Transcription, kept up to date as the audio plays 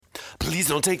Please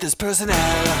don't take this person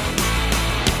out.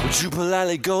 Would you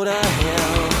politely go to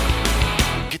hell?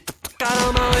 Get the fuck out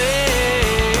of my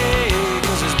way,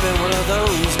 'cause it's been one of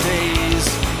those days.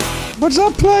 What's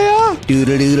up, player?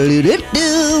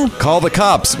 Do-do-do-do-do-do. Call the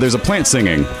cops. There's a plant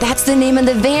singing. That's the name of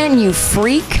the van, you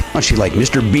freak. What's she like,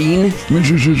 Mr. Bean?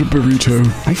 Mrs. is a burrito.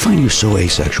 I find you so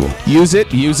asexual. Use it.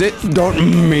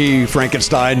 Don't me,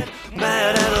 Frankenstein.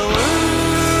 Mad at the world.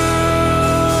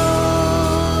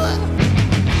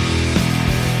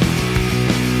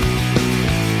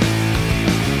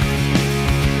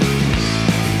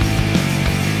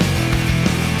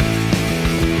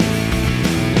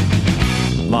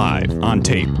 Live on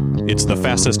tape. It's the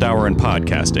fastest hour in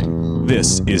podcasting.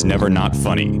 This is Never Not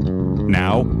Funny.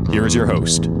 Now, here's your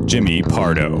host, Jimmy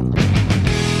Pardo.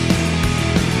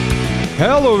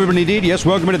 Hello, everybody. Indeed, yes,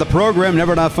 welcome into the program.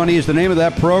 Never Not Funny is the name of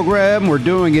that program. We're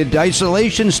doing it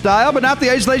isolation style, but not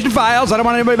the isolation files. I don't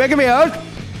want anybody making me out.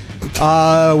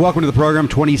 Welcome to the program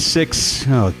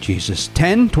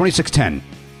 2610.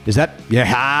 Is that?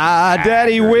 Yeah,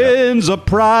 Daddy wins a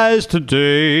prize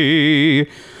today.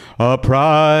 A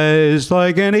prize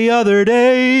like any other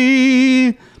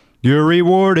day. Your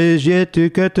reward is yet to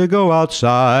get to go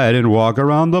outside and walk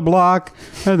around the block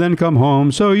and then come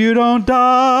home so you don't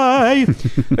die.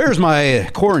 There's my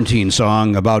quarantine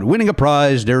song about winning a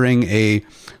prize during a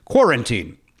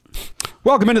quarantine.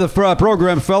 Welcome into the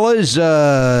program, fellas.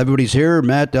 Everybody's here.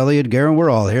 Matt, Elliot, Garen,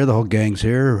 we're all here. The whole gang's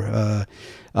here.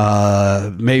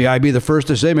 May I be the first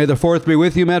to say, may the fourth be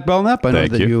with you, Matt Belknap. I know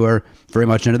that you are very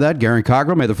much into that. Garen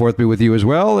Cockrell, may the fourth be with you as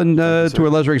well. And to a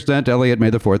lesser extent, Elliot, may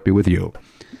the fourth be with you.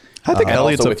 I think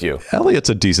Elliot's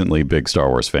a decently big Star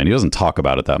Wars fan. He doesn't talk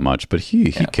about it that much, but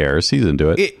he cares. He's into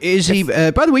it. Is he?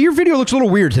 By the way, your video looks a little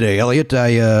weird today, Elliot.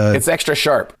 It's extra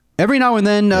sharp. Every now and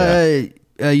then,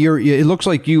 it looks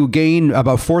like you gain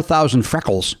about 4,000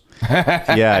 freckles.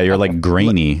 Yeah, you're like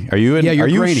grainy. Are you? Are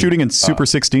you shooting in Super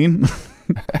 16?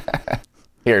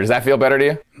 Here, does that feel better to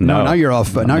you? No, now you're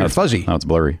off. Now you're fuzzy. Now it's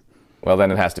blurry. Well, then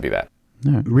it has to be that.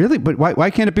 Really? But why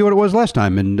can't it be what it was last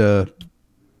time? And I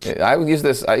used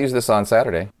this on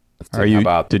Saturday.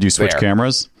 Did you switch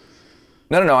cameras?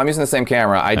 No. I'm using the same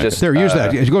camera. I just use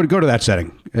that. Go to that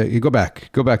setting. You go back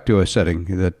to a setting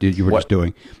that you were just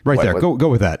doing. There. Go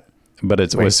with that. But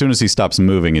as soon as he stops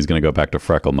moving, he's going to go back to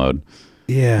freckle mode.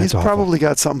 Yeah, he's probably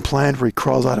got something planned where he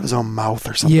crawls out of his own mouth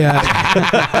or something. Yeah.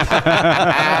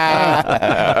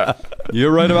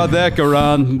 You're right about that,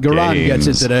 Garan. Garan gets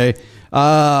it today.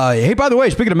 Hey, by the way,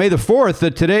 speaking of May the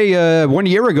 4th, today, 1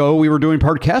 year ago, we were doing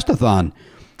Podcastathon.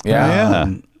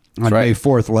 On May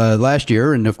 4th last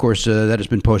year. And, of course, that has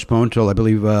been postponed until, I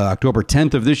believe, October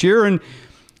 10th of this year. And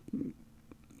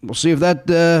we'll see if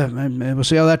we'll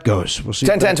see how that goes. We'll see.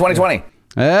 10-10-2020.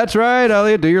 That's right,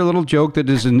 Elliot. Do your little joke that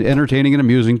is entertaining and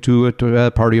amusing to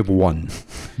a party of one.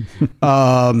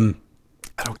 I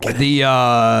don't get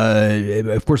it.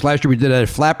 Of course, last year we did it at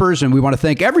Flappers, and we want to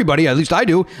thank everybody, at least I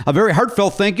do, a very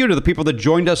heartfelt thank you to the people that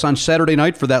joined us on Saturday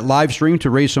night for that live stream to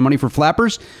raise some money for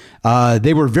Flappers.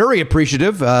 They were very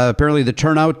appreciative. Apparently the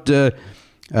turnout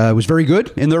was very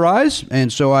good in their eyes,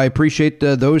 and so I appreciate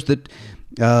those that...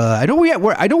 I know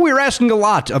we're asking a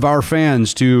lot of our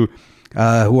fans to...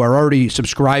 who are already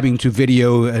subscribing to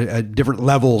video at different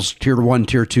levels, tier 1,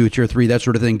 tier 2, tier 3, that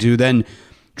sort of thing, to then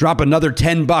drop another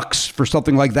 $10 for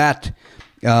something like that.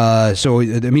 So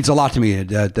it means a lot to me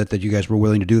that you guys were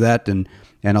willing to do that. And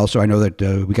also I know that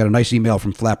we got a nice email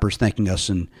from Flappers thanking us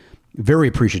and very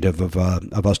appreciative of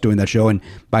us doing that show. And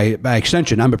by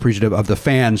extension, I'm appreciative of the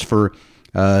fans for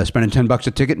spending $10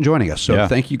 a ticket and joining us. So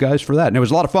Thank you guys for that. And it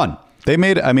was a lot of fun. They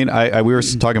made, we were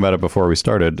talking about it before we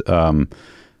started,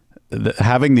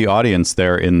 having the audience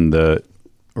there in the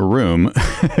room,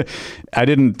 I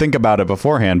didn't think about it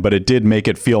beforehand, but it did make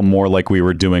it feel more like we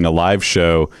were doing a live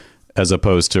show as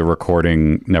opposed to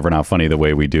recording Never Not Funny the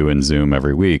way we do in Zoom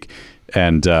every week.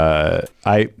 And to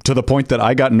the point that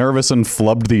I got nervous and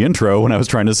flubbed the intro when I was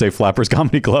trying to say Flappers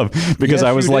Comedy Club, because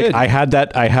I was like, did. I had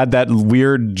that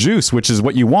weird juice, which is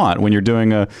what you want when you're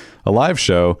doing a live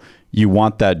show. You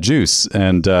want that juice.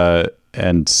 And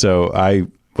so I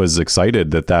was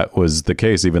excited that was the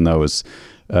case, even though it was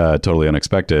totally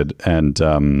unexpected. And,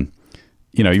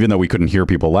 even though we couldn't hear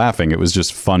people laughing, it was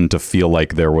just fun to feel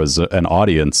like there was an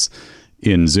audience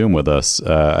in Zoom with us.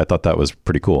 I thought that was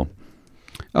pretty cool.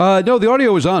 No, the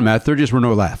audio was on, Matt. There just were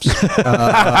no laughs. Now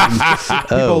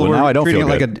I don't feel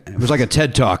good. It was like a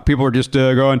TED Talk. People were just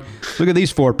going, look at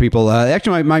these four people.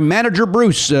 Actually, my manager,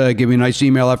 Bruce, gave me a nice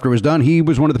email after it was done. He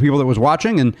was one of the people that was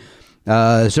watching and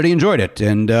said he enjoyed it.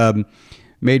 And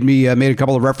made a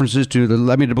couple of references to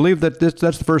led me to believe that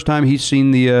that's the first time he's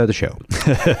seen the show.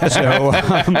 So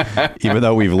even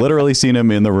though we've literally seen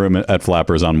him in the room at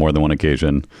Flappers on more than one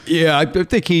occasion. Yeah, I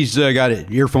think he's got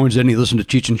earphones in. He listened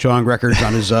to Cheech and Chong records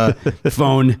on his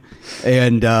phone,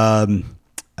 and I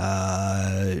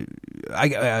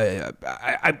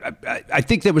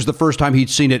think that was the first time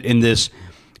he'd seen it in this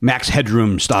Max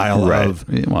Headroom style of.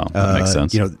 Well, that makes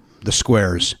sense. The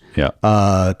squares. Yeah.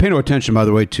 Pay no attention, by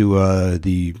the way, to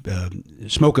the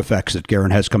smoke effects that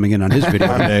Garen has coming in on his video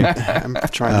today. I'm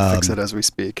trying to fix it as we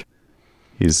speak.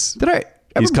 He's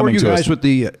coming to us with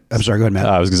the. I'm sorry. Go ahead, Matt.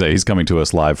 I was going to say he's coming to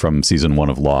us live from season 1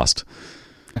 of Lost.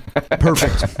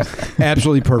 Perfect.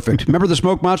 Absolutely perfect. Remember the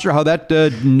smoke monster? How that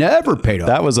never paid off.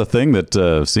 That was a thing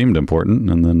that seemed important,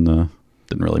 and then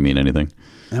didn't really mean anything.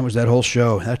 That was that whole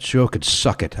show. That show could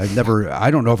suck it. I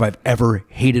don't know if I've ever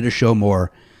hated a show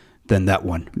more than that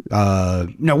one.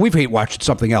 No, we've hate watched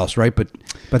something else, right? But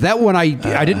that one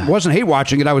I wasn't hate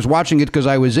watching it. I was watching it because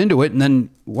I was into it and then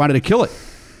wanted to kill it.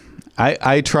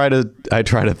 I try to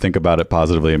think about it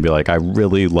positively and be like, I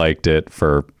really liked it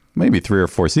for maybe 3 or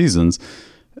 4 seasons,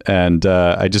 and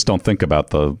I just don't think about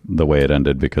the way it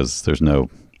ended because there's no.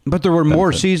 But there were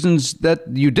more seasons that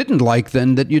you didn't like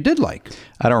than that you did like.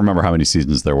 I don't remember how many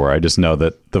seasons there were. I just know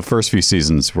that the first few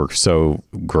seasons were so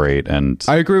great, and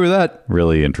I agree with that.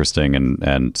 Really interesting,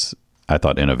 and I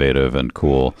thought innovative and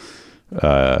cool,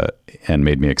 and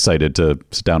made me excited to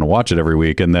sit down and watch it every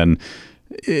week. And then,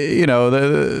 you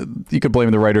could blame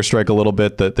the writer's strike a little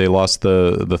bit, that they lost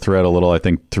the thread a little, I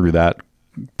think, through that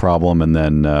problem, and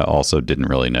then also didn't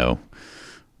really know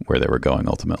where they were going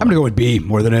ultimately. I'm going to go with B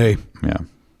more than A. Yeah.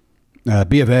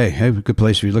 B of A, hey, good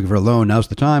place if you're looking for a loan. Now's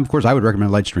the time. Of course, I would recommend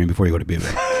Lightstream before you go to B of A.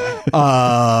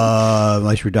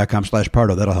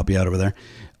 Lightstream.com/Pardo. That'll help you out over there.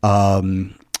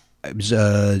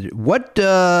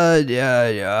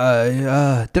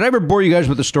 Did I ever bore you guys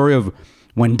with the story of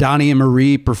when Donnie and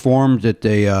Marie performed at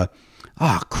a?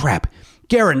 Crap,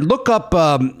 Garen, look up.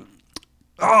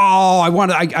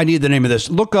 I need the name of this.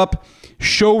 Look up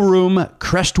Showroom,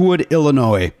 Crestwood,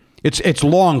 Illinois. It's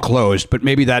long closed, but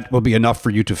maybe that will be enough for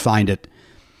you to find it.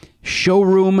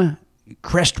 Showroom,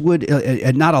 Crestwood,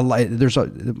 not a light. I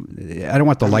don't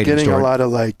want the lighting getting store. A lot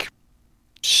of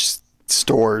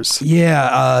stores.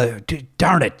 Yeah.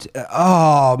 Darn it.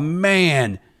 Oh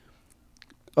man.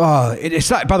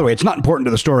 It's not. By the way, it's not important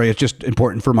to the story. It's just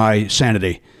important for my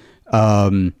sanity.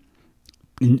 And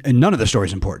none of the story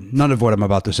is important. None of what I'm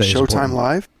about to say is important. Showtime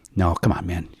Live? No, come on,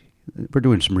 man. We're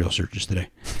doing some real searches today.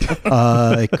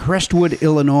 Crestwood,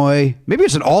 Illinois. Maybe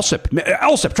it's an Alsip.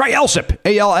 Alsip. Try Alsip.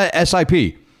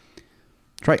 ALSIP.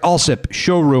 Try Alsip.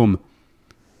 Showroom.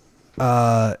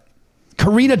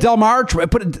 Carina Del Mar.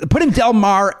 Put in Del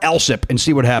Mar Alsip and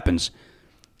see what happens.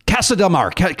 Casa Del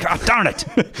Mar. Darn it.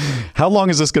 How long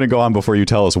is this going to go on before you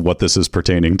tell us what this is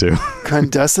pertaining to?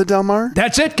 Condesa Del Mar?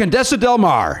 That's it. Condesa Del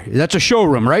Mar. That's a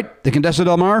showroom, right? The Condesa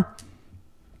Del Mar?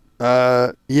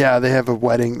 Yeah, they have a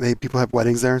wedding. People have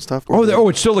weddings there and stuff.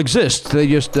 It still exists. They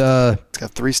just it's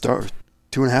got 3 stars,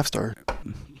 2.5 stars.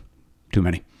 Too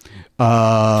many.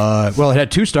 Well, it had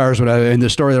 2 stars in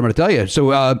the story that I'm going to tell you.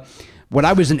 So when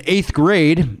I was in 8th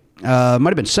grade, might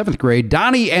have been 7th grade,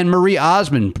 Donnie and Marie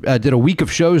Osmond did a week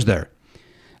of shows there.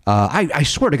 I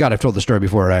swear to God, I've told the story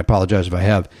before, and I apologize if I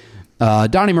have.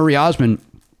 Donnie and Marie Osmond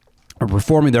are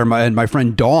performing there, and my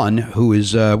friend Dawn, who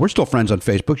is, we're still friends on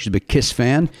Facebook. She's a big Kiss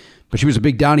fan, but she was a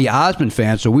big Donnie Osmond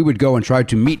fan, so we would go and try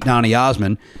to meet Donnie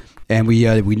Osmond, and we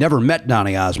never met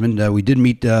Donnie Osmond. We did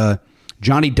meet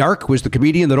Johnny Dark, was the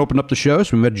comedian that opened up the show,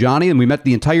 so we met Johnny, and we met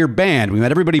the entire band. We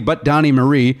met everybody but Donnie and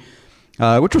Marie,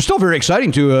 which was still very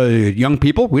exciting to young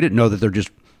people. We didn't know that they're just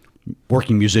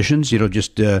working musicians,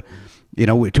 to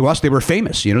us, they were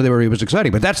famous, it was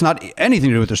exciting, but that's not anything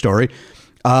to do with the story.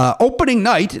 Opening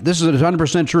night, this is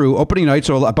 100% true. Opening night,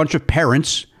 so a bunch of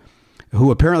parents who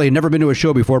apparently had never been to a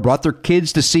show before brought their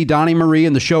kids to see Donnie Marie,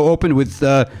 and the show opened with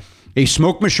a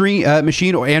smoke machine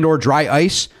or dry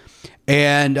ice.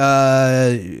 And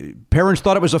parents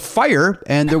thought it was a fire,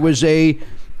 and there was a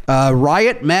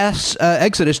riot mass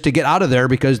exodus to get out of there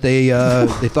because they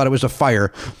thought it was a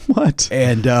fire. What?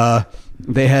 And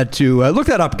they had to look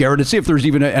that up, Garrett, and see if there's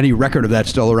even any record of that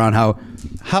still around. How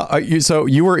you? So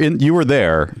you were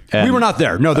there. And, we were not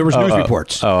there. No, there was news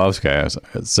reports. Oh, okay.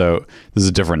 So this is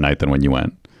a different night than when you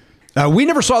went. We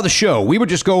never saw the show. We would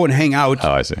just go and hang out.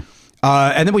 Oh, I see.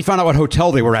 And then we found out what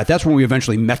hotel they were at. That's when we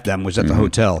eventually met them. Was at the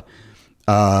hotel.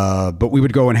 But we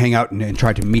would go and hang out and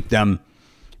try to meet them.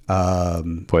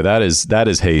 Boy, that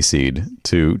is hayseed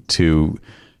to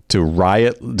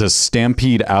riot, to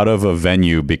stampede out of a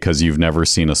venue because you've never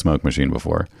seen a smoke machine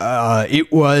before?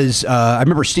 It was. I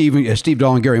remember Steve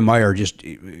Dahl and Gary Meyer just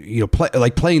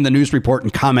playing the news report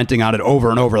and commenting on it over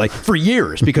and over, like for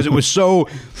years, because it was so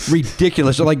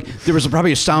ridiculous. So, like there was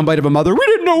probably a soundbite of a mother. We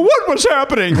didn't know what was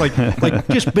happening. Like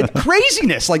just but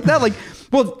craziness like that. Like,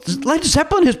 well, Led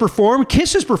Zeppelin has performed,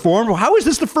 Kiss has performed. Well, how is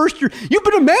this the first year? You've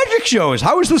been to magic shows.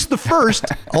 How is this the first?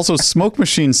 Also, smoke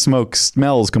machine smoke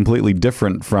smells completely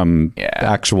different from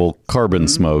actual carbon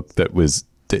smoke that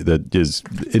is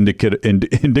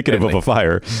indicative of a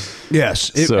fire.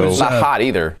 Yes, It's not hot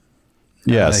either.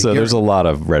 Yeah, so there's a lot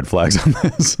of red flags on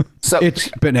this. So it's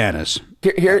bananas.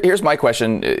 Here's my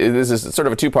question. This is sort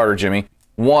of a two-parter, Jimmy.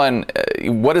 One,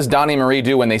 what does Donnie and Marie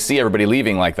do when they see everybody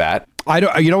leaving like that? I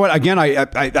don't. You know what? Again,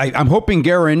 I'm hoping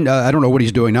Garen. I don't know what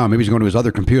he's doing now. Maybe he's going to his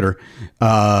other computer.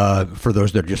 For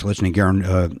those that are just listening,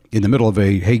 Garen, in the middle of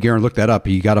hey, Garen, look that up.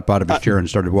 He got up out of his chair and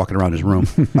started walking around his room.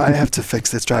 I have to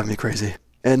fix this. Driving me crazy.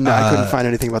 And I couldn't find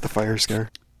anything about the fire scare.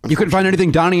 You couldn't find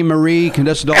anything. Donnie and Marie,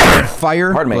 Condensed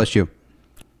fire. Pardon me. Bless you.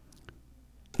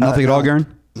 Nothing at all,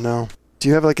 Garen. No. Do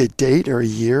you have like a date or a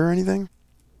year or anything?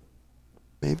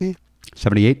 Maybe.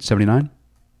 78, 79?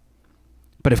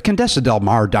 But if Condessa Del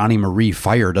Mar, Donnie Marie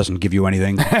Fire doesn't give you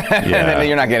anything, then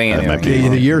you're not getting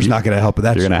anything. the year's not going to help with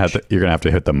that. You're gonna have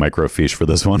to hit the microfiche for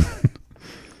this one.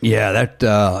 Yeah, that.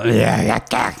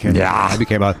 I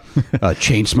became a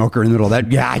chain smoker in the middle of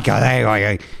that. Yeah, I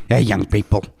got hey, young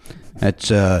people.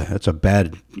 That's a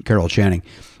bad Carol Channing.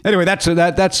 Anyway, that's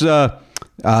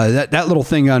that little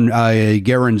thing on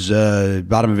Garen's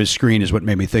bottom of his screen is what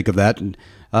made me think of that. And,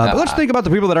 but let's think about the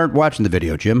people that aren't watching the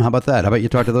video, Jim. How about that? How about you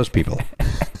talk to those people?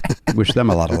 Wish them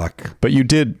a lot of luck. But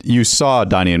you saw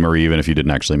Donnie and Marie even if you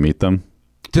didn't actually meet them?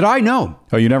 Did I? No.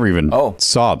 Oh, you never even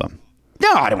saw them?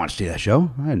 No, I didn't want to see that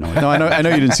show. I had no idea. No, I know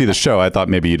you didn't see the show. I thought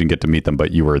maybe you didn't get to meet them,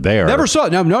 but you were there. Never saw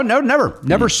it. No, never.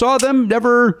 Never saw them.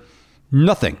 Never.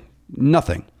 Nothing.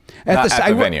 At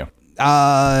the venue.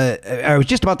 I was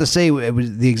just about to say it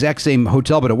was the exact same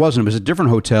hotel, but it wasn't. It was a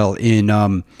different hotel in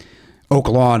Oak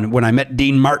Lawn when I met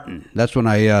Dean Martin. That's when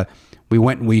we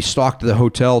went and we stalked the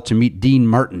hotel to meet Dean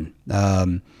Martin.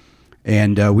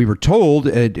 And we were told,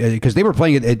 because they were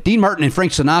playing at Dean Martin and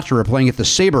Frank Sinatra were playing at the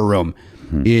Sabre Room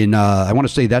in, I want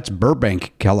to say that's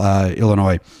Burbank,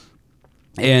 Illinois.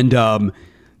 And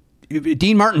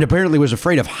Dean Martin apparently was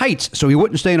afraid of heights, so he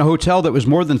wouldn't stay in a hotel that was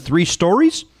more than 3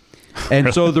 stories.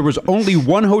 And so there was only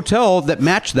one hotel that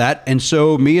matched that. And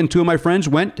so me and 2 of my friends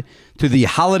went to the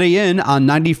Holiday Inn on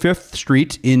 95th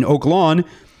Street in Oak Lawn.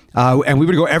 And we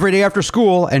would go every day after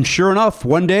school. And sure enough,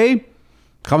 one day,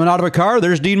 coming out of a car,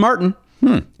 there's Dean Martin.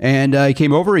 And he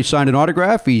came over, he signed an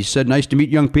autograph. He said, nice to meet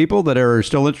young people that are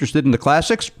still interested in the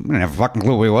classics. I didn't have a fucking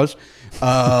clue who he was.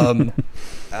 It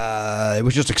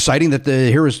was just exciting that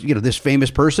here was this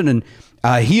famous person. And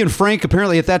he and Frank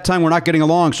apparently at that time were not getting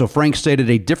along. So Frank stayed at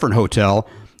a different hotel,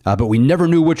 but we never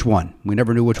knew which one. We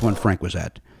never knew which one Frank was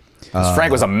at.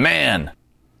 Frank was a man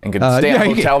and could stay in a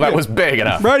hotel that was big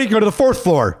enough. Right, he could go to the 4th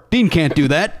floor. Dean can't do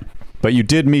that. But you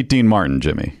did meet Dean Martin,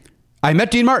 Jimmy. I met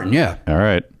Dean Martin, yeah. All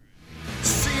right.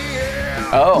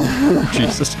 Oh.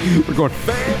 Jesus. We're going.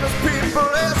 Famous people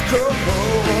as couple.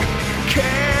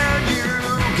 Can you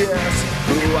guess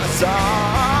who I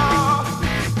saw?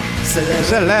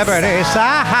 Celebrity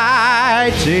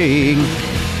sightseeing.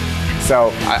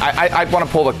 So I want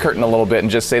to pull the curtain a little bit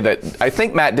and just say that I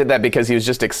think Matt did that because he was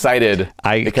just excited.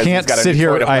 I because can't he's got a sit new here.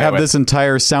 toy to I play have with. this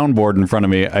entire soundboard in front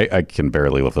of me. I can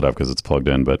barely lift it up because it's plugged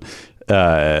in, but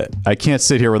I can't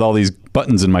sit here with all these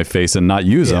buttons in my face and not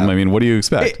use them. I mean, what do you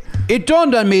expect? It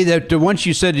dawned on me that once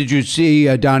you said, did you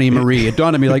see Donnie and Marie? It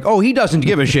dawned on me like, oh, he doesn't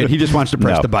give a shit. He just wants to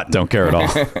press No, the button. Don't care at all.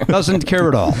 Doesn't care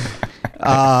at all.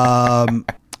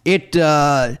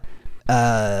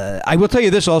 I will tell you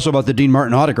this also about the Dean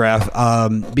Martin autograph,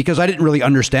 because I didn't really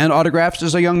understand autographs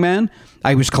as a young man.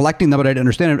 I was collecting them, but I didn't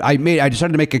understand it. I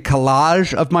decided to make a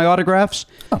collage of my autographs.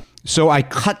 Oh. So I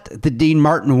cut the Dean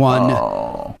Martin one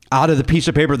out of the piece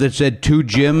of paper that said, to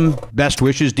Jim, best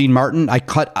wishes, Dean Martin. I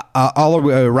cut all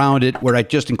around it where I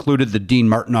just included the Dean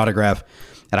Martin autograph.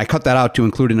 And I cut that out to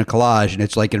include in a collage. And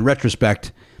it's like, in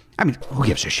retrospect, I mean, who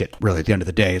gives a shit, really, at the end of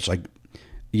the day? It's like,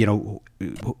 you're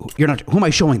not, who am I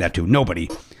showing that to?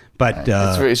 Nobody. But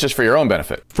it's just for your own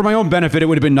benefit. For my own benefit, it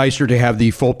would have been nicer to have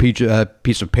the full piece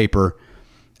of paper.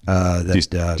 Do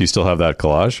you still have that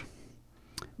collage?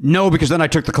 No, because then I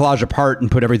took the collage apart and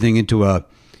put everything into a,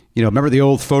 remember the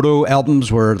old photo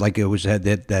albums where like it was had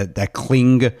that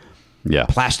cling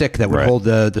plastic that would hold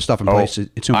the stuff in place.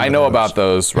 I know about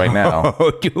those right now. Oh,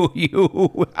 do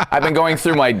you? I've been going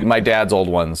through my dad's old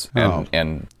ones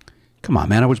and Come on,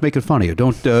 man. I was making fun of you.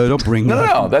 Don't bring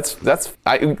No. That's.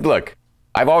 Look.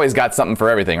 I've always got something for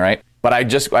everything, right? But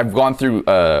I've gone through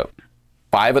 5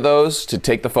 of those to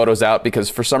take the photos out because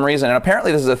for some reason, and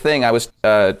apparently this is a thing. I was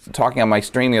talking on my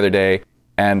stream the other day,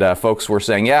 and folks were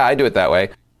saying, "Yeah, I do it that way."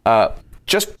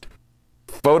 Just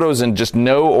photos in just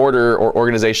no order or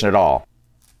organization at all.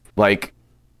 Like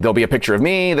there'll be a picture of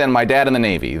me, then my dad in the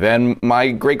Navy, then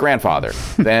my great grandfather,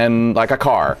 then like a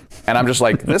car, and I'm just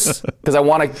like this because I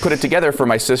want to put it together for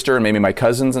my sister and maybe my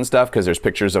cousins and stuff because there's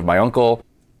pictures of my uncle.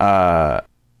 I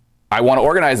want to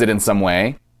organize it in some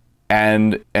way,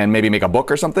 and maybe make a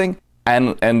book or something.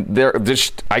 And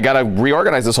I gotta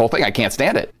reorganize this whole thing. I can't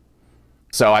stand it.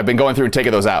 So I've been going through and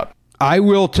taking those out. I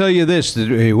will tell you this: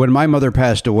 that when my mother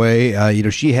passed away,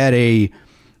 she had a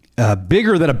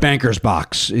bigger than a banker's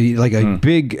box, like a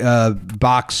big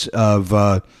box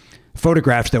of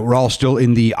photographs that were all still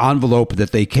in the envelope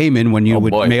that they came in when you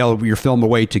would mail your film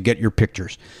away to get your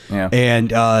pictures. Yeah.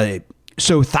 And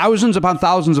so thousands upon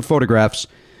thousands of photographs,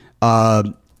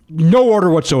 no order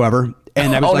whatsoever.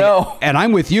 And I was and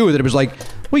I'm with you that it was like,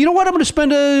 well, you know what? I'm going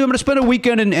to spend a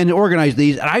weekend and organize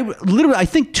these. And I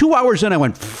think 2 hours in, I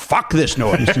went, fuck this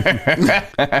noise.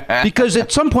 Because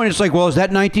at some point it's like, well, is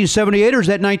that 1978 or is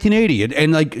that 1980?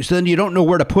 And like, so then you don't know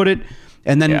where to put it.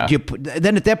 And then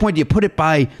then at that point, do you put it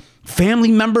by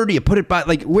family member? Do you put it by,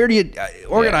 like, where do you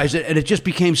organize it? And it just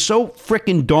became so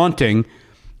freaking daunting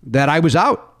that I was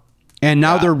out. And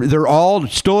now they're all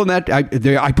still in that. I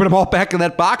put them all back in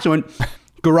that box. I went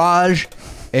garage,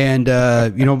 and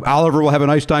Oliver will have a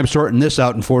nice time sorting this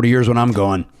out in 40 years when I'm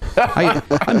gone.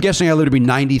 I'm guessing I live to be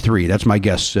 93. That's my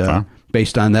guess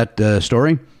based on that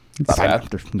story.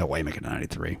 There's no way I make it to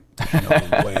 93. No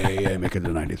way I make it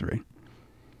to 93.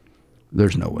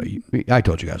 There's no way. I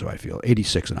told you guys how I feel.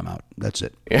 86 and I'm out. That's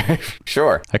it. Yeah,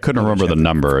 sure. I couldn't remember the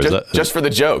number. Just for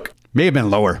the joke. May have been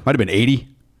lower. Might have been 80.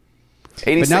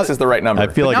 86 is the right number. I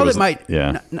feel like now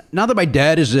that my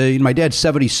dad is my dad's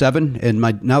 77, and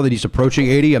now that he's approaching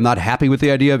 80, I'm not happy with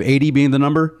the idea of 80 being the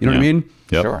number. You know what I mean?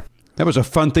 Yep. Sure. That was a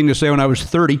fun thing to say when I was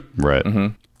 30. Right. Mm-hmm.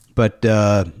 But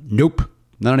nope,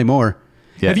 not anymore.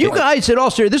 Yeah. Have you guys at all?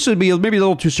 This would be maybe a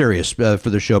little too serious for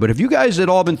the show. But have you guys at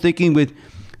all been thinking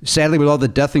sadly, with all the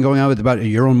death thing going on about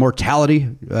your own mortality?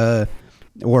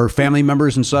 Or family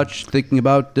members and such, thinking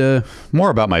about more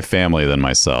about my family than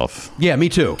myself. Yeah, me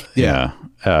too. Yeah,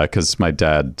 because my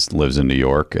dad lives in New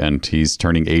York and he's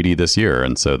turning 80 this year,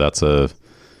 and so that's a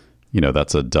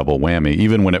double whammy.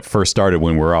 Even when it first started,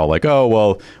 when we're all like, "Oh,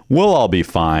 well, we'll all be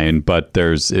fine," but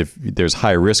if there's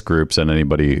high risk groups and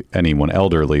anyone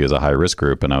elderly is a high risk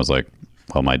group, and I was like,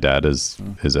 "Well, my dad is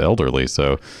elderly,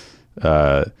 so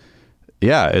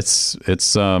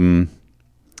it's."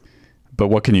 But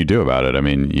what can you do about it? I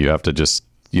mean, you have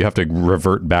to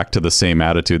revert back to the same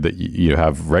attitude that you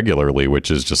have regularly, which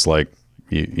is just like,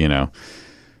 you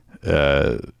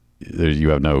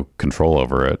have no control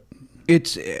over it.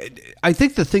 I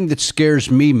think the thing that scares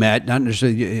me, Matt, not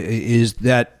necessarily, is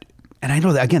that, and I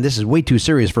know that, again, this is way too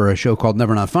serious for a show called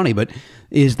Never Not Funny, but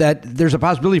is that there's a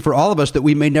possibility for all of us that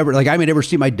we may never, like I may never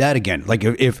see my dad again. Like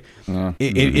if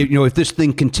this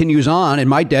thing continues on, and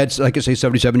my dad's, like I say,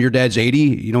 77, your dad's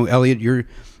 80, Elliot, you're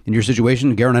in your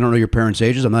situation. Garen, I don't know your parents'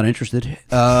 ages. I'm not interested.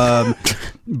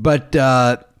 But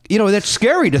that's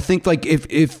scary to think, like,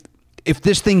 if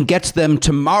this thing gets them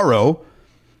tomorrow,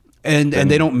 and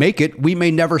they don't make it, we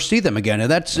may never see them again. And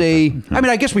that's I mean,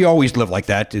 I guess we always live like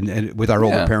that and with our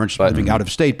older parents living out of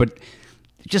state, but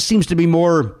it just seems to be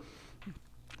more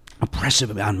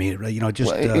oppressive on me.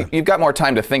 You've got more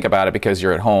time to think about it because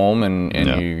you're at home and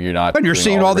you're not. And you're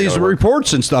seeing all these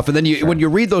reports and stuff. And then when you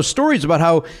read those stories about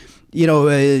how,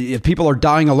 if people are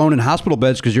dying alone in hospital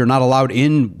beds because you're not allowed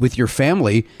in with your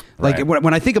family. Like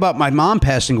when I think about my mom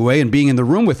passing away and being in the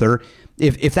room with her,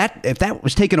 if that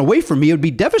was taken away from me, it would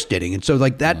be devastating. And so,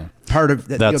 like, that part of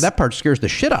that part scares the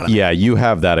shit out of me. Yeah, you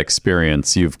have that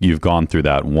experience. You've gone through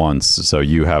that once, so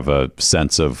you have a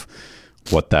sense of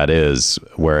what that is.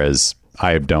 Whereas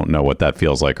I don't know what that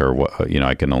feels like, or what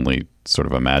I can only sort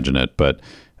of imagine it. But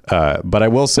I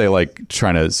will say, like,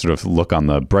 trying to sort of look on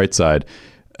the bright side.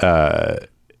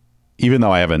 Even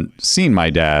though I haven't seen my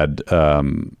dad,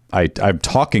 I'm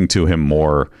talking to him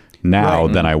more now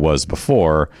than I was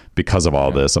before because of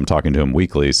all this. I'm talking to him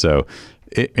weekly. So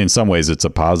in some ways it's a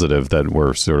positive that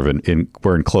we're sort of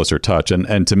we're in closer touch.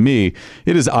 And to me,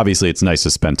 it's nice to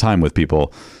spend time with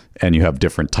people, and you have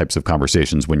different types of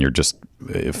conversations when you're just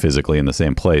physically in the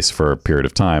same place for a period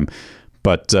of time.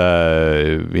 But,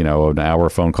 an hour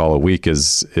phone call a week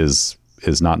is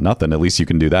not nothing. At least you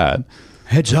can do that.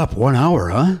 Heads up, 1 hour,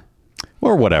 huh?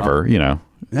 Or whatever,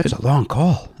 That's a long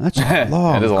call. That's a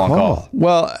long It is a long call.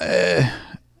 Well,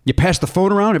 you pass the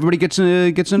phone around. Everybody gets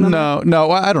in.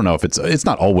 no, I don't know if it's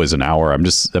not always an hour. I'm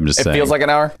just It saying. feels like an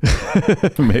hour.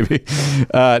 Maybe.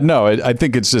 No, I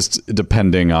think it's just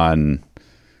depending on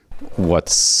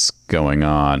what's going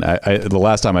on. The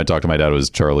last time I talked to my dad was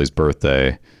Charlie's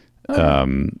birthday.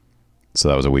 So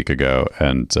that was a week ago.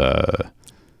 And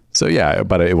so, yeah,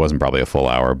 but it wasn't probably a full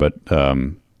hour.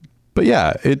 But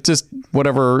yeah, it just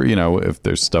whatever, if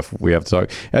there's stuff we have to talk.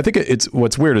 I think it's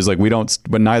what's weird is like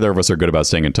but neither of us are good about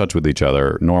staying in touch with each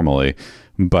other normally.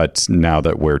 But now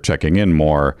that we're checking in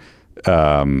more,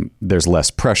 there's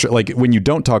less pressure. Like when you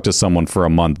don't talk to someone for a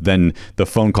month, then the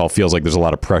phone call feels like there's a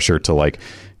lot of pressure to like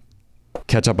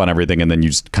catch up on everything, and then you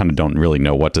just kind of don't really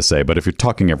know what to say. But if you're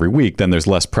talking every week, then there's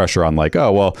less pressure on like,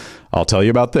 oh well, I'll tell you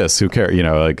about this, who cares,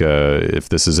 if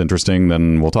this is interesting,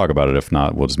 then we'll talk about it. If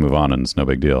not, we'll just move on, and it's no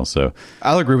big deal. So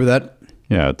I'll agree with that.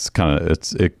 Yeah, it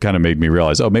kind of made me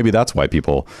realize, oh, maybe that's why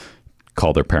people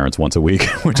call their parents once a week,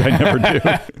 which I never do.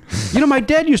 My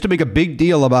dad used to make a big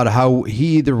deal about how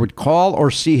he either would call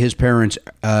or see his parents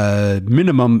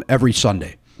minimum every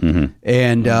Sunday. Mm-hmm.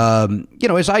 And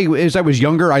as I was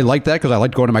younger, I liked that because I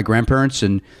liked going to my grandparents,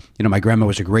 and my grandma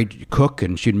was a great cook,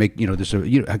 and she'd make this.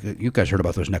 You guys heard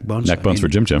about those neck bones? Neck bones for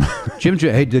Jim. Jim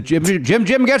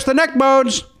gets the neck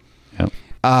bones. Yep.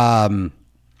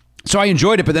 So I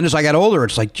enjoyed it, but then as I got older,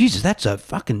 it's like, Jesus, that's a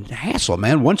fucking hassle,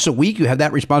 man. Once a week, you have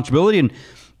that responsibility, and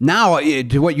now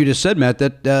to what you just said, Matt,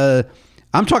 that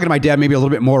I'm talking to my dad maybe a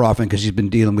little bit more often because he's been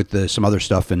dealing with some other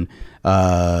stuff, and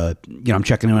I'm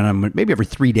checking in on him maybe every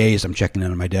 3 days. I'm checking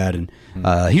in on my dad, and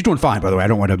he's doing fine, by the way. I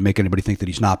don't want to make anybody think that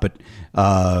he's not, but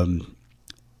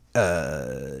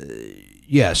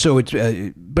yeah. So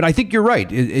it's, but I think you're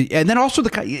right, and then also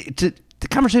the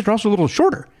conversations are also a little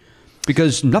shorter,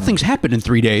 because nothing's happened in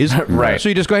 3 days. Right. So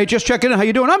you just go, hey, just check in. How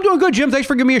you doing? I'm doing good, Jim. Thanks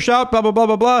for giving me a shout. Blah, blah, blah,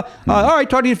 blah, blah. All right,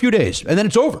 talk to you in a few days. And then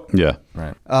it's over. Yeah.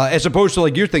 Right. As opposed to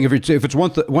like your thing, if it's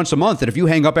once a month, and if you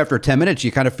hang up after 10 minutes,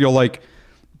 you kind of feel like,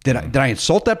 did I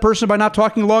insult that person by not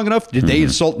talking long enough? Did they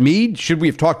insult me? Should we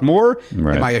have talked more?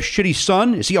 Right. Am I a shitty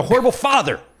son? Is he a horrible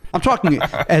father? I'm talking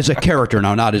as a character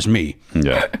now, not as me.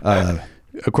 Yeah.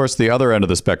 Of course, the other end of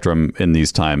the spectrum in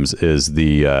these times is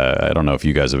I don't know if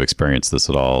you guys have experienced this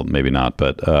at all, maybe not,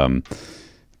 but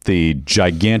the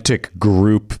gigantic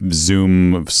group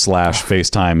Zoom /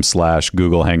 FaceTime /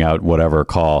 Google Hangout, whatever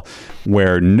call,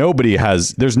 where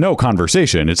there's no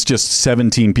conversation. It's just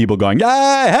 17 people going, hey,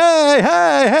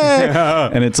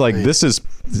 and it's like, this is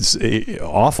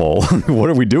awful. What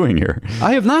are we doing here?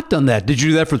 I have not done that. Did you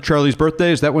do that for Charlie's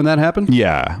birthday? Is that when that happened?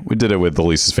 Yeah, we did it with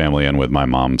Elise's family and with my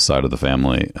mom's side of the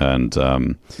family. And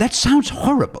that sounds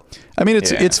horrible. I mean,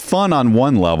 it's fun on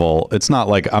one level. It's not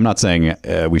like, I'm not saying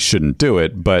we shouldn't do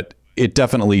it, but it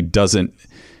definitely does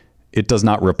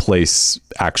not replace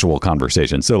actual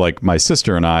conversation. So like my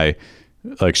sister and I,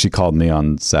 like she called me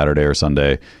on Saturday or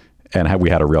Sunday, and we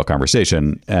had a real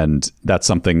conversation. And that's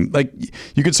something like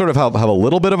you could sort of have a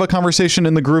little bit of a conversation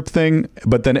in the group thing,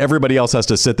 but then everybody else has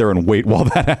to sit there and wait while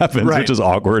that happens, right. Which is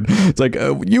awkward. It's like,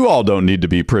 you all don't need to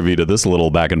be privy to this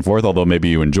little back and forth, although maybe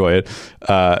you enjoy it.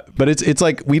 But it's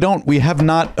like, we have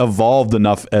not evolved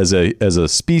enough as a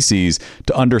species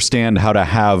to understand how to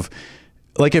have,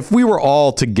 like, if we were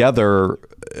all together,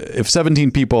 if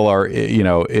 17 people are,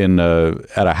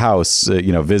 at a house,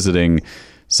 visiting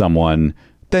someone,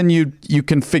 then you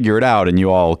can figure it out and you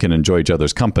all can enjoy each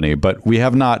other's company. But we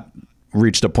have not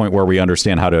reached a point where we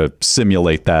understand how to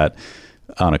simulate that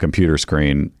on a computer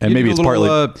screen. And maybe it's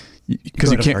partly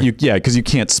because you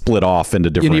can't split off into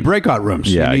different. You need breakout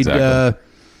rooms. Yeah, you need, exactly.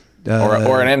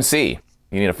 Or an MC.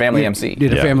 You need a family MC. You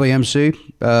need a family MC.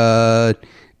 That's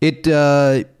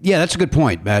a good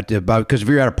point, Matt. Because if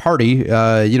you're at a party,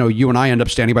 you and I end up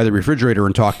standing by the refrigerator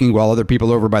and talking while other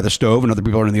people are over by the stove and other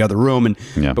people are in the other room.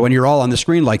 But when you're all on the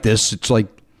screen like this, it's like,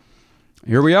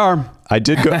 here we are. I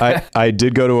did go. I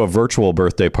did go to a virtual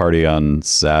birthday party on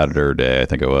Saturday, I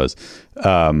think it was,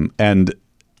 and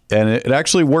it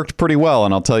actually worked pretty well.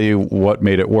 And I'll tell you what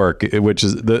made it work. Which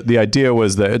is the idea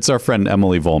was that it's our friend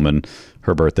Emily Volman.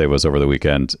 Her birthday was over the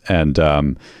weekend,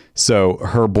 and so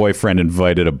her boyfriend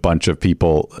invited a bunch of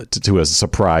people to a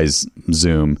surprise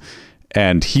Zoom,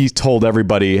 and he told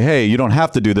everybody, "Hey, you don't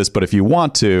have to do this, but if you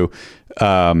want to,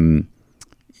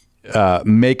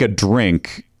 make a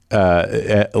drink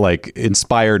like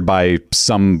inspired by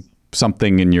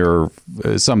something in your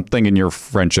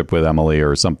friendship with Emily,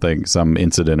 or some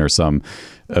incident or some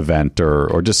event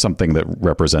or just something that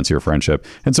represents your friendship."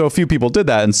 And so a few people did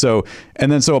that. And so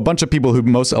a bunch of people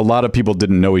a lot of people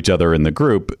didn't know each other in the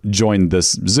group joined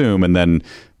this Zoom. And then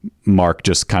Mark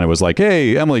just kind of was like,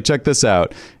 "Hey, Emily, check this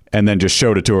out." and then just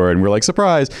showed it to her, and we're like,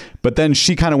 surprise. But then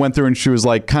she kind of went through and she was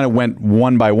like, kind of went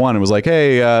one by one and was like,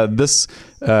 hey,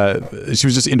 she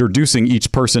was just introducing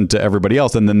each person to everybody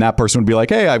else, and then that person would be like,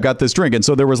 hey, I've got this drink. And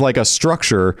so there was like a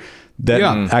structure that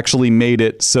actually made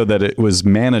it so that it was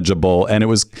manageable, and it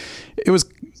was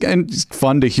and it's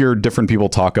fun to hear different people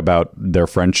talk about their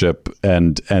friendship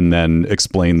and then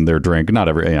explain their drink. Not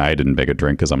every, I didn't make a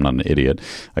drink because I'm not an idiot.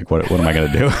 Like, what am I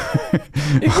going to do?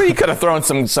 You could have thrown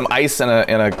some ice in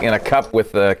a cup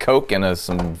with Coke and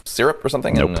some syrup or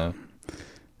something. Nope. And,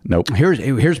 Nope.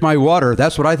 Here's my water.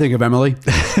 That's what I think of, Emily.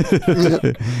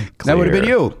 That would have been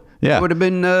you. Yeah. That would have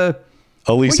been.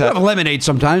 Elise you have lemonade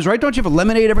sometimes, right? Don't you have a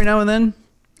lemonade every now and then?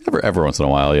 every once in a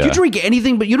while, yeah. Do you drink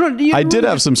anything, but you don't? I did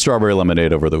have some strawberry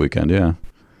lemonade over the weekend, yeah.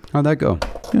 How'd that go?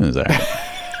 It was all right.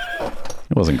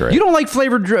 It wasn't great. You don't like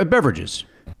flavored beverages?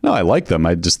 No, I like them.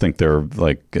 I just think they're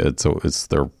like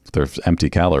they're empty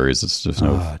calories. It's just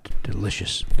no.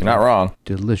 Delicious. You're not wrong.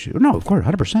 Delicious. No, of course,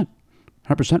 100%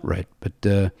 right.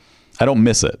 But I don't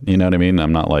miss it. You know what I mean?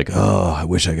 I'm not like, oh, I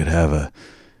wish I could have a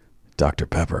Dr.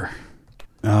 Pepper.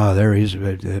 there he is.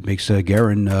 It makes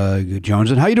Garen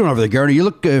Jones. And how you doing over there, Garen? You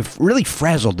look really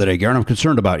frazzled today, Garen. I'm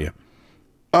concerned about you.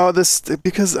 Oh,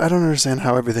 because I don't understand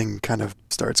how everything kind of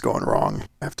starts going wrong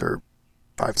after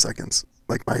 5 seconds.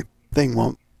 Like my thing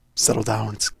won't settle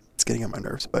down. It's getting on my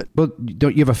nerves. But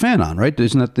Don't you have a fan on, right?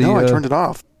 Isn't that the? no, I turned it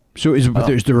off. So is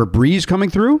there a breeze coming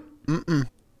through?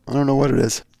 I don't know what it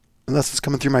is, unless it's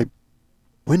coming through my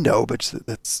window, but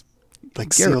that's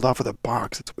like sealed off with a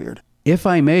box. It's weird. If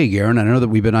I may, Garen, I know that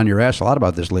we've been on your ass a lot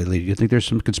about this lately. Do you think there's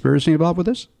some conspiracy involved with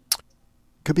this?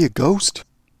 Could be a ghost.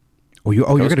 You're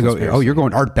going to go. Oh, you're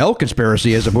going Art Bell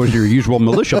conspiracy as opposed to your usual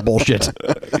militia bullshit.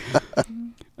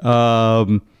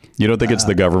 You don't think it's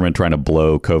the government trying to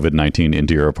blow COVID-19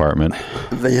 into your apartment?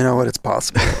 You know what? It's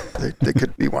possible. they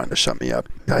could be wanting to shut me up,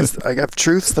 guys. I have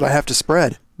truths that I have to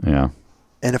spread. Yeah.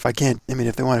 And if I can't,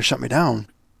 if they want to shut me down,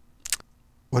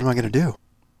 what am I going to do?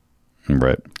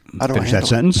 Right. How do Finish I that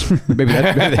handle sentence.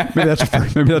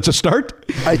 Maybe that's a start.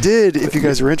 I did. If you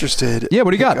guys are interested, Yeah,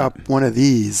 what do you got? Up one of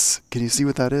these. Can you see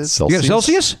what that is? You got a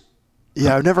Celsius?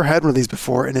 Yeah, I've never had one of these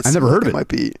before, and I've never heard of it. Might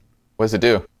be. What does it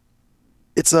do?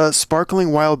 It's a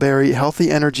sparkling wild berry,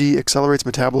 healthy energy, accelerates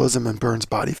metabolism, and burns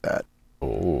body fat.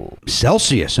 Oh,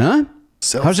 Celsius, huh?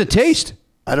 Celsius. How's it taste?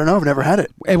 I don't know. I've never had it.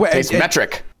 tastes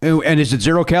metric. And is it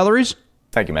 0 calories?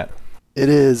 Thank you, Matt. It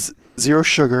is 0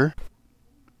 sugar,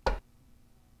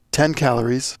 10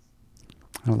 calories.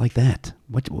 I don't like that.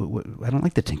 What I don't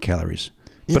like the 10 calories.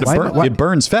 But it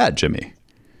burns fat, Jimmy.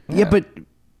 Yeah, but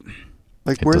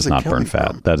Like, It where's does not burn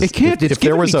fat. From? That is, It can't. It's if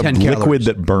there giving was me a 10 liquid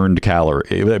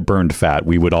calories. that burned fat,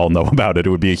 we would all know about it. It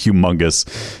would be a humongous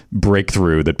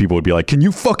breakthrough that people would be like, "Can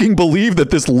you fucking believe that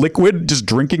this liquid, just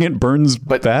drinking it, burns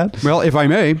fat?" well, if I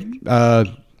may,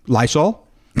 Lysol.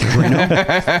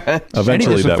 Eventually, Any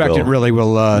that disinfectant will. really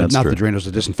will. That's Not true. the Drano's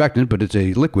a disinfectant, but it's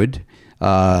a liquid.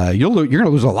 You're going to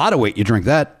lose a lot of weight. You drink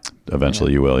that.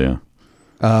 Eventually, you will. Yeah.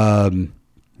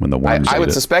 When the worms I eat would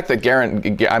it. suspect that Garen.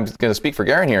 I'm going to speak for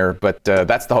Garen here, but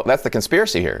that's the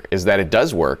conspiracy here is that it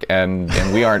does work, and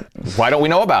we aren't. Why don't we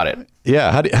know about it?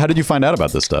 Yeah. How did you find out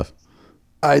about this stuff?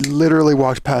 I literally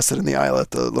walked past it in the aisle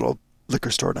at the little liquor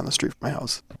store down the street from my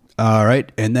house. All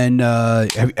right, and then are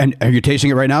you tasting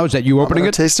it right now? Is that you opening I'm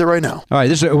it? gonna taste it right now. All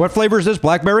right. What flavor is this?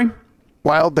 Blackberry.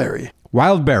 Wild berry.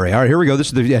 Wild berry. All right, here we go. This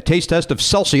is the taste test of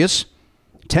Celsius.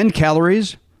 10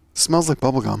 calories. Smells like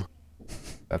bubblegum.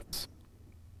 That's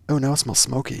Oh, now it smells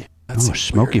smoky. That's Oh,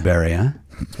 smoky weird. berry, huh?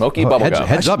 smoky bubblegum.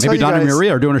 Heads I up. should Maybe tell Don you and guys-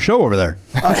 Maria are doing a show over there.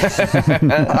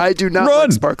 I do not Run.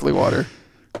 like sparkly water.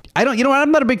 I don't. You know what?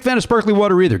 I'm not a big fan of sparkly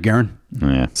water either, Garen.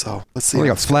 Yeah. So let's see. I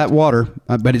like a flat water,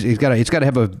 but it's got to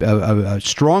have a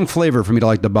strong flavor for me to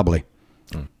like the bubbly.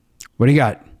 What do you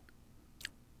got?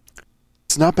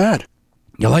 It's not bad.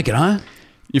 You like it, huh?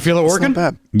 You feel it It's working? not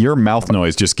bad. Your mouth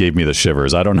noise just gave me the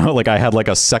shivers. I don't know. Like I had like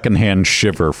a secondhand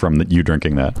shiver from you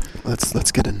drinking that.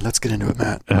 Let's get into it,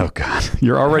 Matt. Oh God,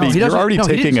 you're already No, he doesn't- no, he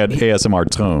taking an didn't. ASMR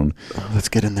tone. Let's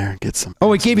get in there and get some.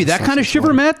 Oh, it gave you that kind of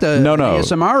shiver, Matt? The No,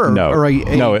 ASMR or, no, or a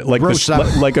no. Like gross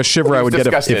like a shiver I would get if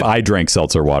Disgusted. I drank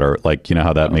seltzer water. Like you know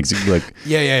how that makes you like.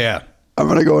 Yeah. I'm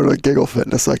gonna go into a giggle fit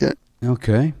in a second.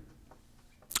 Okay.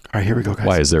 All right, here we go, guys.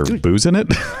 Why is there booze in it?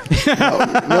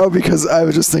 No, because I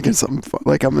was just thinking something fun.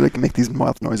 Like I'm gonna make these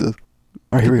mouth noises.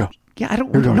 All right, here we go. Yeah, I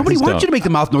don't. Here we go. Nobody Please wants don't. you to make the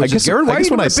mouth noises, I guess, Garen. Why I guess are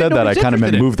you when I doing said it? that, I Nobody's kind of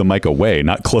meant interested in move the mic away,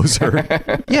 not closer.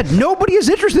 it. Yeah, nobody is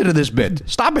interested in this bit.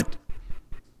 Stop it.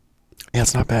 Yeah,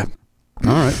 it's not bad.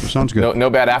 All right, sounds good. No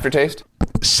bad aftertaste.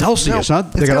 Celsius, No, huh?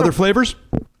 They it's got got other a- flavors?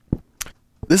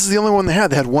 This is the only one they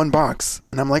had. They had one box,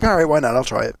 and I'm like, all right, why not? I'll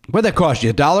try it. What'd that cost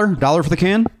you? $1? $1 for the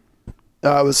can?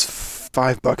 It was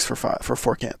 $5 for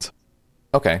 4 cans.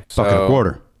 Okay, so Buck and a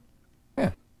quarter.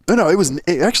 Yeah. No,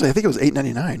 actually I think it was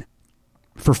 $8.99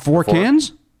 For four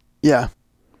cans? Yeah.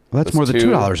 Well, that's more than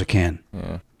 $2 a can.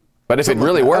 Yeah. But if Something it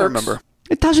really like that, I works, remember.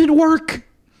 It doesn't work.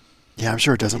 Yeah, I'm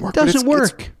sure it doesn't work. It doesn't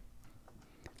work.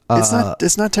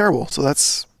 It's not terrible. So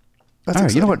that's All right,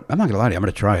 exciting. you know what? I'm not going to lie to you. I'm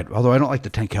going to try it. Although I don't like the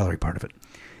 10-calorie part of it.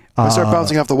 If I start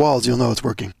bouncing off the walls, you'll know it's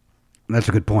working. That's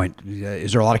a good point.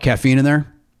 Is there a lot of caffeine in there?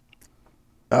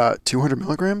 200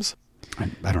 milligrams?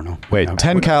 I don't know. Wait,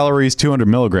 10 calories, 200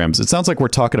 milligrams. It sounds like we're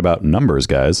talking about numbers,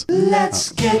 guys.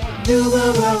 Let's get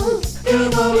numero.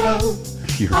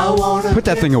 Put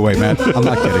that thing away, Matt. I'm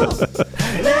not kidding.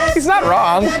 he's not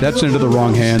wrong. That's into the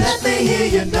wrong hands. Let me hear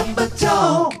your number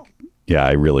talk. Yeah,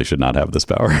 I really should not have this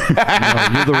power. No,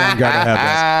 you're the wrong guy to have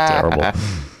that. Terrible.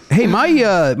 Hey,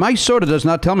 my soda does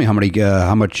not tell me how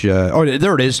much. Oh,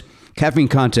 there it is. Caffeine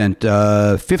content,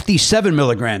 57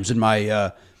 milligrams in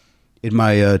my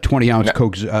 20-ounce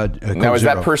Coke. Coke Now, is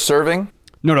Zero. that per serving?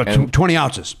 No, 20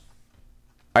 ounces.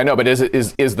 I know, but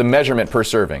is the measurement per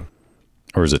serving?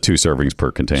 Or is it 2 servings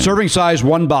per container? Serving size,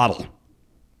 1 bottle.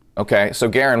 Okay, so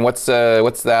Garen, what's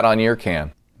that on your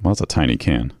can? Well, that's a tiny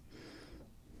can.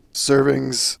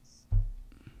 Servings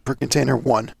per container,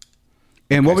 1.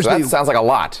 And what was So that the sounds like a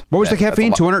lot. what was the Yeah, that's a caffeine?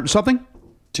 lot. 200 something?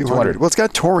 200. Well, it's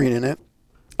got taurine in it.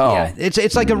 Oh, Yeah,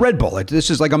 it's like a Red Bull. This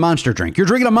is like a Monster drink. You're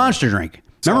drinking a Monster drink.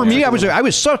 Remember me? I was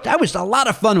a lot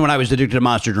of fun when I was addicted to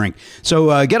Monster drink.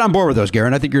 So get on board with those,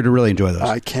 Garen. I think you're going to really enjoy those.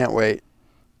 I can't wait.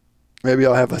 Maybe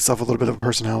I'll have myself a little bit of a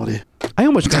personality. I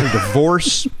almost got a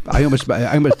divorce.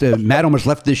 Matt almost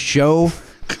left this show.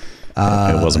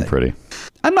 It wasn't pretty.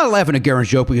 I'm not laughing at Garen's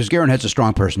joke because Garen has a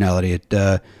strong personality.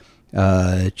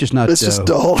 It's just not. It's just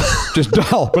dull. Just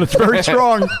dull, but it's very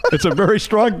strong. It's a very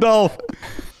strong dull.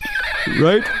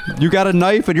 Right? You got a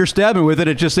knife and you're stabbing with it.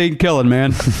 It just ain't killing,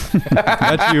 man.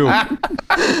 That's you. All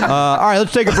right,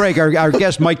 let's take a break. Our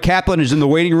guest, Myq Kaplan, is in the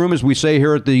waiting room, as we say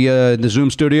here at the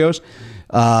Zoom studios.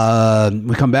 We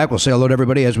come back. We'll say hello to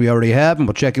everybody, as we already have, and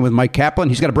we'll check in with Myq Kaplan.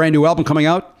 He's got a brand new album coming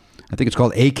out. I think it's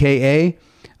called AKA.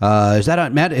 Is that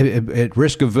on, Matt, at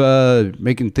risk of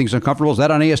making things uncomfortable? Is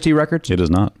that on AST Records? It is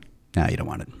not. Nah, you don't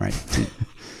want it, right?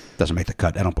 Doesn't make the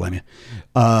cut. I don't blame you.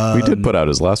 We did put out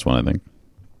his last one, I think.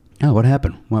 Oh, what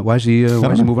happened? Why is he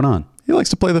moving on? He likes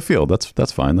to play the field.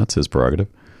 That's fine. That's his prerogative.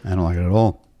 I don't like it at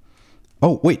all.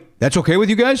 Oh, wait. That's okay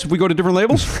with you guys if we go to different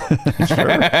labels?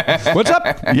 Sure. What's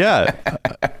up? Yeah.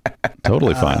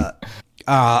 Totally fine.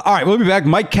 All right, we'll be back.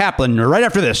 Myq Kaplan right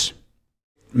after this.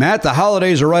 Matt, the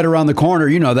holidays are right around the corner.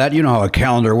 You know that. You know how a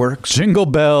calendar works. Jingle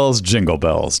bells,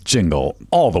 jingle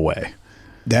all the way.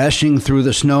 Dashing through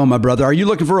the snow, my brother. Are you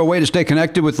looking for a way to stay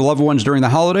connected with the loved ones during the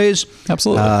holidays?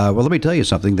 Absolutely. Well, let me tell you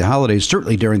something. The holidays,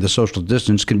 certainly during the social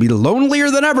distance, can be lonelier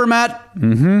than ever, Matt.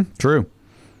 Mm-hmm. True.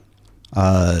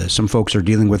 Some folks are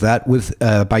dealing with that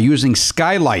by using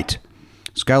Skylight.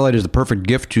 Skylight is the perfect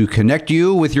gift to connect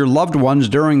you with your loved ones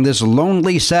during this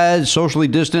lonely, sad, socially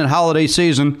distant holiday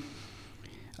season.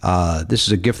 This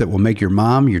is a gift that will make your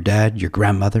mom, your dad, your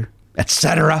grandmother,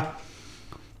 etc.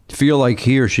 feel like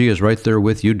he or she is right there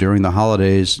with you during the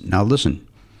holidays. Now, listen,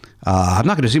 I'm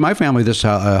not going to see my family this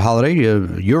holiday.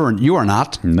 You are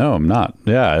not. No, I'm not.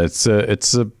 Yeah, it's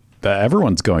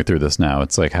everyone's going through this now.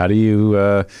 It's like, how do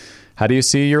you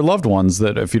see your loved ones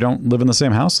that if you don't live in the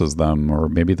same house as them, or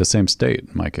maybe the same state?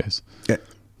 In my case.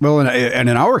 Well, and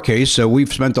in our case,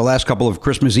 we've spent the last couple of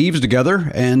Christmas Eves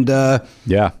together, and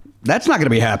yeah. That's not going to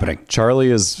be happening. Charlie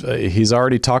he's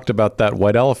already talked about that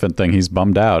white elephant thing. He's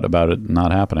bummed out about it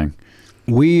not happening.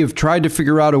 We have tried to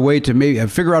figure out a way to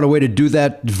do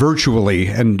that virtually,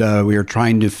 and we are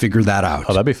trying to figure that out.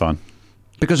 Oh, that'd be fun.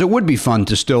 Because it would be fun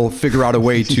to still figure out a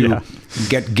way to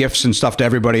get gifts and stuff to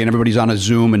everybody, and everybody's on a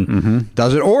Zoom and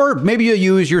does it. Or maybe you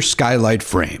use your Skylight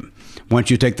frame. Once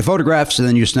you take the photographs and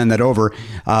then you send that over.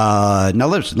 Now,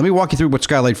 let me walk you through what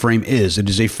Skylight Frame is. It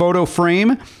is a photo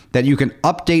frame that you can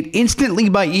update instantly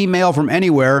by email from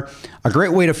anywhere. A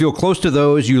great way to feel close to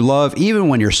those you love, even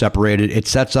when you're separated. It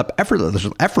sets up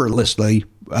effortlessly,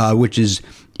 which is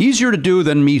easier to do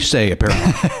than me say,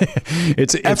 apparently.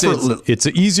 It's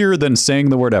easier than saying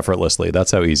the word effortlessly.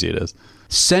 That's how easy it is.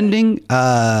 Sending,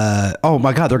 oh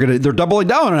my God, they're doubling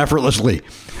down on effortlessly.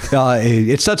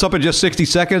 It sets up in just 60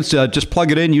 seconds. Just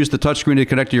plug it in, use the touchscreen to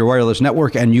connect to your wireless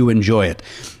network, and you enjoy it.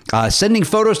 Sending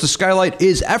photos to Skylight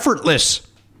is effortless.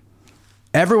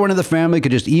 Everyone in the family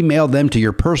could just email them to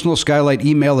your personal Skylight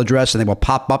email address, and they will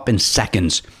pop up in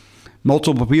seconds.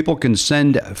 Multiple people can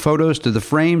send photos to the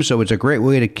frame, so it's a great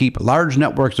way to keep large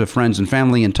networks of friends and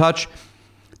family in touch.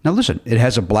 Now listen, it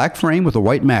has a black frame with a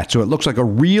white mat, so it looks like a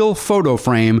real photo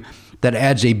frame that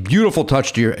adds a beautiful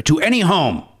touch to any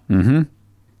home. Mm-hmm.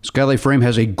 Skylight Frame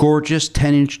has a gorgeous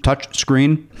 10-inch touch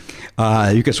screen.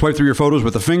 You can swipe through your photos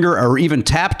with a finger or even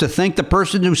tap to thank the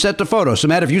person who sent the photo. So,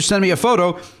 Matt, if you send me a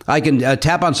photo, I can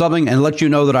tap on something and let you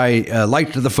know that I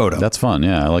liked the photo. That's fun.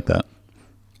 Yeah, I like that.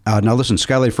 Now, listen,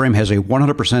 Skylight Frame has a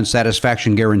 100%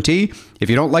 satisfaction guarantee. If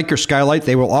you don't like your skylight,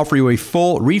 they will offer you a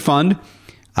full refund.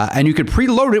 And you can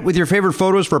preload it with your favorite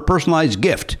photos for a personalized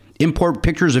gift. Import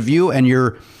pictures of you and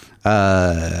your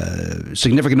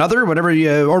significant other, whatever,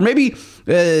 or maybe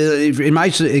in my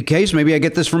case, maybe I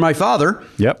get this from my father.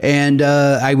 Yep. And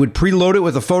I would preload it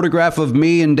with a photograph of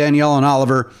me and Danielle and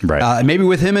Oliver. Right. Maybe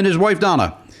with him and his wife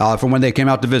Donna from when they came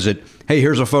out to visit. Hey,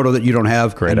 here's a photo that you don't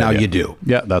have, Great and now idea. you do.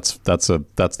 Yeah, that's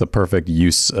the perfect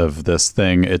use of this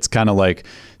thing. It's kind of like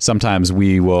sometimes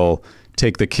we will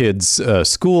take the kids'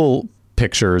 school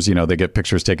pictures, they get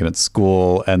pictures taken at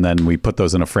school, and then we put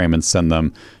those in a frame and send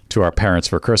them to our parents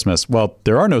for Christmas. Well,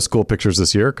 there are no school pictures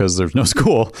this year because there's no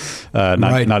school,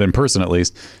 not in person at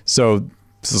least. So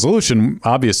the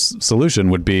obvious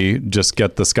solution would be just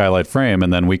get the skylight frame,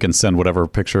 and then we can send whatever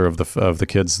picture of the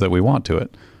kids that we want to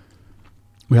it.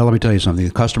 Well, let me tell you something.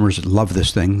 The customers love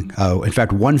this thing. In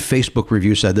fact, one Facebook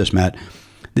review said this, Matt.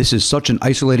 This is such an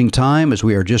isolating time as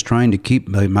we are just trying to keep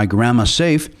my grandma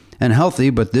safe and healthy,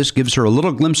 but this gives her a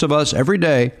little glimpse of us every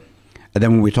day. And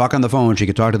then when we talk on the phone, she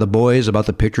can talk to the boys about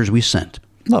the pictures we sent.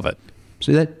 Love it.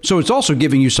 See that? So it's also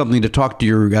giving you something to talk to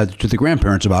your to the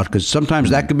grandparents about, because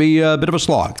sometimes that could be a bit of a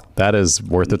slog. That is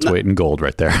worth its weight in gold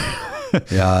right there.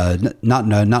 Not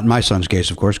in my son's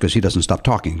case, of course, because he doesn't stop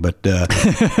talking. But but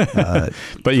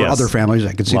for yes, other families,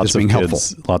 I can see this being helpful.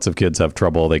 Lots of kids have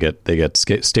trouble. They get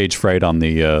stage fright on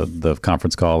the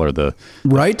conference call or the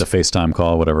FaceTime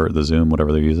call, whatever, the Zoom,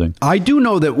 whatever they're using. I do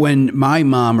know that when my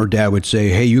mom or dad would say,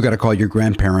 "Hey, you got to call your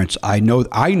grandparents," I know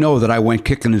that I went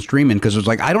kicking and screaming because it's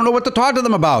like I don't know what to talk to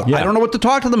them about. Yeah. I don't know what to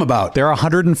talk to them about. They're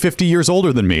 150 years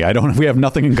older than me. We have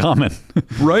nothing in common.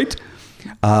 Right?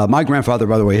 My grandfather,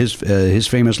 by the way, his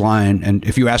famous line, and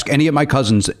if you ask any of my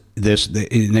cousins this,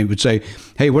 they would say,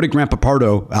 "Hey, what did Grandpa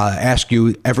Pardo ask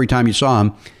you every time you saw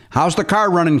him? How's the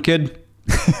car running, kid?"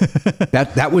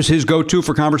 That was his go-to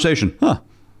for conversation. Huh.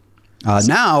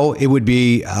 Now it would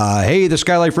be, "Hey, the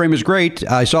skylight frame is great.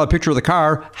 I saw a picture of the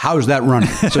car. How's that running?"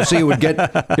 So see, it would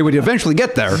eventually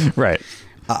get there. Right.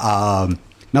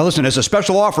 Now, listen, as a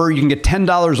special offer, you can get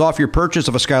 $10 off your purchase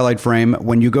of a skylight frame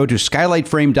when you go to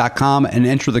skylightframe.com and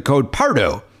enter the code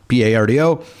PARDO,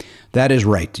 P-A-R-D-O. That is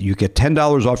right. You get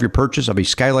 $10 off your purchase of a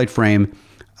skylight frame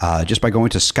just by going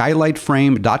to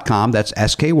skylightframe.com. That's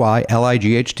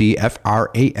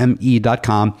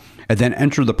SKYLIGHTFRAME.com. And then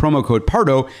enter the promo code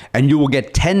PARDO, and you will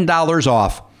get $10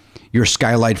 off your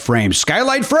skylight frame.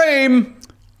 Skylight frame!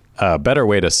 A better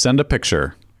way to send a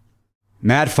picture.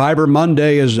 Matt, Fiber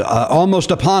Monday is almost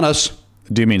upon us.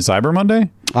 Do you mean Cyber Monday?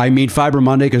 I mean Fiber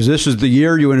Monday because this is the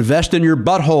year you invest in your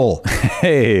butthole.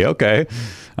 Hey, okay.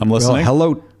 I'm listening. Well,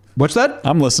 hello. What's that?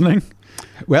 I'm listening.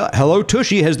 Well, Hello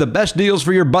Tushy has the best deals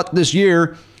for your butt this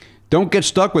year. Don't get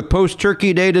stuck with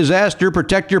post-Turkey Day disaster.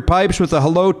 Protect your pipes with a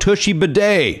Hello Tushy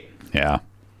bidet. Yeah.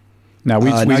 Now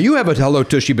now you have a Hello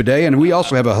Tushy bidet, and we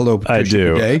also have a Hello Tushy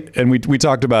bidet. And we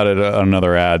talked about it on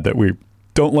another ad that we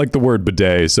don't like the word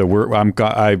bidet, so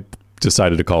I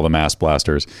decided to call them ass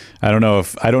blasters. I don't know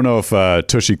if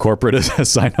Tushy Corporate has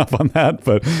signed up on that,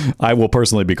 but I will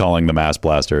personally be calling them ass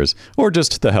blasters, or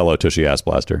just the Hello Tushy ass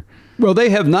blaster. Well, they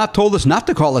have not told us not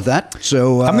to call it that,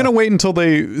 so I'm going to wait until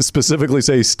they specifically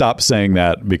say stop saying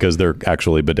that because they're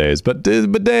actually bidets. But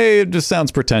bidet just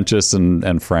sounds pretentious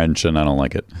and French, and I don't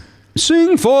like it.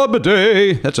 Sing for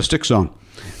bidet. That's a Stick song.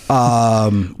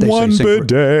 One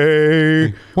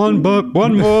bidet. One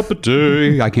more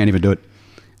bidet. I can't even do it.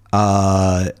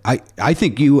 I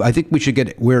think we should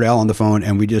get Weird Al on the phone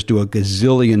and we just do a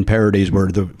gazillion parodies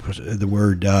where the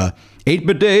word 8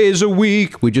 bidets a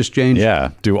week. We just change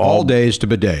do all days to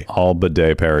bidet. All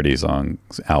bidet parody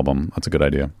songs album. That's a good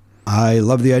idea. I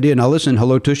love the idea. Now listen,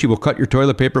 Hello Tushy will cut your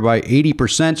toilet paper by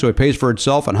 80%, so it pays for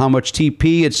itself on how much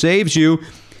TP it saves you.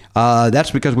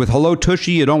 That's because with Hello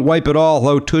Tushy, you don't wipe it all.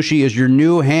 Hello Tushy is your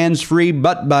new hands-free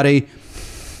butt buddy.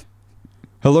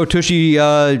 Hello Tushy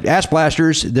ass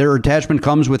blasters. Their attachment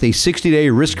comes with a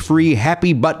 60-day risk-free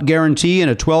happy butt guarantee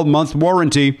and a 12-month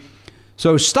warranty.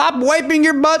 So stop wiping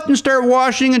your butt and start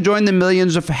washing and join the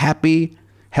millions of happy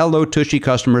Hello Tushy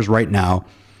customers right now.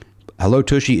 Hello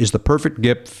Tushy is the perfect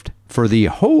gift for the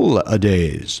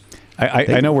holidays.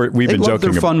 I know we've been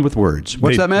joking. They're fun with words.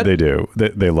 What's that, Matt? They do.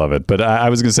 They love it. But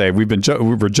I was going to say we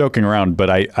were joking around,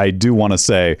 but I do want to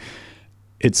say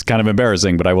it's kind of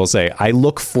embarrassing, but I will say I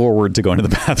look forward to going to the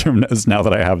bathroom now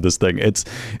that I have this thing. It's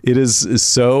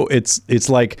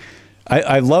like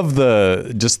I love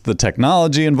the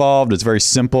technology involved. It's very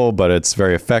simple, but it's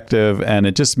very effective, and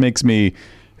it just makes me.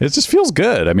 It just feels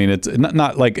good. I mean, it's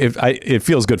not like it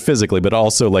feels good physically, but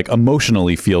also like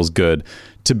emotionally feels good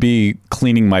to be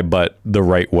cleaning my butt the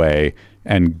right way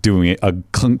and doing a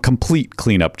complete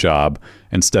cleanup job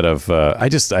instead of I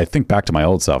think back to my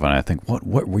old self and I think,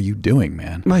 what were you doing,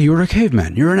 man? Well, you were a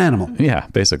caveman. You're an animal. Yeah,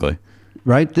 basically.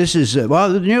 Right? This is,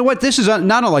 well, you know what? This is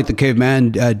not unlike the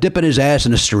caveman dipping his ass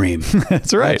in a stream.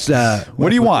 That's right. What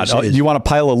do you want? Do you want a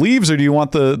pile of leaves or do you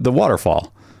want the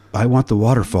waterfall? I want the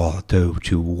waterfall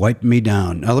to wipe me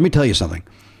down. Now, let me tell you something.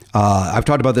 I've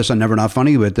talked about this on Never Not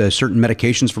Funny, but certain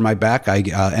medications for my back, I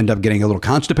end up getting a little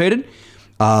constipated.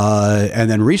 And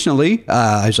then recently,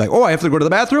 I was like, oh, I have to go to the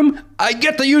bathroom. I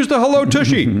get to use the Hello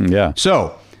Tushy. Yeah.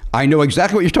 So I know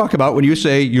exactly what you're talking about when you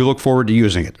say you look forward to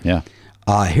using it. Yeah.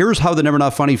 Here's how the Never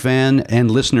Not Funny fan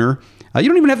and listener, you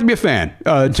don't even have to be a fan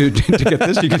to get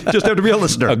this. You just have to be a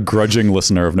listener. A grudging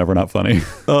listener of Never Not Funny.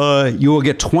 You will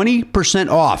get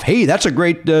 20% off. Hey, that's a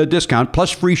great discount,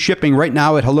 plus free shipping right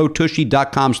now at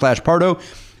hellotushy.com/Pardo.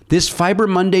 This Fiber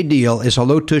Monday deal is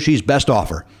Hello Tushy's best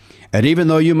offer. And even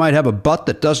though you might have a butt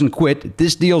that doesn't quit,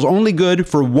 this deal's only good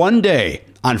for one day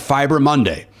on Fiber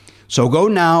Monday. So go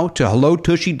now to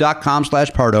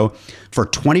hellotushy.com/Pardo for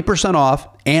 20% off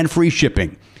and free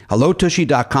shipping.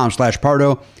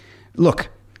 hellotushy.com/Pardo. Look,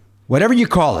 whatever you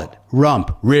call it,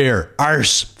 rump, rear,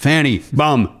 arse, fanny,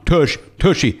 bum, tush,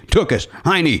 tushy, tookus,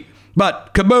 hiney,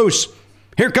 butt, caboose.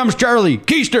 Here comes Charlie,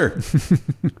 keister.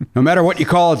 No matter what you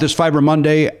call it this Fiber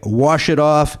Monday, wash it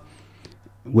off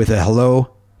with a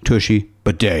Hello Tushy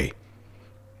bidet.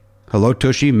 Hello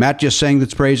Tushy. Matt just sang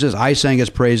its praises. I sang its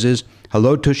praises.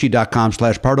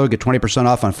 hellotushy.com/Pardo. Get 20%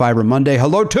 off on Fiber Monday.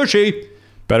 Hello Tushy.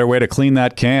 Better way to clean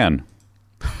that can.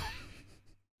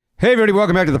 Hey, everybody.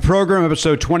 Welcome back to the program,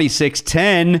 episode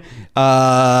 2610.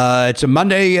 It's a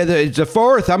Monday. It's the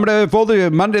 4th. I'm going to fold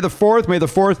it Monday the 4th. May the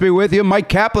 4th be with you. Myq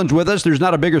Kaplan's with us. There's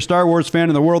not a bigger Star Wars fan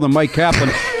in the world than Myq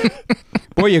Kaplan.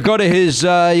 Boy, you go to his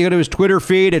Twitter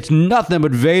feed. It's nothing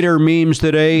but Vader memes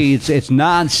today. It's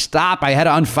nonstop. I had to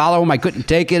unfollow him. I couldn't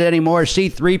take it anymore.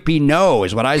 C3P no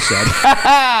is what I said.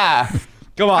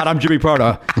 Come on, I'm Jimmy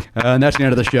Pardo, and that's the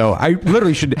end of the show. I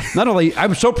literally should not only.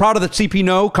 I'm so proud of that CP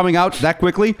no coming out that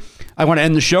quickly. I want to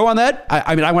end the show on that.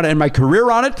 I mean, I want to end my career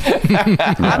on it.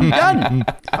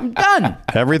 I'm done.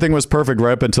 Everything was perfect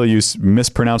right up until you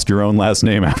mispronounced your own last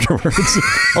name afterwards.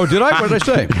 Oh, did I? What did I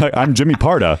say? I'm Jimmy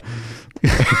Pardo.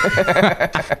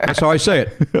 That's how I say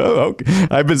it. Oh, okay.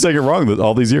 I've been saying it wrong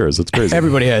all these years. It's crazy.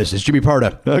 Everybody has. It's Jimmy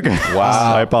Pardo. Okay.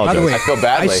 Wow. I apologize. By the way, I feel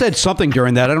badly. I said something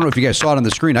during that. I don't know if you guys saw it on the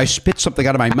screen. I spit something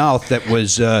out of my mouth that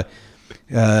was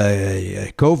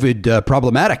COVID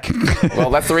problematic. Well,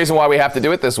 that's the reason why we have to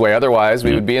do it this way. Otherwise,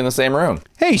 we would be in the same room.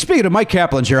 Hey, speaking of Myq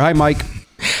Kaplan's here. Hi, Mike.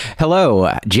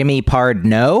 Hello, Jimmy Pard.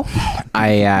 No,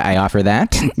 I offer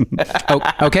that. Oh,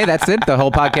 okay, that's it. The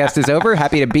whole podcast is over.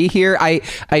 Happy to be here. I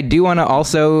do want to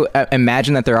also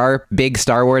imagine that there are big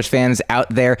Star Wars fans out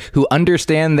there who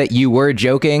understand that you were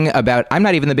joking about. I'm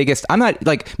not even the biggest. I'm not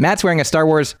like Matt's wearing a Star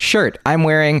Wars shirt. I'm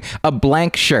wearing a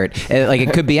blank shirt. Like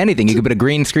it could be anything. You could put a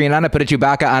green screen on it, put a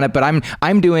Chewbacca on it. But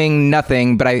I'm doing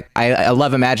nothing. But I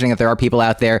love imagining that there are people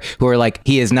out there who are like,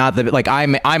 he is not the like I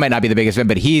might not be the biggest fan,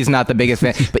 but he's not the biggest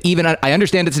fan. But even I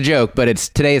understand it's a joke, but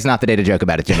today is not the day to joke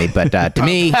about it, Jimmy. But to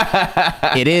me,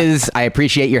 it is. I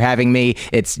appreciate your having me.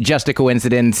 It's just a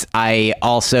coincidence.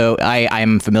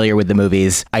 I'm familiar with the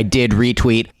movies. I did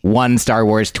retweet one Star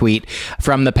Wars tweet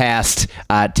from the past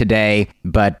today,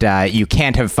 but you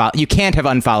can't have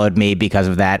unfollowed me because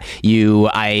of that. You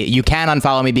can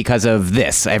unfollow me because of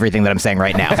this, everything that I'm saying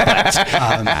right now. But,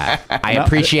 I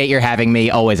appreciate your having me.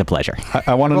 Always a pleasure.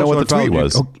 I want to know what the tweet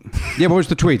was. Oh, yeah, what was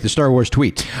the tweet? The Star Wars tweet.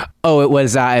 Oh, it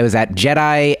was at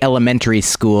Jedi Elementary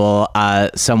School.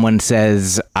 Someone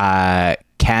says,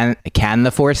 "Can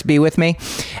the Force be with me?"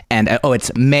 And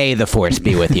it's "May the Force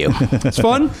be with you." It's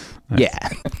fun. Yeah,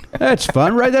 that's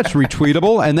fun, right? That's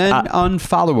retweetable and then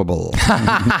unfollowable.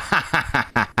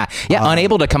 Yeah,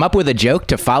 unable to come up with a joke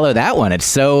to follow that one. It's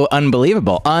so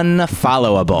unbelievable,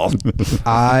 unfollowable.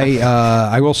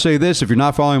 I will say this: if you're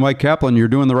not following Myq Kaplan, you're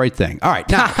doing the right thing. All right,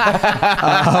 now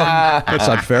that's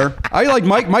not fair. I like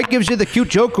Mike. Mike gives you the cute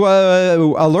joke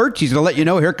alert. He's going to let you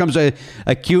know here comes a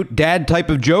cute dad type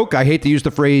of joke. I hate to use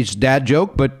the phrase dad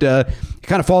joke, but it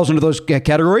kind of falls into those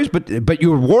categories. But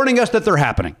you're warning us that they're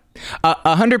happening.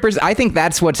 100%. I think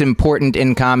that's what's important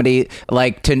in comedy,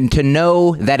 like to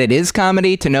know that it is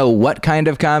comedy, to know what kind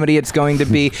of comedy it's going to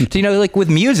be. To, like with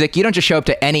music, you don't just show up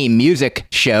to any music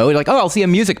show. You're like, oh, I'll see a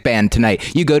music band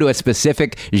tonight. You go to a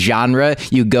specific genre.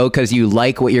 You go because you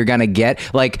like what you're going to get.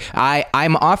 Like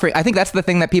I'm offering, I think that's the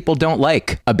thing that people don't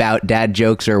like about dad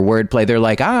jokes or wordplay. They're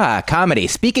like, comedy,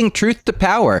 speaking truth to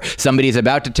power. Somebody's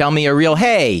about to tell me a real,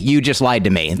 hey, you just lied to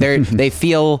me. They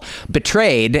feel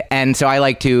betrayed. And so I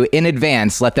like to, in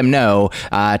advance, let them know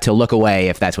to look away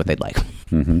if that's what they'd like.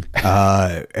 And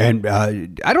I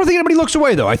don't think anybody looks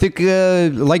away, though. I think,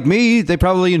 like me, they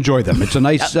probably enjoy them. It's a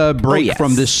nice break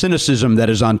from this cynicism that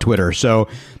is on Twitter. So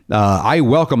I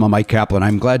welcome Myq Kaplan.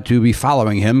 I'm glad to be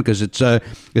following him because it's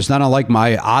not unlike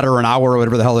my Otter an Hour or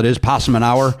whatever the hell it is, Possum an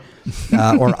Hour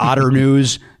or Otter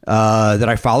News that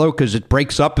I follow because it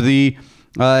breaks up the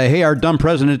hey, our dumb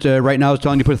president right now is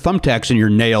telling you to put thumbtacks in your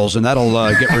nails and that'll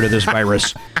get rid of this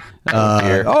virus.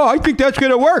 I think that's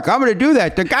going to work. I'm going to do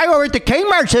that. The guy over at the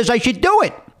Kmart says I should do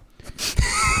it.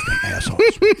 Assholes.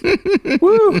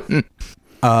 Woo.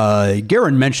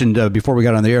 Garen mentioned before we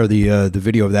got on the air the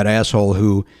video of that asshole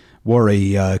who wore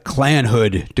a Klan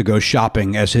hood to go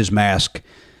shopping as his mask.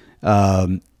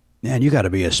 Man, you got to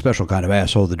be a special kind of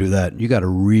asshole to do that. You got to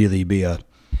really be a...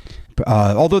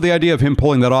 although the idea of him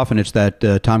pulling that off and it's that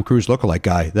Tom Cruise lookalike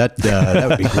guy, that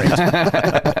would be great.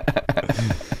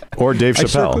 Or Dave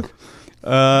Chappelle.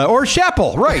 Or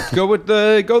Chappelle, right.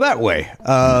 Go that way.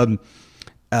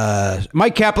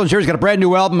 Myq Kaplan's here. He's got a brand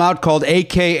new album out called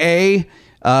AKA.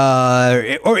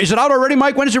 Or is it out already,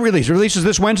 Mike? When is it released? It releases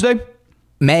this Wednesday?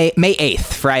 May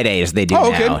 8th, Fridays they do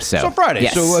now. So Friday.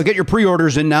 Yes. So get your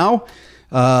pre-orders in now.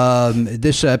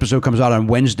 This episode comes out on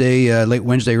Wednesday, late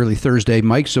Wednesday, early Thursday,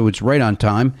 Mike. So it's right on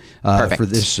time for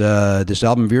this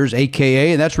album of yours,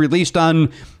 AKA, and that's released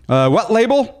on what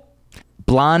label?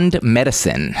 Blonde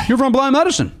Medicine. You're from Blonde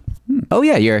Medicine. Oh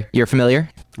yeah, you're familiar.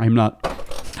 I'm not.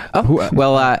 Oh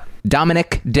well,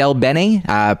 Dominic Del Bene,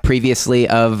 previously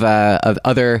of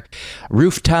other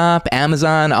Rooftop,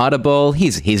 Amazon, Audible.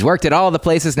 He's worked at all the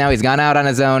places. Now he's gone out on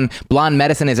his own. Blonde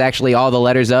Medicine is actually all the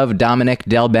letters of Dominic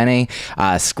Del Bene,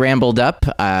 scrambled up,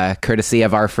 courtesy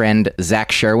of our friend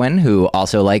Zach Sherwin, who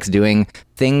also likes doing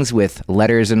things with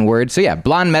letters and words. So yeah,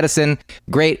 Blonde Medicine,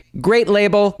 great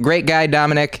label, great guy,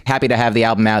 Dominic. Happy to have the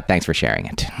album out. Thanks for sharing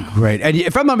it. Great. And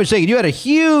if I'm not mistaken, you had a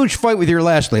huge fight with your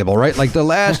last label, right? Like the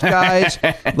last guys,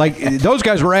 like those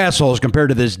guys were assholes compared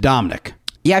to this Dominic.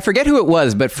 Yeah, I forget who it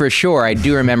was, but for sure, I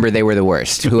do remember they were the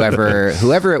worst. Whoever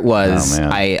it was,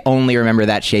 I only remember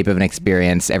that shape of an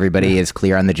experience. Everybody is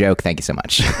clear on the joke. Thank you so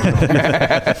much.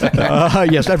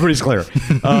 Yes, everybody's clear.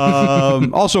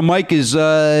 Also, Myq is,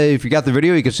 if you got the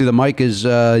video, you can see that Myq is,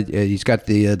 he's got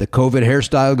the COVID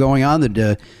hairstyle going on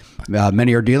that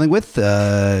many are dealing with.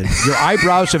 Your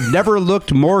eyebrows have never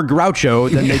looked more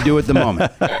Groucho than they do at the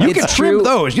moment. You can trim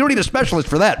those. You don't need a specialist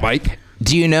for that, Myq.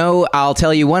 Do you know, I'll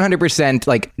tell you 100%,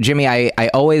 like, Jimmy, I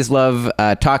always love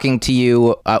talking to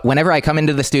you. Whenever I come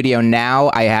into the studio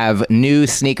now, I have new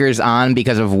sneakers on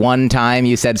because of one time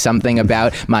you said something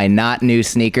about my not new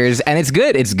sneakers. And it's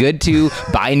good. It's good to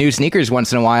buy new sneakers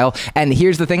once in a while. And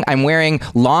here's the thing. I'm wearing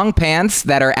long pants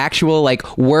that are actual,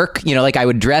 like, work. You know, like I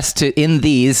would dress in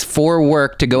these for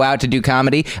work to go out to do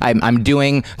comedy. I'm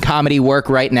doing comedy work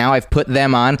right now. I've put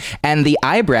them on. And the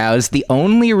eyebrows, the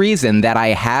only reason that I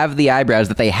have the eyebrows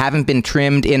that they haven't been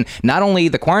trimmed in not only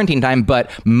the quarantine time,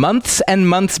 but months and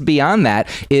months beyond that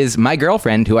is my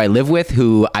girlfriend who I live with,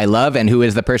 who I love, and who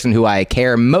is the person who I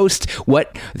care most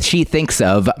what she thinks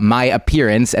of my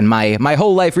appearance and my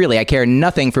whole life, really. I care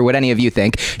nothing for what any of you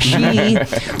think. She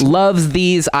loves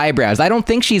these eyebrows. I don't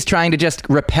think she's trying to just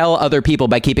repel other people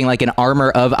by keeping like an armor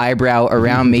of eyebrow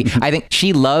around me. I think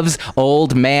she loves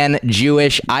old man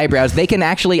Jewish eyebrows.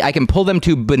 I can pull them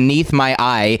to beneath my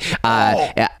eye,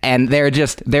 and they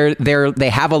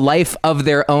have a life of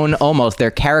their own almost. They're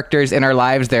characters in our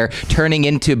lives. They're turning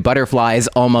into butterflies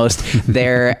almost.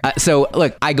 So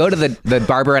look, I go to the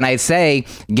barber and I say,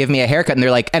 give me a haircut. And they're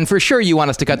like, and for sure you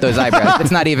want us to cut those eyebrows. It's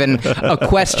not even a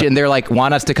question. They're like,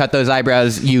 want us to cut those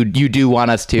eyebrows? You do want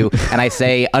us to. And I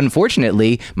say,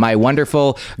 unfortunately, my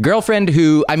wonderful girlfriend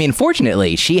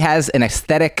fortunately, she has an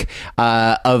aesthetic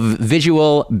of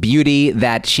visual beauty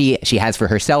that she has for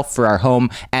herself, for our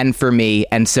home, and for me.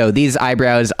 And so these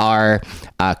eyebrows are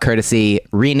courtesy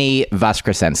Rini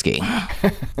Voskresensky.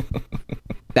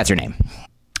 That's her name.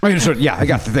 I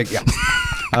got the thing. Yeah.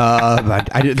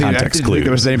 I didn't think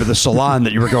that was the name of the salon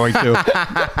that you were going to.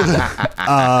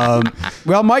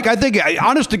 Well, Mike, I think,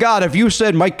 honest to God, if you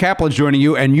said Myq Kaplan's joining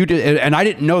you and you did, and I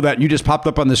didn't know that, and you just popped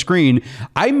up on the screen,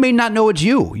 I may not know it's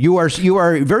you. You are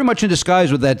very much in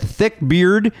disguise with that thick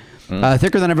beard,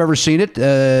 thicker than I've ever seen it.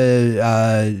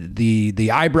 The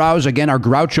eyebrows again are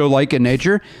Groucho-like in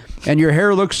nature, and your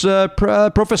hair looks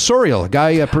professorial.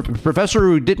 A professor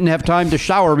who didn't have time to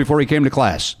shower before he came to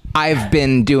class. I've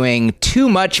been doing too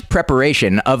much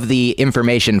preparation of the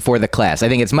information for the class. I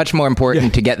think it's much more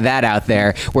important to get that out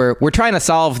there. We're trying to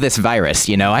solve this virus.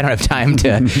 I don't have time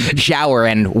to shower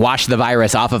and wash the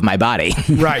virus off of my body.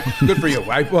 Right. Good for you.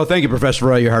 Well, thank you, Professor,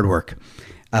 for all your hard work.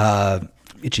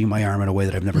 Itching my arm in a way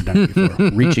that I've never done it before.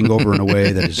 Reaching over in a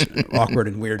way that is awkward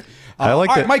and weird. I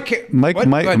like that.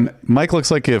 Mike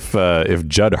looks like if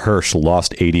Judd Hirsch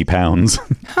lost 80 pounds.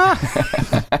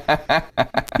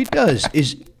 He does.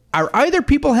 Are either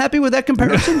people happy with that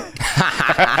comparison?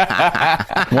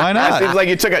 Why not? It seems like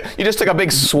you just took a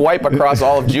big swipe across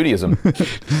all of Judaism.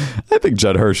 I think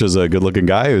Judd Hirsch is a good-looking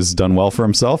guy who's done well for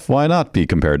himself. Why not be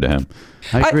compared to him?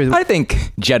 I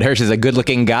think Judd Hirsch is a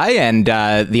good-looking guy, and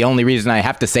the only reason I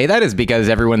have to say that is because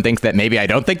everyone thinks that maybe I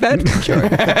don't think that. Sure.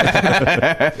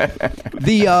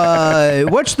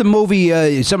 What's the movie?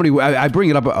 I bring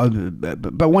it up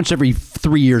about once every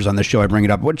 3 years on the show. I bring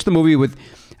it up. What's the movie with?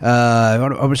 I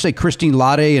would say Christine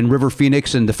Lade and River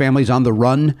Phoenix and the family's on the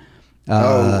run.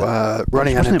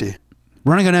 Running on Empty.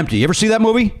 Running on Empty. You ever see that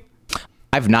movie?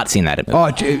 I've not seen that movie. Oh,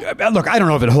 look, I don't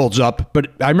know if it holds up,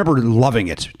 but I remember loving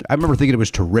it. I remember thinking it was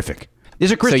terrific.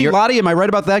 Is it Christine Lade? Am I right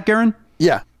about that, Garen?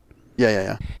 Yeah.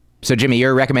 So, Jimmy,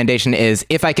 your recommendation is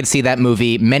if I could see that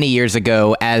movie many years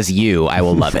ago as you, I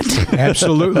will love it.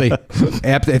 Absolutely.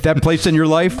 If that place in your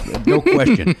life, no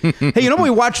question. Hey, what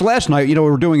we watched last night? We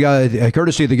were doing,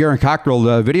 courtesy of the Garen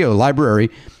Cockrell video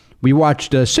library, we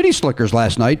watched City Slickers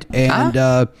last night, and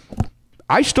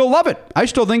I still love it. I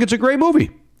still think it's a great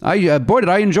movie. Boy, did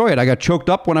I enjoy it. I got choked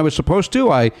up when I was supposed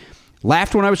to. I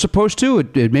laughed when I was supposed to.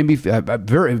 It made me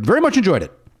very, very much enjoyed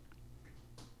it.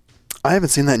 I haven't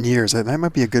seen that in years. That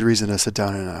might be a good reason to sit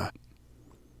down and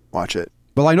watch it.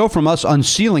 Well, I know from us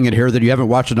unsealing it here that you haven't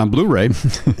watched it on Blu-ray.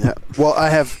 Yeah. Well, I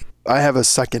have a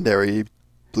secondary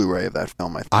Blu-ray of that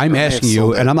film. I'm asking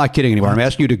you, and I'm not kidding anymore. I'm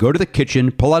asking you to go to the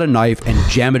kitchen, pull out a knife, and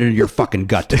jam it into your fucking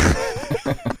gut.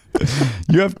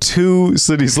 You have 2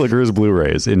 City Slickers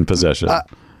Blu-rays in possession.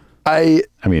 I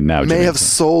mean, now may have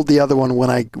sold the other one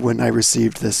when I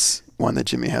received this one that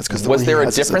Jimmy has, because was there a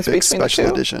difference between special the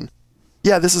two? Edition.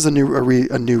 Yeah, this is a new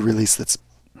release that's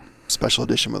special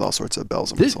edition with all sorts of bells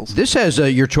and whistles. This has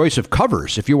your choice of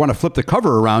covers. If you want to flip the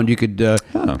cover around, you could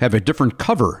have a different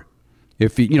cover.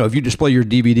 If you display your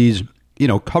DVDs,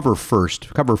 cover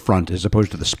front as opposed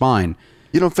to the spine.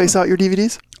 You don't face out your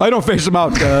DVDs? I don't face them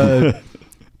out.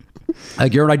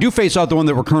 Garrett, I do face out the one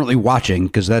that we're currently watching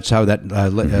because that's how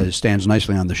that stands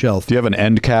nicely on the shelf. Do you have an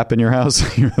end cap in your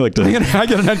house? You like to I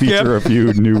get an end feature cap. a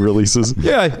few new releases?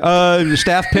 Yeah,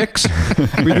 staff picks.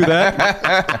 We do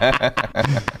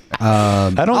that.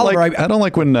 I don't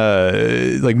like when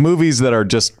like movies that are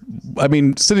just. I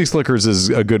mean, City Slickers is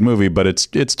a good movie, but it's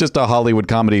just a Hollywood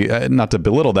comedy. Not to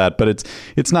belittle that, but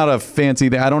it's not a fancy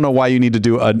thing. I don't know why you need to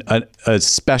do a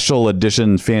special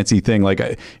edition fancy thing. Like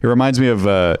it reminds me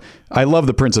of. I love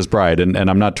The Princess Bride, and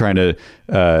I'm not trying to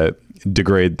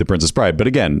degrade The Princess Bride, but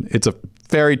again, it's a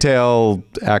fairy tale,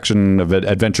 action,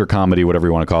 adventure comedy, whatever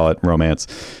you want to call it, romance.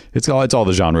 It's all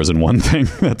the genres in one thing.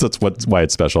 That's why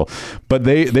it's special. But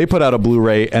they put out a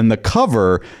Blu-ray, and the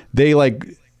cover,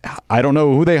 I don't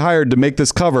know who they hired to make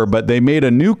this cover, but they made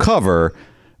a new cover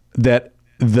that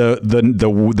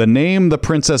the name The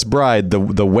Princess Bride,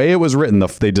 the way it was written,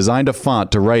 they designed a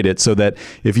font to write it so that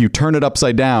if you turn it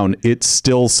upside down, it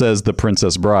still says The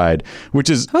Princess Bride,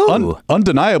 which is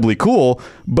undeniably cool.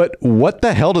 But what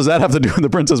the hell does that have to do with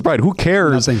The Princess Bride? Who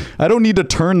cares? Nothing. I don't need to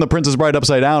turn The Princess Bride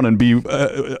upside down and be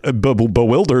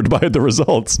bewildered by the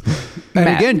results. And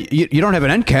again, you don't have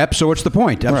an end cap, so what's the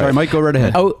point? I'm sorry, Mike, go right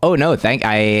ahead. Oh no,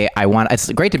 I want.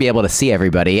 It's great to be able to see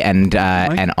everybody and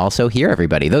also hear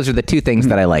everybody. Those are the two things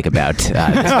that I like about this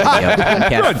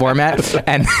podcast format.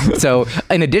 And so,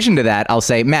 in addition to that, I'll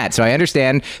say, Matt. So I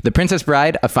understand The Princess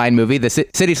Bride, a fine movie. The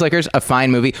City Slickers, a fine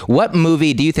movie. What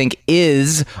movie do you think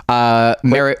is what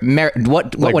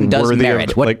one does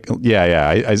merit?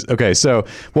 Okay. So,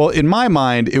 well, in my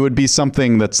mind, it would be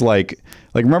something that's like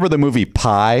remember the movie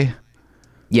Pi?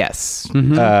 Yes.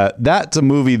 That's a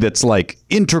movie that's like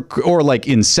or like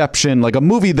Inception, like a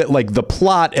movie that like the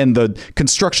plot and the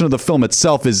construction of the film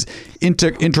itself is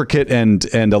intricate and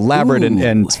elaborate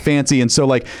and fancy. And so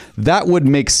like that would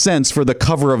make sense for the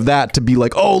cover of that to be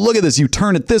like, oh, look at this. You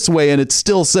turn it this way and it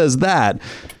still says that.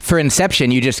 For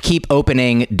Inception, you just keep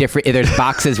opening there's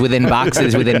boxes within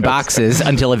boxes within boxes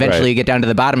until eventually you get down to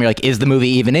the bottom. You're like, is the movie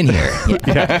even in here?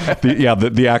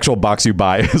 The actual box you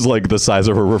buy is like the size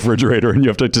of a refrigerator and you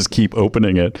have to just keep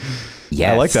opening it.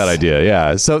 Yes. I like that idea.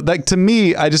 Yeah. So like to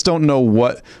me, I just don't know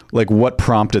what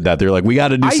prompted that. They're like, we got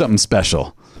to do something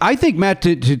special. I think, Matt,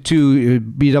 to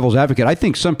be devil's advocate, I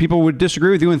think some people would disagree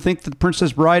with you and think that The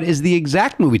Princess Bride is the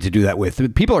exact movie to do that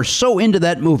with. People are so into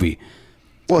that movie.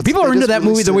 Well, people are into that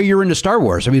movie the way you're into Star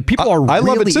Wars. I mean, people are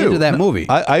really into that movie.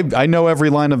 I know every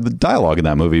line of the dialogue in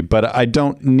that movie, but I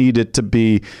don't need it to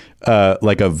be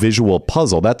like a visual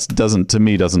puzzle. That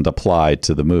doesn't apply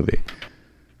to the movie.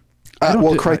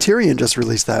 Criterion just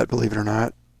released that, believe it or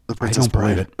not. The Princess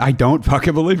Bride. I don't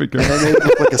fucking believe it. And they made it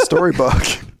look like a storybook.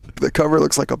 The cover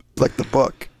looks like the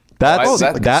book. That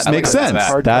makes sense.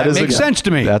 That makes sense to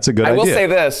me. That's a good idea. I will say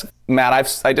this, Matt.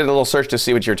 I did a little search to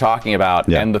see what you're talking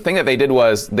about, and the thing that they did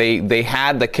was they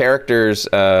had the characters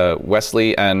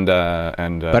Wesley and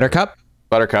Buttercup.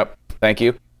 Thank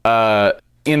you.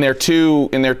 In their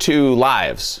two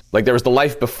lives, like there was the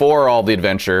life before all the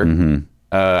adventure,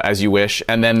 as you wish,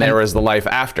 and then there was the life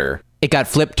after. It got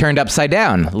turned upside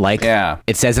down, like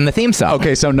it says in the theme song.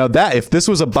 Okay, so now if this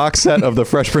was a box set of The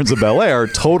Fresh Prince of Bel-Air,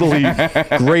 totally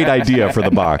great idea for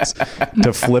the box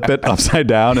to flip it upside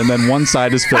down, and then one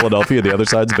side is Philadelphia, the other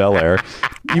side's Bel-Air.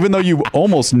 Even though you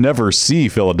almost never see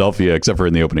Philadelphia except for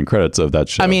in the opening credits of that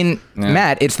show. I mean,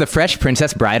 Matt, it's the Fresh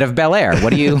Princess Bride of Bel-Air.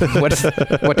 What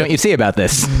don't you see about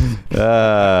this?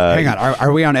 Hang on,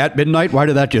 are we on At Midnight? Why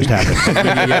did that just happen?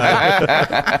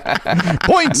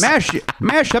 Points.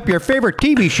 Mash up your favorite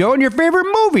TV show and your favorite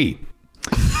movie.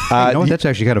 You know what? That's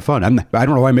actually kind of fun. I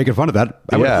don't know why I'm making fun of that.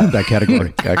 I would include that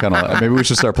category. Maybe we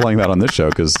should start playing that on this show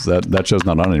because that show's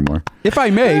not on anymore. If I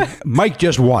may, Mike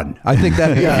just won. I think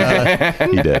that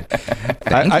he did.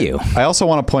 Thank you. I also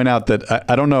want to point out that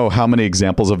I don't know how many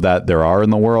examples of that there are in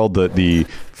the world. The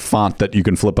font that you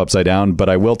can flip upside down, but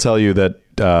I will tell you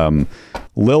that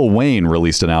Lil Wayne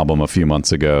released an album a few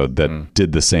months ago that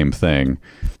did the same thing.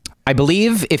 I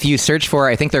believe if you search for,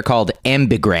 I think they're called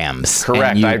ambigrams.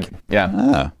 Correct.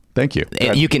 Thank you.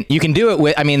 You can do it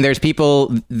with. I mean,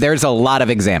 there's a lot of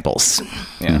examples.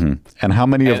 Yeah. Mm-hmm. And how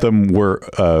many of them were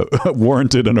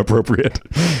warranted and appropriate?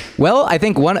 Well, I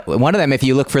think one of them, if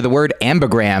you look for the word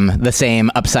ambigram, the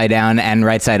same upside down and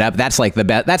right side up, that's like the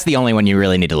best. That's the only one you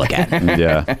really need to look at.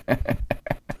 Yeah.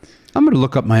 I'm going to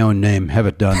look up my own name. Have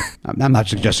it done. I'm not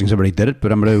suggesting somebody did it,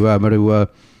 but I'm going to.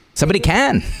 Somebody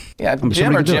can. Yeah,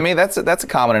 Jim or Jimmy. That's a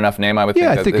common enough name. I would think.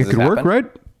 Yeah, I think it could work, right?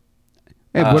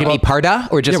 Hey, Jimmy Parda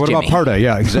or just Jimmy? Jimmy? What about Parda?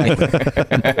 Yeah, exactly.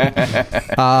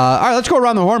 All right, let's go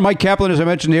around the horn. Myq Kaplan, as I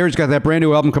mentioned here, he's got that brand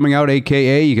new album coming out,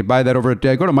 AKA. You can buy that over at,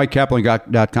 go to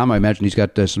MyqKaplan.com. I imagine he's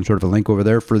got some sort of a link over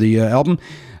there for the album.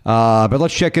 But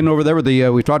let's check in over there with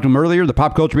we talked to him earlier, the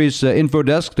Pop Culture's info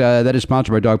desk. That is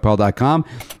sponsored by DogPile.com.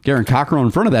 Garen Cockrell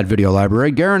in front of that video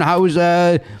library. Garen, how's...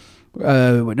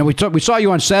 we saw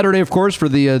you on Saturday, of course, for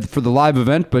the live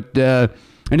event, but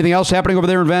anything else happening over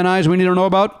there in Van Nuys we need to know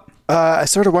about? I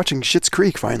started watching Schitt's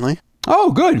Creek finally.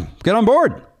 Oh, good. Get on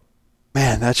board.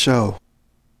 Man, that show.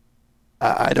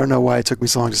 I don't know why it took me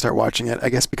so long to start watching it. I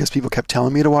guess because people kept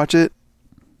telling me to watch it.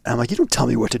 And I'm like, you don't tell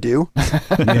me what to do.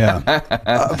 Yeah.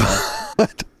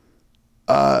 But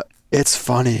it's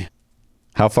funny.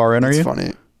 How far in are you? It's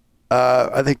funny.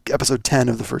 I think episode 10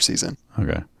 of the first season.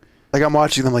 Okay. Like I'm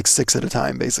watching them like 6 at a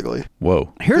time, basically.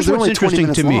 Whoa. Here's what's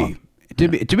interesting to me. To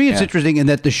me, it's interesting in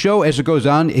that the show, as it goes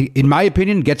on, in my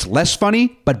opinion, gets less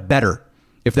funny, but better,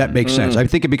 if that makes sense. I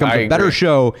think it becomes a better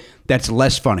show that's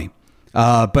less funny,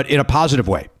 but in a positive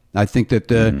way. I think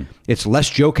that it's less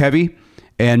joke heavy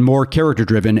and more character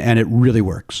driven, and it really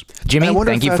works. Jimmy,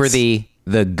 thank you for the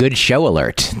good show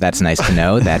alert. That's nice to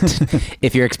know that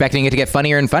if you're expecting it to get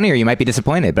funnier and funnier, you might be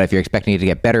disappointed. But if you're expecting it to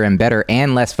get better and better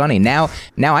and less funny, now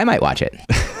I might watch it.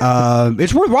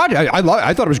 It's worth watching.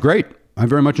 I thought it was great. I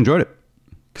very much enjoyed it.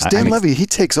 Because Dan Levy, he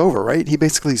takes over, right? He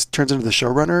basically turns into the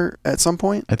showrunner at some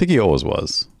point. I think he always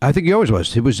was. I think he always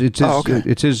was.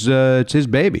 It's his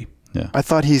baby. Yeah. I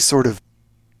thought he sort of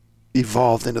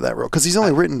evolved into that role because he's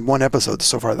only written one episode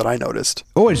so far that I noticed.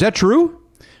 Oh, is that true?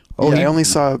 Oh, yeah, I only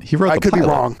saw. He wrote. I could pilot. be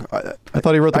wrong. I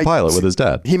thought he wrote the pilot with his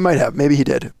dad. He might have. Maybe he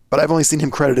did. But I've only seen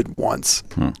him credited once.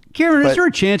 Karen, is there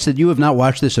a chance that you have not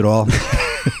watched this at all?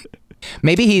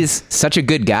 Maybe he's such a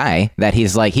good guy that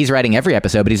he's writing every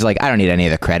episode, but he's like, I don't need any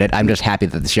of the credit. I'm just happy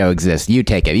that the show exists. You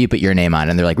take it. You put your name on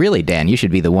it. And they're like, really, Dan, you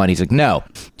should be the one. He's like, no,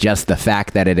 just the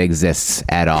fact that it exists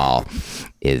at all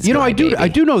is I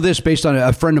do know this based on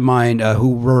a friend of mine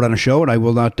who wrote on a show, and I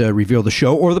will not reveal the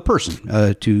show or the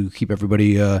person to keep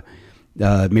everybody.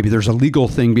 Maybe there's a legal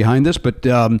thing behind this, but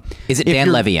is it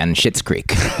Dan Levy on Schitt's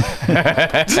Creek?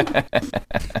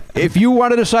 If you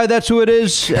want to decide that's who it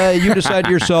is, you decide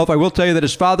yourself. I will tell you that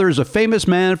his father is a famous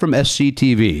man from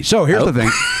SCTV. So here's the thing: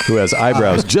 who has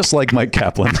eyebrows just like Myq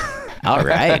Kaplan. All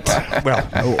right.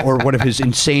 Well, or one of his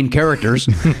insane characters.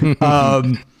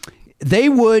 They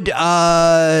would,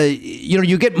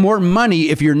 you get more money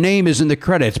if your name is in the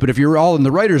credits, but if you're all in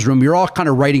the writer's room, you're all kind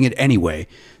of writing it anyway.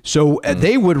 So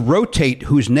they would rotate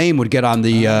whose name would get on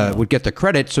the would get the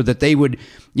credit, so that they would,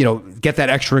 get that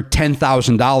extra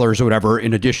 $10,000 or whatever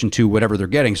in addition to whatever they're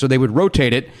getting. So they would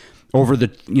rotate it over the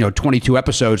 22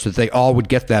 episodes, that they all would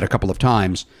get that a couple of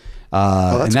times,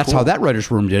 and that's cool. how that writer's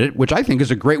room did it, which I think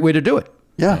is a great way to do it.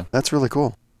 Yeah, that's really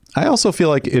cool. I also feel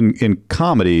like in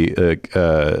comedy,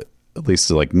 at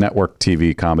least like network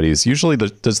TV comedies, usually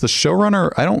does the showrunner,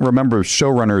 I don't remember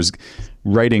showrunners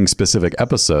writing specific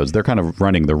episodes. They're kind of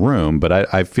running the room,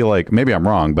 but I feel like, maybe I'm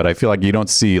wrong, but I feel like you don't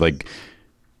see, like,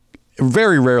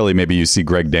 very rarely maybe you see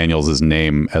Greg Daniels'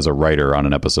 name as a writer on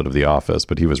an episode of The Office,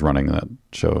 but he was running that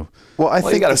show. Well, I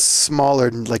think the smaller,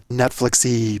 like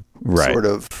Netflix-y sort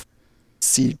of,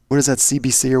 what is that,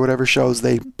 CBC or whatever shows,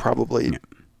 they probably...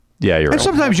 Yeah, you're right. And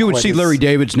sometimes you would see Larry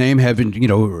David's name having,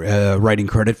 writing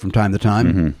credit from time to time.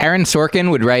 Mm-hmm. Aaron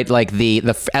Sorkin would write like the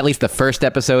at least the first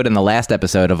episode and the last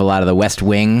episode of a lot of the West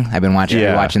Wing. I've been watching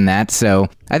that. So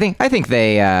I think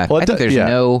they I think there's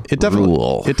no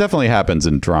rule. It definitely happens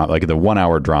in drama, like the 1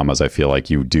 hour dramas. I feel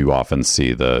like you do often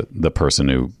see the person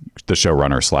who, the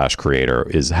showrunner / creator,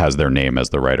 has their name as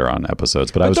the writer on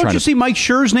episodes. But I was don't you see Mike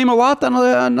Schur's name a lot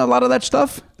on a lot of that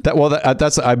stuff?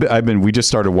 We just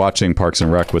started watching Parks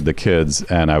and Rec with the kids,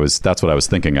 and that's what I was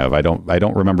thinking of. I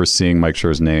don't remember seeing Mike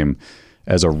Schur's name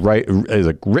as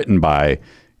written by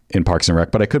in Parks and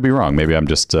Rec, but I could be wrong. Maybe I'm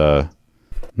just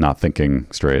not thinking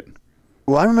straight.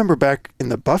 Well, I remember back in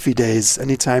the Buffy days,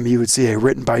 anytime you would see a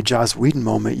written by Joss Whedon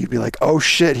moment, you'd be like, "Oh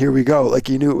shit, here we go!" Like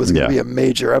you knew it was going to be a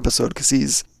major episode because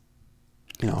he's.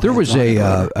 There was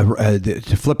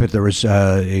to flip it. There was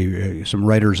some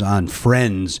writers on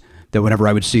Friends that whenever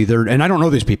I would see and I don't know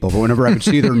these people, but whenever I would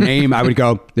see their name, I would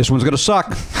go, "This one's going to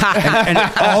suck," and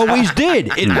it always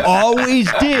did. It always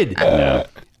did. Yeah.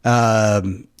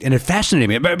 And it fascinated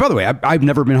me. By the way, I've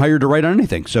never been hired to write on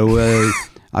anything, so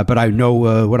but I know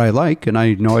what I like, and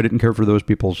I know I didn't care for those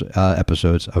people's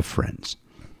episodes of Friends.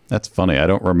 That's funny. I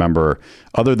don't remember,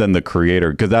 other than the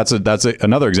creator, because that's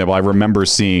another example. I remember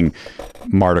seeing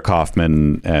Marta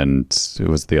Kaufman and who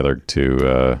was the other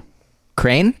two?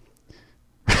 Crane?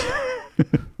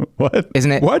 What?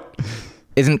 Isn't it? What?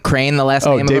 Isn't Crane the last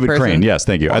name David of a person? Crane. Yes,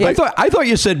 thank you. I thought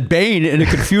you said Bane, and it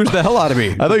confused the hell out of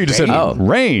me. I thought you just said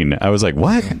Rain. I was like,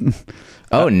 what?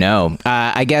 Oh no!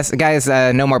 I guess, guys,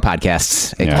 no more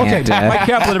podcasts. Okay, Myq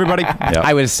Kaplan, everybody. Yep.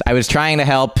 I was trying to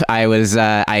help.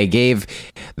 I gave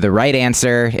the right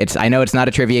answer. I know it's not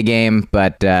a trivia game,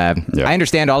 but I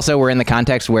understand. Also, we're in the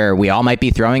context where we all might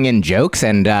be throwing in jokes,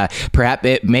 and perhaps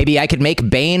maybe I could make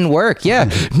Bane work. Yeah.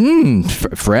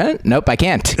 Friend? Nope, I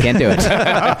can't. Can't do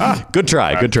it. Good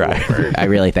try. I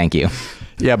really thank you.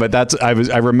 Yeah, but I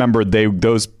remember the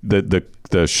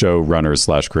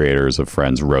showrunners / creators of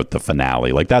Friends wrote the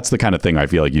finale. Like that's the kind of thing I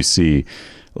feel like you see,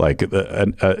 like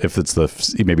if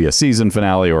it's maybe a season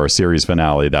finale or a series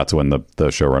finale, that's when the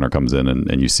showrunner comes in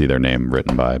and you see their name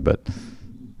written by. But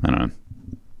I don't know.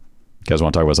 You guys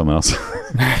want to talk about something else?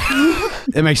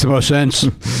 It makes the most sense.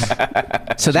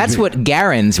 So that's what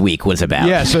Garen's week was about.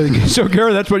 Yeah. So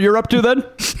Garen, that's what you're up to then?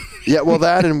 Yeah. Well,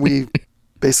 that and we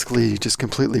basically just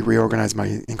completely reorganized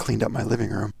and cleaned up my living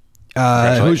room.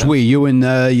 Who's we? You and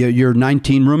your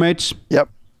 19 roommates? Yep.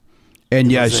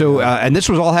 And and this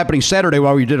was all happening Saturday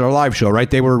while we did our live show, right?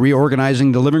 They were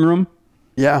reorganizing the living room?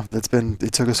 Yeah,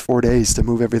 it took us 4 days to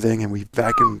move everything, and we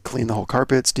vacuumed, cleaned the whole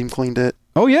carpet, steam cleaned it.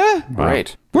 Oh, yeah?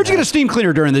 Great. Where'd you get a steam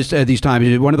cleaner during these times?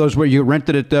 Is it one of those where you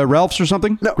rented at Ralph's or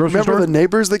something? No, grocery remember store? the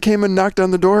neighbors that came and knocked on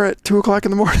the door at 2 o'clock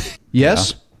in the morning?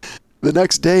 Yes. Yeah. The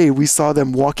next day, we saw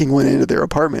them walking one into their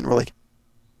apartment. We're like,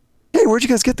 "Hey, where'd you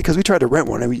guys get that?" Because we tried to rent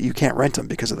one. And you can't rent them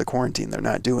because of the quarantine. They're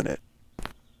not doing it.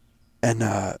 And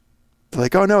they're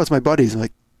like, "Oh, no, it's my buddy's." I'm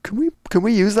like, can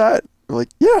we use that? We're like,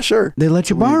 "Yeah, sure." They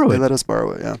let you borrow it? They let us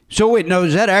borrow it, yeah. So wait, no,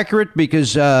 is that accurate?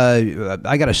 Because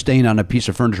I got a stain on a piece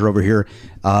of furniture over here.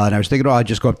 And I was thinking, I'd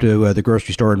just go up to the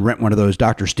grocery store and rent one of those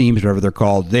Dr. Steams, whatever they're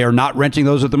called. They are not renting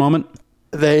those at the moment?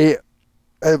 They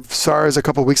as far as a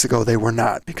couple of weeks ago, they were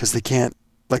not because they can't,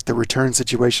 like the return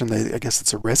situation, I guess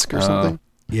it's a risk or something.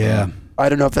 Yeah. I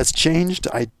don't know if that's changed.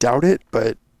 I doubt it,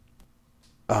 but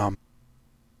you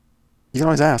can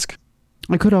always ask.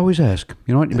 I could always ask.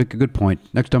 You know what? You make a good point.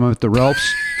 Next time I'm at the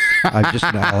Ralphs,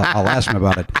 I'll ask him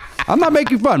about it. I'm not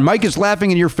making fun. Mike is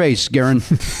laughing in your face, Garen.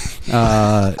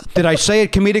 Did I say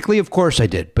it comedically? Of course I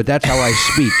did, but that's how I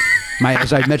speak.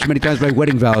 As I've mentioned many times, my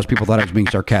wedding vows, people thought I was being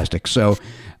sarcastic. So,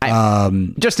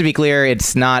 just to be clear,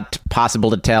 it's not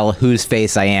possible to tell whose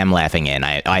face I am laughing in.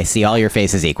 I see all your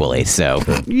faces equally. So,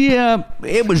 yeah,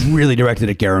 it was really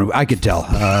directed at Garen. I could tell.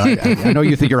 I know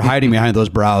you think you're hiding behind those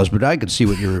brows, but I could see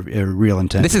what your real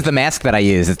intent. This is the mask that I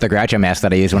use. It's the Groucho mask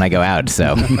that I use when I go out.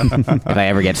 So, if I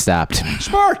ever get stopped,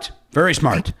 smart, very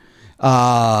smart. Wait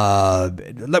a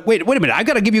minute. I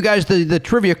got to give you guys the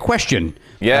trivia question.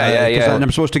 Yeah. And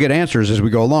I'm supposed to get answers as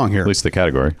we go along here. At least the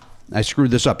category. I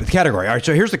screwed this up. The category. All right,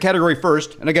 so here's the category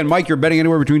first. And again, Mike, you're betting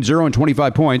anywhere between 0 and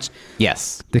 25 points.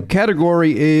 yes. The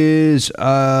category is,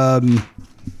 here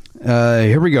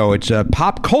we go. It's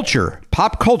pop culture.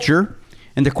 Pop culture.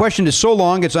 And the question is so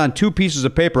long, it's on 2 pieces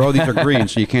of paper. Oh, these are green,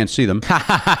 so you can't see them.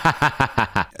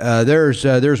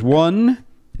 There's one,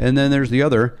 and then there's the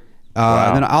other.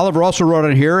 And then Oliver also wrote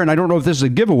on here, and I don't know if this is a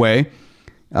giveaway.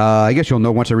 I guess you'll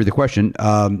know once I read the question.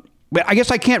 But I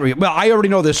guess I can't read. Well, I already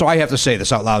know this, so I have to say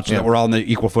this out loud so that we're all on the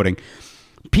equal footing.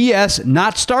 P.S.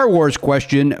 Not Star Wars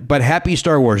question, but Happy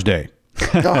Star Wars Day.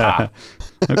 Okay.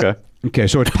 Okay,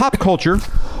 so it's pop culture.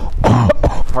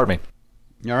 Pardon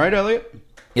me. All right, Elliot?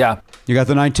 Yeah. You got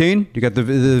the 19? You got the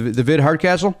Vid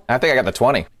Hardcastle? I think I got the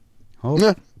 20. Oh.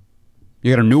 Yeah.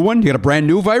 You got a new one? You got a brand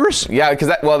new virus? Yeah, because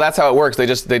that's how it works. They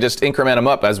just increment them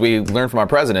up. As we learned from our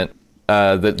president,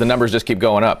 the numbers just keep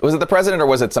going up. Was it the president or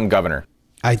was it some governor?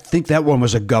 I think that one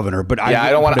was a governor, but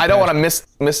I don't want to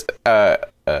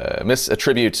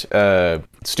misattribute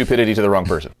stupidity to the wrong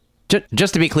person.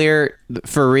 Just to be clear,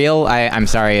 for real, I'm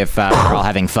sorry if we're all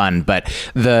having fun, but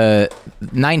the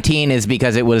 19 is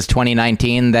because it was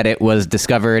 2019 that it was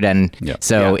discovered, and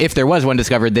if there was one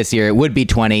discovered this year, it would be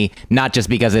 20, not just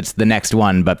because it's the next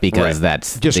one, but because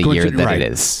that's just the year that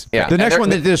it is. Yeah. The next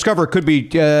one that they discover could be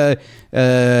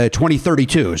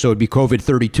 2032, so it'd be COVID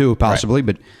 32 possibly,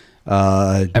 but...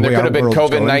 and there could have been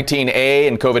COVID-19A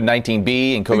and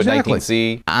COVID-19B and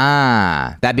COVID-19C.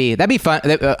 That'd be fun.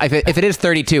 If it is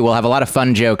 32, we'll have a lot of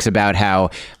fun jokes about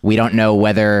how we don't know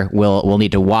whether we'll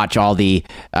need to watch all the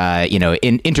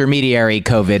intermediary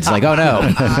COVIDs. Like, oh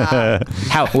no,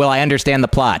 how will I understand the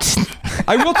plot?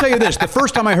 I will tell you this: the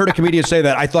first time I heard a comedian say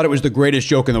that, I thought it was the greatest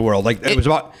joke in the world. Like it was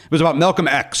about Malcolm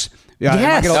X. Yeah,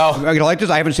 yes. I'm gonna like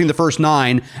this. I haven't seen the first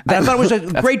 9, and I thought it was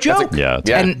a great joke.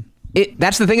 And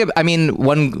that's the thing.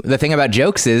 The thing about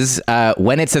jokes is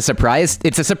when it's a surprise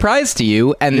to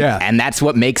you, and that's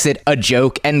what makes it a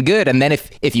joke and good. And then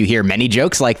if you hear many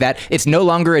jokes like that, it's no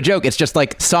longer a joke. It's just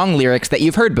like song lyrics that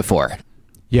you've heard before.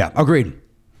 Yeah, agreed.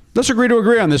 Let's agree to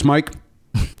agree on this, Mike.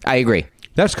 I agree.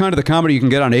 That's kind of the comedy you can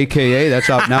get on AKA. That's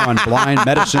out now on Blind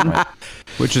Medicine,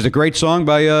 which is a great song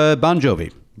by Bon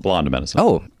Jovi. Blonde Medicine.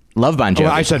 Oh, love Bon Jovi.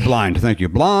 Oh, I said blind. Thank you.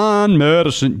 Blonde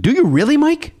Medicine. Do you really,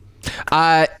 Mike?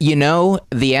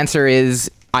 The answer is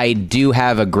I do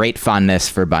have a great fondness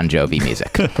for Bon Jovi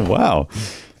music. Wow.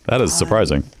 That is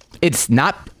surprising. It's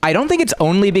not, I don't think it's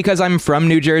only because I'm from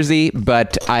New Jersey,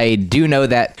 but I do know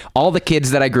that all the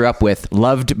kids that I grew up with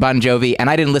loved Bon Jovi,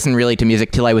 and I didn't listen really to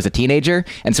music till I was a teenager,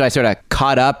 and so I sort of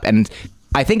caught up, and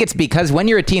I think it's because when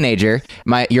you're a teenager,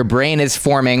 your brain is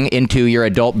forming into your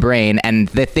adult brain, and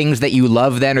the things that you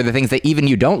love then are the things that even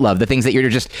you don't love, the things that you're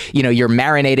just, you're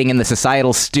marinating in the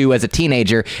societal stew as a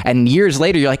teenager, and years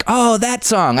later you're like, oh, that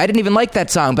song, I didn't even like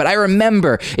that song, but I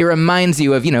remember. It reminds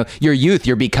you of, your youth,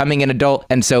 you're becoming an adult,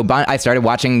 and so I started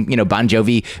watching, Bon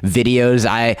Jovi videos.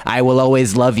 I Will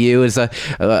Always Love You is a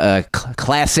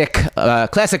classic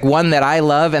one that I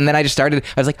love, and then I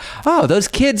was like, oh, those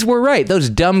kids were right, those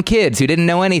dumb kids who didn't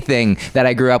know anything that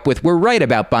I grew up with were right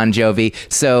about Bon Jovi.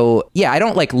 So yeah, I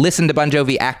don't listen to Bon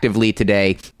Jovi actively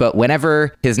today, but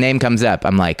whenever his name comes up,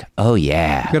 I'm like, oh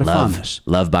yeah,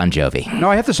 love Bon Jovi.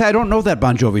 No, I have to say I don't know that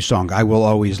Bon Jovi song, I Will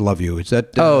Always Love You. Is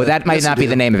that that might not be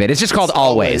the name of it. It's just called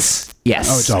Always. Yes.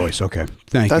 Oh, it's Always. Okay.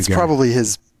 Thank you. That's probably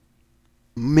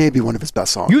maybe one of his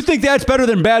best songs. You think that's better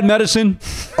than Bad Medicine?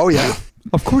 Oh yeah.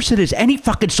 Of course it is. Any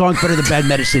fucking song's better than Bad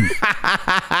Medicine.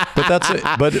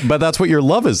 But that's what your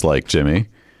love is like, Jimmy.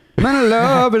 My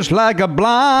love is like a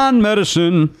blonde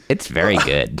medicine. It's very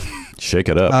good. Shake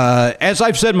it up. As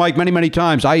I've said, Mike, many, many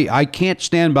times, I can't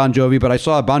stand Bon Jovi, but I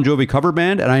saw a Bon Jovi cover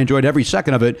band, and I enjoyed every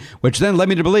second of it, which then led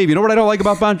me to believe, you know what I don't like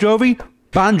about Bon Jovi?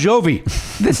 Bon Jovi.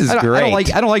 This is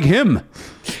great. I don't like him.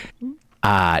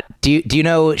 Do you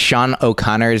know Sean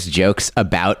O'Connor's jokes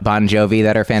about Bon Jovi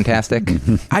that are fantastic?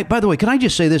 By the way, can I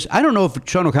just say this? I don't know if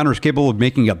Sean O'Connor is capable of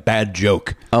making a bad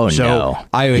joke. Oh, so no.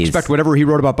 I expect whatever he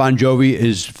wrote about Bon Jovi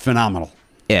is phenomenal.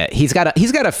 Yeah, he's got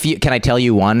a few. Can I tell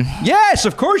you one? Yes,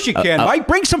 of course you can. Mike,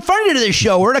 bring some fun into this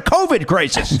show. We're in a COVID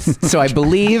crisis. So I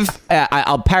believe,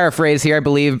 I'll paraphrase here. I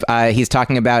believe he's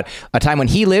talking about a time when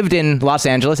he lived in Los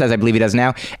Angeles, as I believe he does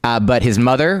now. But his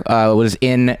mother was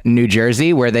in New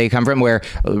Jersey, where they come from, where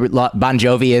Bon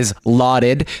Jovi is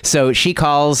lauded. So she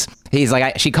calls. He's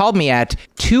like, she called me at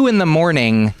 2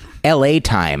 a.m. LA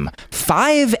time,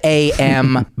 5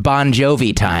 a.m. Bon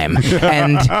Jovi time.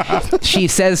 And she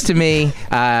says to me,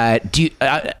 do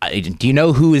you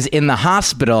know who is in the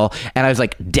hospital? And I was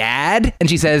like, Dad? And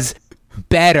she says,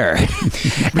 better.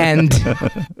 And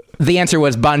the answer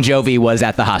was Bon Jovi was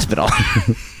at the hospital.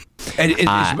 And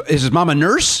is his mom a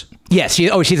nurse? Yes,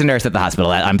 she's a nurse at the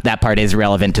hospital. That part is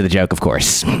relevant to the joke, of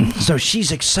course. So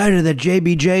she's excited that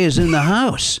JBJ is in the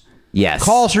house. Yes.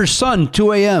 Calls her son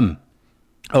 2 a.m.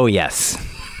 Oh, yes.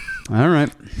 All right.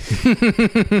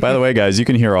 By the way, guys, you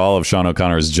can hear all of Sean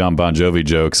O'Connor's John Bon Jovi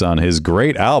jokes on his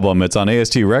great album. It's on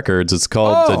AST Records. It's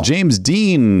called James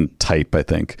Dean Type, I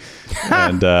think.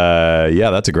 And yeah,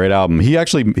 that's a great album.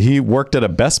 He worked at a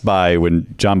Best Buy when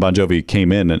John Bon Jovi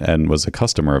came in and was a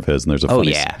customer of his. And there's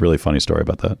a really funny story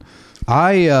about that.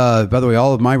 By the way,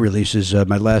 all of my releases,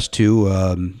 my last two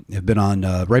have been on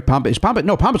Pompous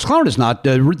Clown is not.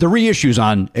 The reissues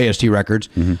on AST Records,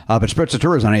 but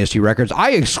Sprezzatura is on AST Records.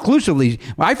 I exclusively,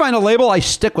 when I find a label, I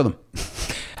stick with them.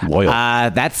 Loyal.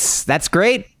 That's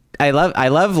great. I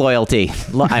love loyalty.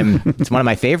 It's one of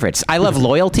my favorites. I love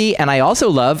loyalty, and I also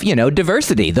love,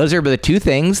 diversity. Those are the two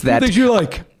things that you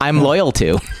like. I'm loyal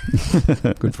to.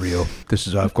 Good for you. This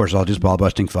is, of course, all just ball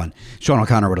busting fun. Sean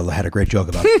O'Connor would have had a great joke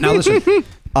about it. Now listen.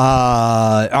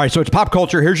 All right, so it's pop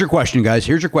culture. Here's your question, guys.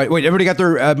 Here's your question. Wait, everybody got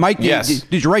their Mike? Yes.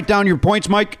 Did you write down your points,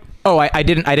 Mike? Oh, I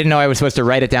didn't know I was supposed to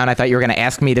write it down. I thought you were going to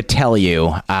ask me to tell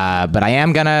you, but I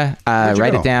am going to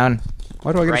write it down.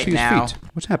 Why do I get to right see his now. feet?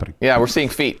 What's happening? Yeah, we're seeing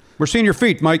feet. We're seeing your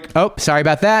feet, Mike. Oh, sorry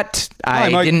about that. Hi, I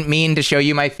Mike. didn't mean to show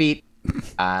you my feet.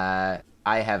 I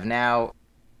have now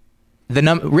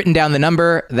written down the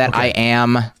number that I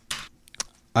am. All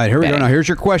right, here we go. Now, here's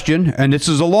your question, and this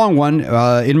is a long one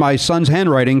in my son's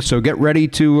handwriting, so get ready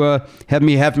to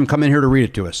have him come in here to read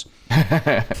it to us.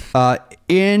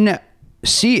 In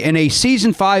a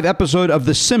season 5 episode of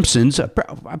The Simpsons,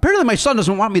 apparently my son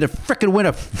doesn't want me to frickin' win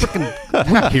a frickin'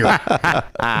 week here.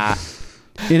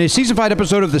 In a season 5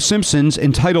 episode of The Simpsons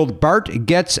entitled Bart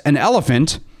Gets an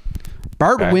Elephant,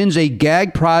 Bart wins a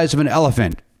gag prize of an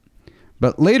elephant,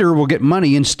 but later will get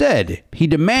money instead. He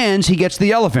demands he gets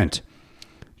the elephant.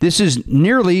 This is a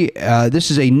nearly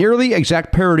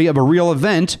exact parody of a real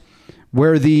event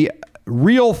where the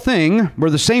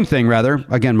same thing,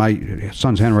 again, my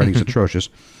son's handwriting is atrocious,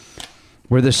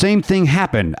 where the same thing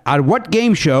happened. On what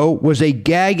game show was a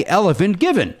gag elephant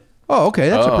given? Oh, okay,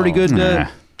 that's a pretty good...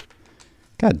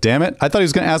 God damn it. I thought he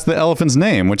was going to ask the elephant's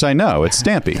name, which I know. It's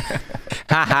Stampy.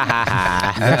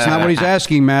 That's not what he's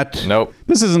asking, Matt. Nope.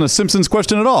 This isn't a Simpsons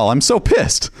question at all. I'm so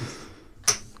pissed.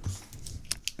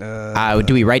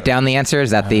 Do we write down the answer? Is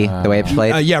that the way it's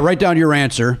played? Yeah, write down your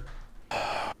answer.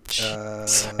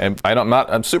 And I'm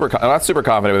not super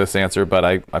confident with this answer, but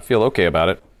I feel okay about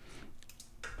it.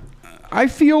 I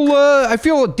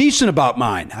feel decent about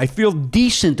mine. I feel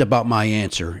decent about my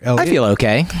answer, Elliot. I feel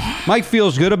okay. Mike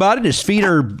feels good about it. His feet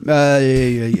are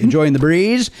enjoying the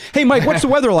breeze. Hey, Mike, what's the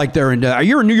weather like there? And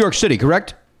you're in New York City,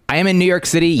 correct? I am in New York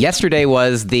City. Yesterday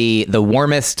was the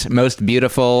warmest, most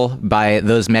beautiful by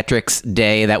those metrics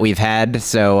day that we've had.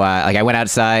 So I went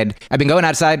outside. I've been going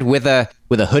outside with a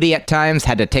hoodie at times.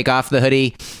 Had to take off the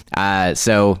hoodie.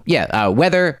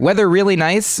 Weather really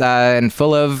nice and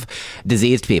full of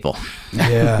diseased people.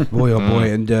 Yeah, boy, oh boy.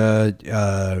 And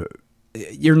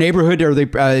your neighborhood, are they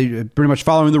pretty much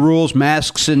following the rules,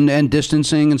 masks and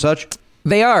distancing and such?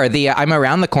 They are. I'm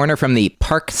around the corner from the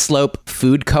Park Slope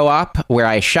Food Co-op where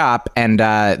I shop, and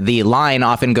the line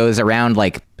often goes around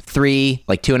like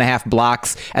 2.5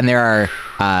 blocks, and there are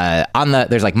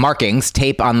there's like markings,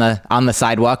 tape on the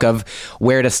sidewalk of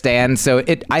where to stand. So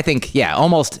I think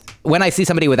almost when I see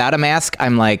somebody without a mask,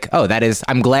 I'm like,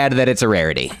 I'm glad that it's a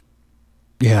rarity.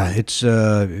 Yeah, it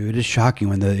is shocking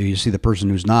when you see the person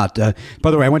who's not.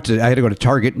 By the way, I had to go to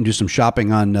Target and do some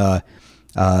shopping on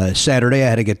Saturday. I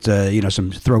had to get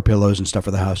some throw pillows and stuff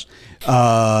for the house.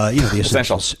 The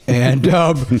essentials. And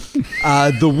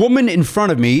the woman in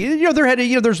front of me,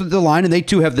 there's the line, and they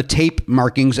too have the tape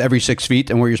markings every 6 feet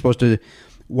and where you're supposed to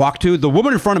walk to. The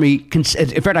woman in front of me, in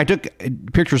fact, I took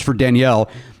pictures for Danielle.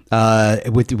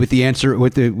 with the answer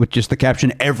with just the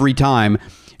caption every time.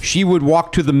 She would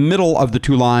walk to the middle of the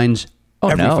two lines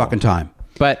every fucking time.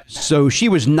 But so she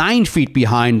was 9 feet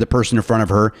behind the person in front of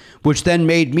her, which then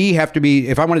made me have to be,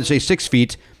 if I wanted to say 6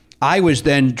 feet, I was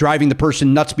then driving the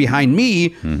person nuts behind me,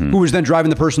 who was then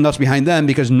driving the person nuts behind them,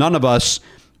 because none of us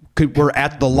were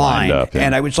at the line. Up, yeah.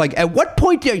 And I was like, at what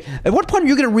point are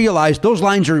you going to realize those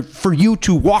lines are for you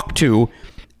to walk to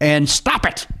and stop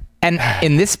it? And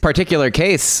in this particular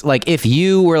case, like if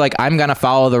you were like, I'm going to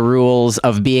follow the rules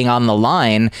of being on the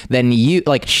line, then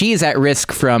she's at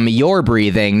risk from your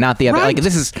breathing, not the other. Right. Like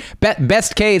this is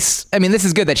best case. I mean, this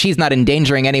is good that she's not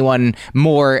endangering anyone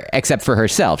more except for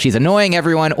herself. She's annoying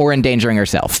everyone or endangering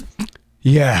herself.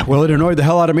 Yeah, well, it annoyed the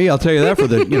hell out of me. I'll tell you that for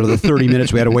the the 30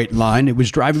 minutes we had to wait in line. It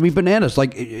was driving me bananas.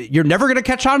 Like, you're never going to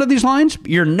catch on to these lines?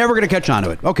 You're never going to catch on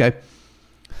to it. Okay.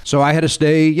 So I had to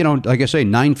stay, like I say,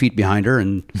 9 feet behind her.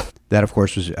 And that, of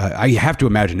course, was, I have to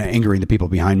imagine angering the people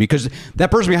behind me, because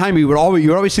that person behind me, you would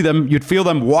always see them, you'd feel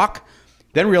them walk,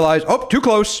 then realize, oh, too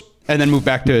close, and then move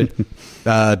back to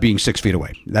being 6 feet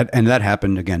away. That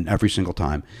happened, again, every single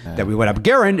time that we went up.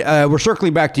 Garen, we're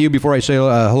circling back to you before I say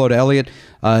hello to Elliot.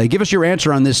 Give us your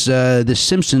answer on this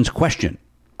Simpsons question.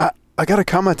 I got to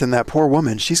comment on that poor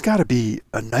woman. She's got to be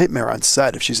a nightmare on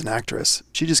set if she's an actress.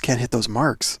 She just can't hit those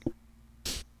marks.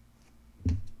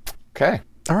 Okay.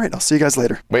 All right. I'll see you guys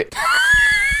later. Wait.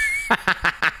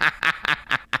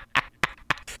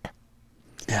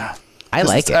 Yeah. I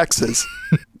like it. X's.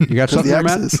 You got something there,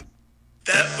 Matt? X's.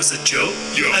 That was a joke?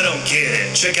 I don't get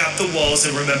it. Check out the walls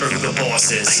and remember who the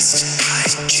boss is. Iced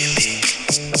by Jimmy.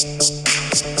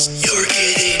 You're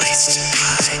getting iced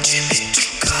by Jimmy.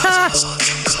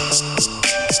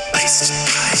 Iced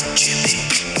by Jimmy.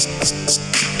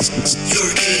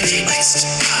 You're getting iced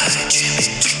by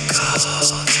Jimmy.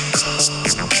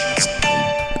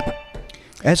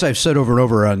 As I've said over and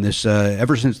over on this,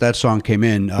 ever since that song came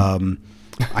in,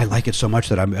 I like it so much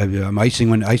that I'm icing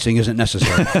when icing isn't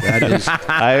necessary. That is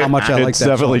how much I like that It's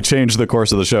definitely song. changed the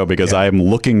course of the show, because I am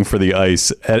looking for the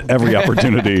ice at every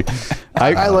opportunity.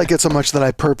 I like it so much that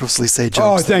I purposely say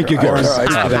jokes. Oh, thank you, Garen.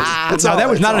 That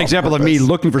was not an example of me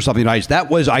looking for something nice. That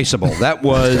was iceable. That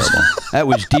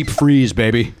was deep freeze,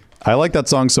 baby. I like that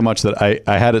song so much that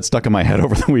I had it stuck in my head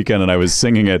over the weekend, and I was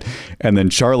singing it, and then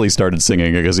Charlie started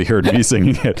singing it because he heard me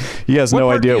singing it. He has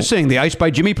no idea. What you sing, the Iced by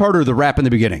Jimmy part or the rap in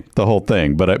the beginning? The whole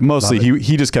thing, but mostly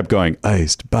he just kept going,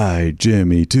 iced by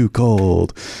Jimmy, too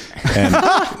cold, and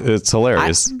it's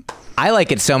hilarious. I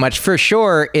like it so much. For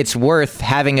sure, it's worth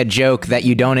having a joke that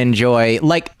you don't enjoy,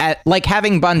 like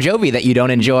having Bon Jovi that you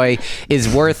don't enjoy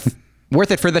is worth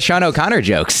it for the Sean O'Connor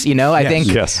jokes.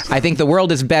 I think the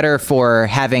world is better for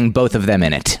having both of them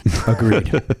in it. Agreed.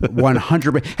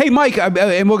 100%. Hey, Mike,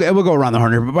 and we'll go around the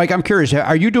horn, but Mike, I'm curious,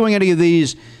 are you doing any of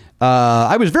these?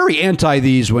 I was very anti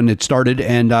these when it started,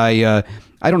 and I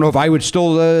don't know if I would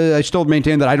I still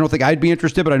maintain that I don't think I'd be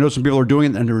interested, but I know some people are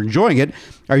doing it and are enjoying it.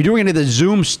 Are you doing any of the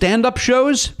Zoom stand-up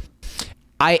shows?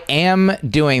 I am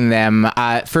doing them.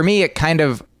 For me, it kind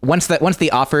of once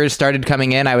the offers started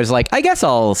coming in, I was like, I guess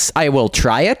I will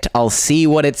try it. I'll see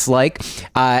what it's like.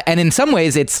 And in some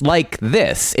ways, it's like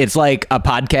this. It's like a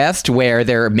podcast where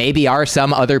there maybe are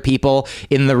some other people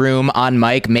in the room on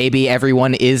mic. Maybe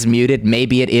everyone is muted.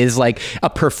 Maybe it is like a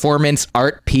performance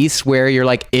art piece where you're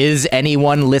like, is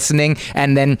anyone listening?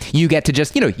 And then you get to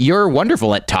just, you're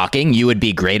wonderful at talking. You would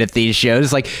be great at these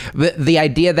shows. Like the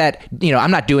idea that, I'm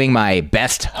not doing my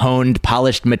best honed,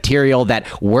 polished material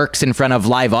that works in front of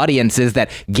live audiences,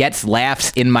 that gets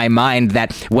laughs in my mind,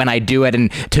 that when I do it and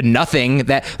to nothing,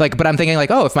 that but I'm thinking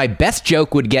if my best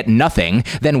joke would get nothing,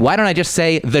 then why don't I just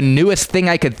say the newest thing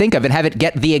I could think of and have it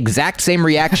get the exact same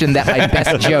reaction that my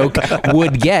best joke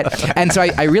would get? And so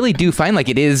I really do find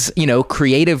it is,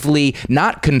 creatively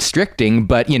not constricting,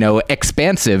 but,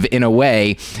 expansive in a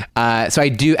way. So I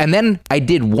do. And then I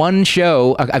did one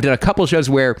show. I've done a couple shows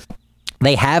where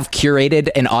they have curated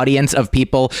an audience of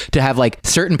people to have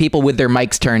certain people with their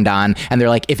mics turned on, and they're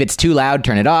like, if it's too loud,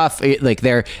 turn it off.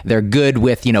 They're good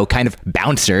with, kind of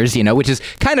bouncers, which is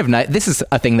kind of nice. This is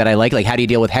a thing that I like. How do you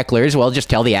deal with hecklers? Well,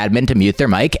 just tell the admin to mute their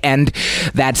mic. And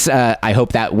that's, I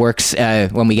hope that works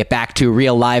when we get back to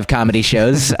real live comedy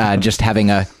shows, just having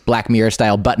a Black Mirror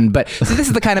style button. But so this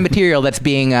is the kind of material that's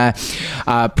being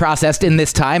processed in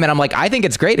this time. And I'm like, I think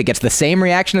it's great. It gets the same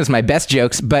reaction as my best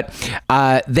jokes, but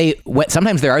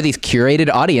sometimes there are these curated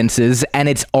audiences, and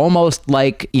it's almost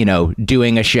like,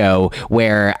 doing a show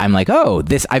where I'm like, oh,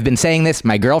 I've been saying this.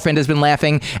 My girlfriend has been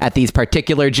laughing at these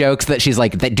particular jokes that she's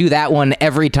like, do that one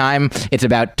every time. It's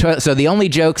about, so the only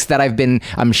jokes that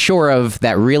I'm sure of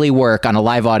that really work on a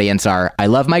live audience are, I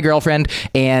love my girlfriend,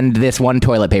 and this one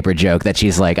toilet paper joke that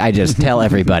she's like, I just tell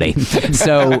everybody.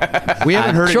 So We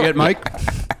haven't heard sure. it yet, Mike.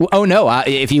 Oh no!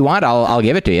 If you want, I'll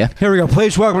give it to you. Here we go.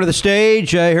 Please welcome to the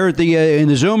stage here at the in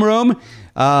the Zoom room,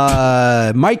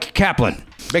 Myq Kaplan.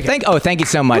 Thank you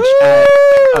so much.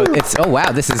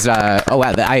 Wow, this is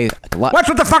What's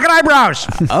with the fucking eyebrows?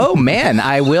 Oh man,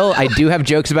 I do have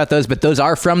jokes about those, but those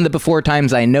are from the before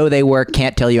times. I know they work.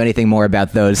 Can't tell you anything more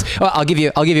about those. Well, I'll give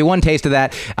you one taste of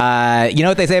that. You know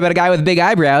what they say about a guy with big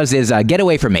eyebrows is get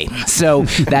away from me. So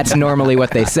that's normally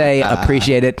what they say.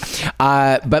 Appreciate it.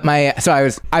 I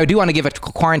do want to give a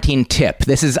quarantine tip.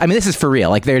 This is for real.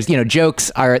 Like there's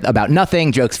jokes are about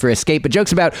nothing, jokes for escape, but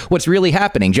jokes about what's really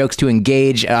happening, jokes to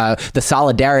engage the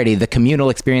solidarity, the communal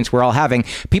experience we're all having.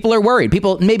 People are worried.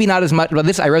 People maybe not as much.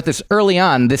 But I wrote this early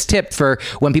on. This tip for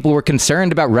when people were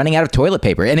concerned about running out of toilet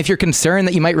paper. And if you're concerned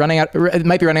that you might be running out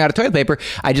of toilet paper,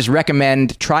 I just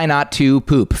recommend try not to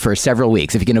poop for several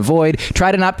weeks. If you can avoid,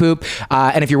 try to not poop.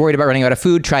 And if you're worried about running out of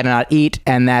food, try to not eat,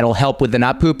 and that'll help with the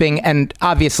not pooping. And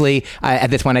obviously,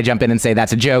 at this point, I jump in and say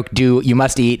that's a joke. You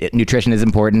must eat. Nutrition is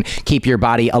important. Keep your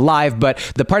body alive. But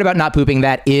the part about not pooping,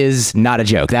 that is not a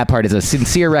joke. That part is a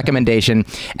sincere recommendation.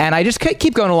 And I just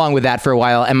keep going along with that for a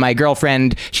while. And my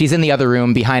girlfriend, she's in the other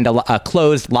room behind a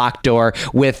closed locked door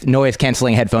with noise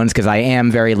canceling headphones because I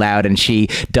am very loud and she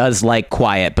does like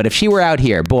quiet. But if she were out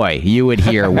here, boy, you would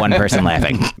hear one person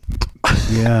laughing.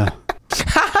 Yeah.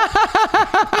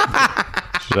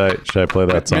 Should I play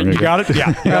that song? You got it? Yeah.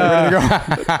 Ready to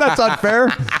go. That's unfair.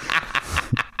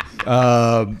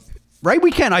 Right?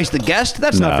 We can't ice the guest.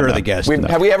 That's not fair to the guest.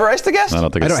 Have we ever iced a guest? I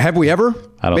don't think Have we ever?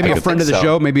 I don't maybe think a friend of the so.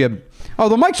 show. Maybe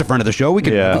the Mike's a friend of the show. We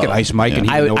could ice Mike, and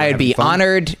I would be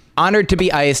honored to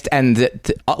be iced. And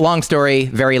long story,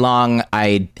 very long.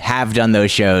 I have done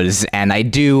those shows, and I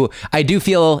do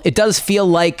feel it does feel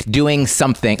like doing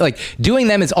something. Like doing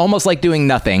them is almost like doing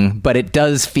nothing, but it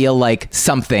does feel like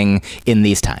something in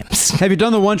these times. Have you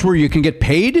done the ones where you can get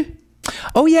paid?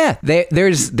 Oh yeah,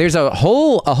 there's a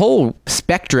whole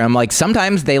spectrum. Like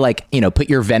sometimes they put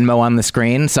your Venmo on the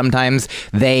screen. Sometimes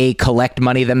they collect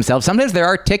money themselves. Sometimes there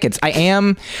are tickets. I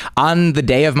am on the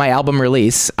day of my album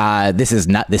release. This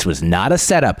was not a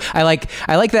setup. I like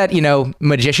that.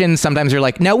 Magicians sometimes are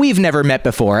like, now we've never met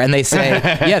before, and they say,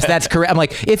 yes, that's correct. I'm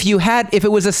like, if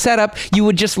it was a setup, you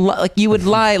would just you would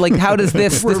lie. Like, how does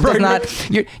this? This does not.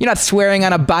 You're not swearing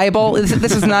on a Bible.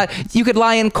 This is not. You could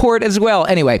lie in court as well.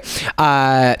 Anyway.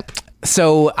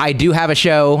 So I do have a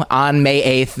show on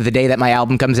May 8th, the day that my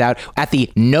album comes out, at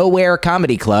the Nowhere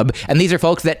Comedy Club. And these are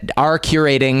folks that are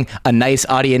curating a nice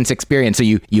audience experience. So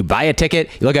you buy a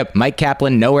ticket, you look up Myq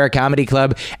Kaplan, Nowhere Comedy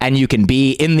Club, and you can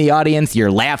be in the audience.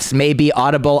 Your laughs may be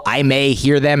audible. I may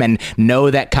hear them and know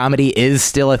that comedy is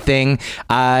still a thing.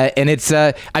 And it's,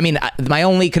 my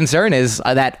only concern is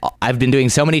that I've been doing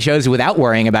so many shows without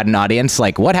worrying about an audience.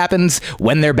 Like, what happens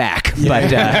when they're back?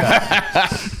 Yeah.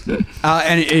 But,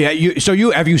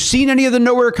 have you seen any of the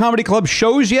Nowhere Comedy Club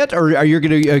shows yet, or are you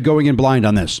going in blind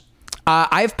on this?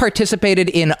 I've participated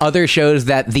in other shows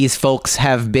that these folks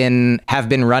have been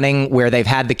running where they've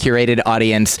had the curated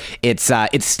audience. It's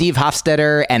Steve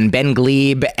Hofstetter and Ben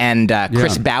Glebe and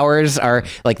Chris Bowers are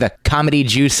like the Comedy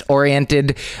Juice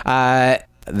oriented.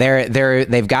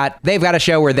 They've got a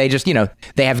show where they just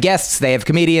they have guests, they have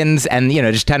comedians, and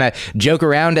just kind of joke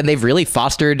around, and they've really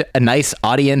fostered a nice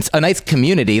audience, a nice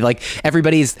community. Like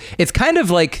it's kind of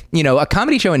like a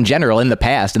comedy show in general in the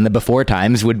past, in the before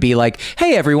times, would be like,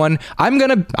 hey everyone, I'm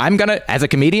gonna as a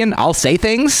comedian, I'll say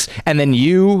things, and then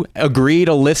you agree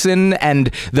to listen, and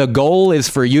the goal is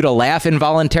for you to laugh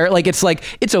involuntarily.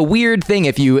 It's a weird thing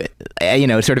if you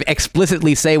sort of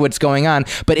explicitly say what's going on,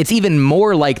 but it's even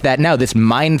more like that now. This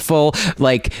mindful,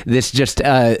 this just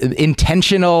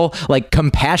intentional,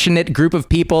 compassionate group of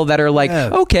people that are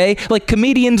okay,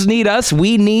 comedians need us,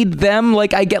 we need them.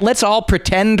 Let's all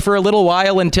pretend for a little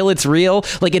while until it's real.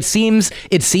 It seems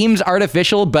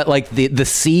artificial, but the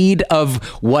seed of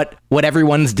what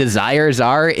everyone's desires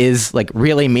are is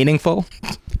really meaningful.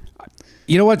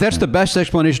 You know what? That's the best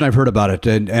explanation I've heard about it,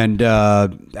 and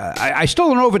I still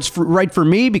don't know if it's right for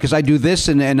me because I do this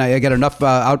and I get enough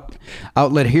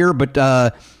outlet here. But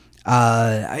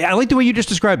I like the way you just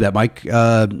described that, Myq.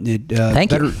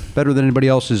 Thank you. Better than anybody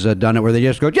else has done it, where they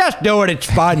just go, just do it.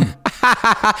 It's fun.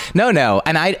 No,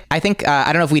 and I think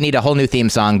I don't know if we need a whole new theme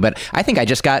song, but I think I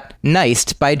just got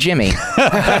niced by Jimmy.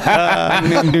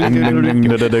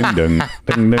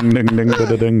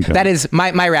 That is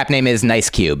my rap name is Nice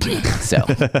Cube, so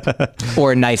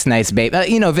or Nice Babe.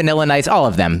 Vanilla Nice, all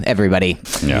of them, everybody.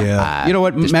 Yeah. You know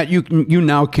what, Matt? You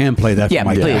now can play that. Yeah,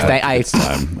 for please. It's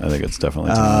time. I think it's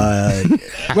definitely time.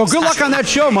 Well, good luck on that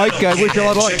show, Myq. I wish you a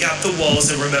lot of luck. Check out the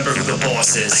walls and remember who the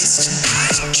boss is.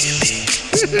 Jimmy.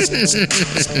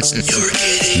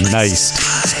 Nice.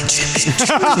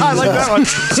 I like that one.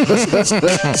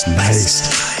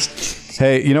 Nice.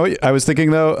 Hey, you know what I was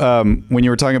thinking though, when you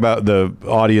were talking about the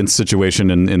audience situation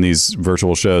in these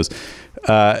virtual shows,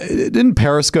 in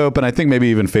Periscope, and I think maybe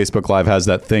even Facebook Live has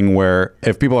that thing where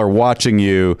if people are watching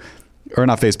you, or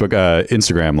not Facebook,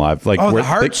 Instagram Live, like Oh, where the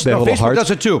hearts? they have No, little Facebook hearts.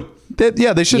 does it too.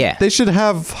 They should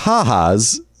have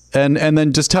ha-has. And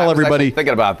then just tell I was everybody, actually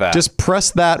thinking about that. Just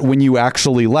press that when you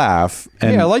actually laugh.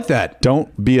 And Yeah, I like that. Don't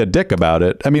be a dick about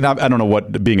it. I mean, I don't know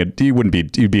what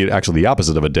you'd be actually the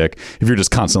opposite of a dick if you're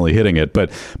just constantly hitting it.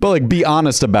 But like, be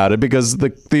honest about it, because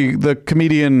the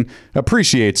comedian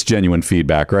appreciates genuine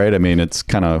feedback, right? I mean, it's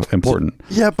kind of important.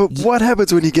 Yeah, but what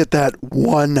happens when you get that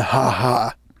one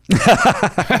ha-ha? You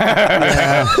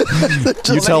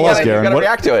tell us, You Garen. gotta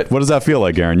react to it. What does that feel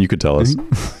like, Garen? You could tell us.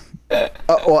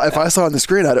 Well, if I saw it on the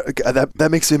screen, that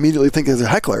makes me immediately think there's a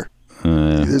heckler.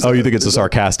 You think it's a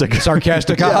sarcastic?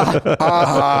 Sarcastic.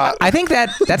 I think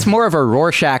that's more of a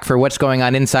Rorschach for what's going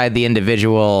on inside the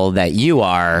individual that you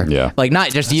are. Yeah. Like, not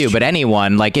just you, but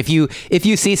anyone. Like, if you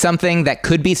see something that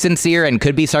could be sincere and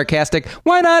could be sarcastic,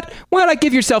 why not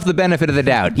give yourself the benefit of the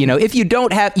doubt? You know, if you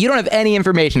don't have any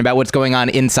information about what's going on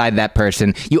inside that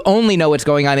person, you only know what's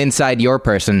going on inside your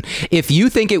person. If you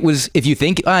think,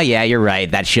 oh yeah, you're right,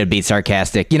 that should be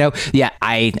sarcastic. You know, yeah,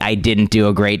 I didn't do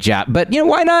a great job, but you know,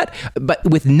 why not? But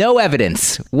with no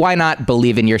evidence, why not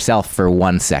believe in yourself for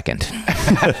 1 second?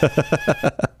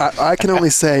 I can only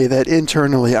say that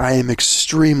internally I am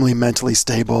extremely mentally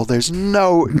stable. There's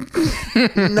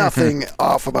nothing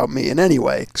off about me in any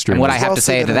way. And what I have to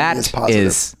say to that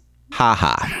is,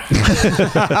 ha-ha.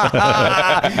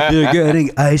 You're getting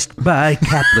iced by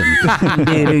Kaplan.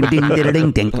 Ding, ding, ding,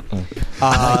 ding, ding.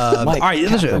 All right,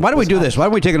 listen, why don't we do this? Why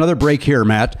don't we take another break here,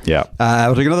 Matt? Yeah.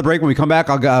 We'll take another break. When we come back,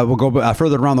 we'll go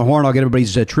further around the horn. I'll get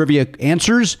everybody's trivia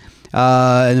answers,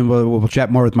 and then we'll chat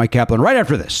more with Myq Kaplan right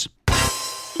after this.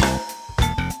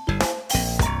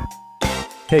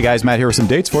 Hey guys, Matt here with some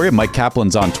dates for you. Myq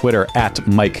Kaplan's on Twitter at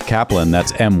Myq Kaplan.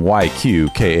 That's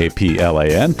MyQ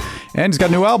Kaplan. And he's got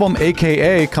a new album,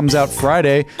 AKA, comes out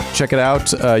Friday. Check it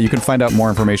out. You can find out more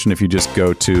information if you just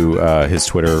go to his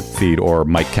Twitter feed or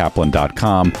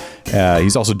MyqKaplan.com.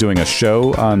 He's also doing a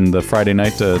show on the Friday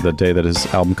night, the day that his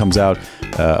album comes out,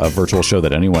 a virtual show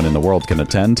that anyone in the world can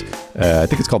attend. I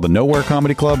think it's called the Nowhere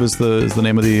Comedy Club is the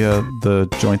name of the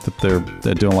joint that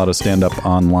they're doing a lot of stand-up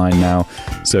online now.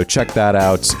 So check that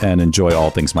out and enjoy all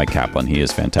things Myq Kaplan. He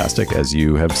is fantastic, as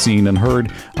you have seen and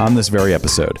heard on this very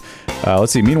episode.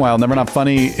 Let's see. Meanwhile, Never Not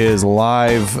Funny is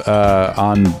live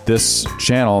on this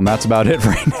channel, and that's about it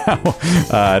right now.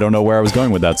 I don't know where I was going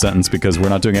with that sentence because we're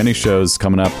not doing any shows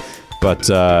coming up. But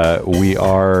we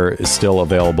are still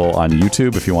available on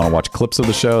YouTube if you want to watch clips of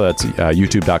the show. That's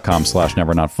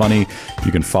youtube.com/nevernotfunny.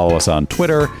 You can follow us on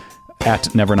Twitter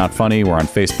at Never Not Funny. We're on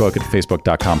Facebook at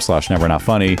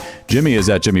facebook.com/nevernotfunny. Jimmy is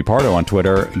at Jimmy Pardo on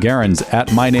Twitter. Garen's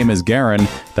at My Name is Garen.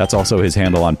 That's also his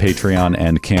handle on Patreon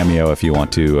and Cameo if you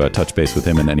want to touch base with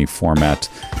him in any format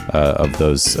of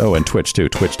those. Oh, and Twitch too,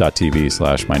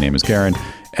 twitch.tv/My Name is Garen.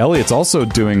 Elliot's also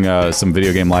doing some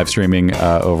video game live streaming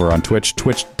over on Twitch,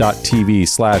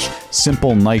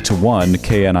 twitch.tv/SimpleNight1,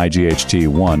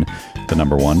 KNIGHT1, the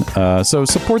number 1. So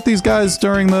support these guys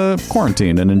during the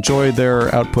quarantine and enjoy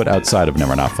their output outside of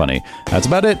Never Not Funny. That's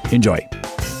about it. Enjoy.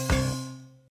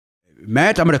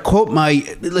 Matt, I'm going to quote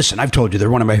listen, I've told you they're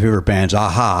one of my favorite bands,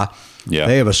 Aha. Yeah.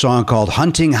 They have a song called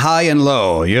Hunting High and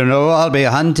Low. You know, I'll be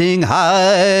hunting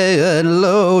high and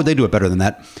low. They do it better than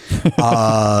that.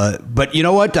 But you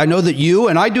know what? I know that you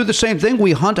and I do the same thing.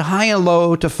 We hunt high and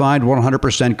low to find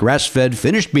 100% grass-fed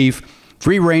finished beef,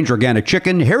 free-range organic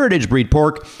chicken, heritage breed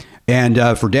pork, and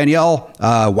for Danielle,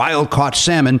 wild-caught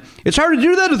salmon. It's hard to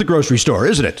do that at the grocery store,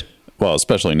 isn't it? Well,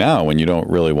 especially now when you don't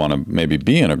really want to maybe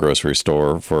be in a grocery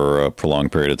store for a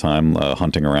prolonged period of time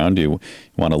hunting around. You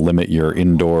want to limit your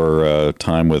indoor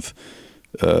time with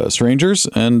strangers.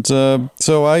 And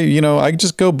so I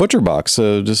just go butcher box.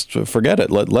 Just forget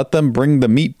it. Let them bring the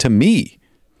meat to me.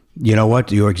 You know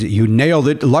what? You nailed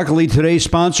it. Luckily, today's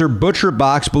sponsor, Butcher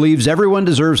Box, believes everyone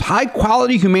deserves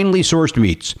high-quality, humanely sourced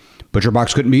meats. Butcher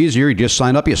Box couldn't be easier. You just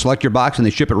sign up, you select your box, and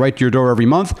they ship it right to your door every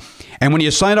month. And when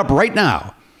you sign up right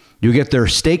now, you get their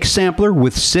steak sampler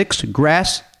with 6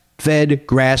 grass-fed,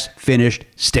 grass-finished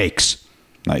steaks.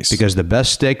 Nice. Because the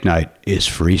best steak night is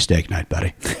free steak night,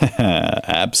 buddy.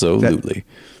 Absolutely.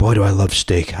 Boy, do I love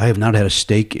steak. I have not had a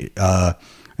steak, and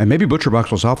maybe Butcher Box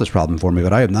will solve this problem for me,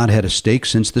 but I have not had a steak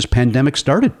since this pandemic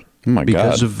started. Oh, my God.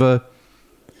 Because of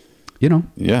you know.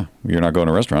 Yeah, you're not going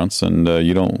to restaurants, and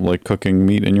you don't like cooking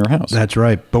meat in your house. That's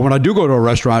right. But when I do go to a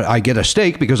restaurant, I get a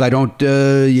steak because I don't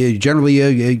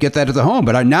generally get that at the home.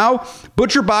 But now,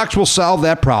 Butcher Box will solve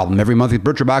that problem. Every month,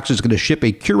 Butcher Box is going to ship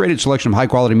a curated selection of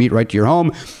high-quality meat right to your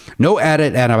home. No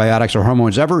added antibiotics or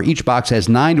hormones ever. Each box has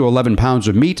 9 to 11 pounds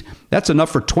of meat. That's enough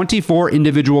for 24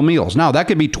 individual meals. Now, that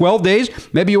could be 12 days.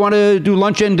 Maybe you want to do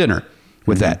lunch and dinner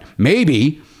with that.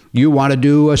 Maybe you want to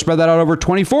do spread that out over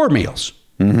 24 meals.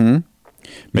 Mm-hmm.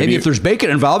 Maybe if there's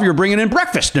bacon involved, you're bringing in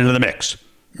breakfast into the mix.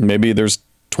 Maybe there's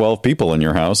 12 people in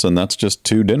your house, and that's just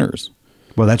 2 dinners.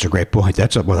 Well, that's a great point.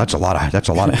 That's a lot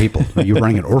of people. Are you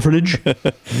running an orphanage?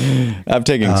 I'm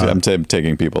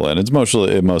taking people in. It's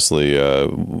mostly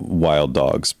wild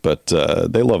dogs, but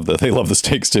they love the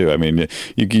steaks too. I mean,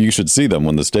 you should see them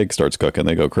when the steak starts cooking.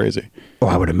 They go crazy. Oh,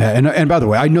 I would imagine. And by the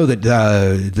way, I know that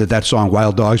that song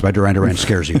 "Wild Dogs" by Duran Duran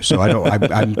scares you. So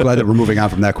I'm glad that we're moving on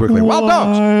from that quickly. Wild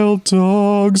dogs. Wild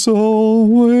dogs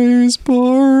always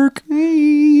bark.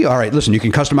 All right, listen. You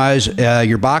can customize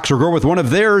your box or go with one of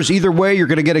theirs. Either way, you're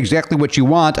going to get exactly what you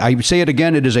want. I say it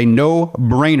again, it is a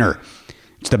no-brainer.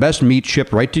 It's the best meat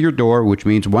shipped right to your door, which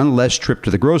means one less trip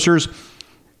to the grocers.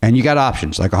 And you got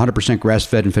options like 100%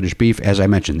 grass-fed and finished beef, as I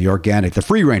mentioned, the organic, the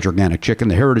free-range organic chicken,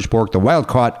 the heritage pork, the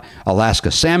wild-caught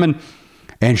Alaska salmon,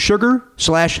 and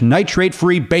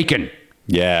sugar/nitrate-free bacon.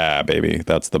 Yeah, baby.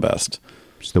 That's the best.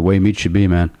 It's the way meat should be,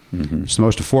 man. Mm-hmm. It's the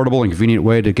most affordable and convenient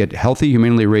way to get healthy,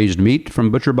 humanely raised meat from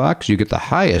Butcher Box. You get the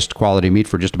highest quality meat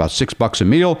for just about $6 a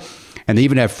meal. And they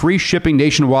even have free shipping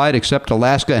nationwide except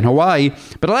Alaska and Hawaii.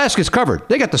 But Alaska's covered.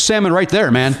 They got the salmon right there,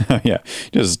 man. Yeah.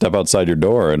 Just step outside your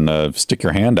door and stick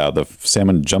your hand out. The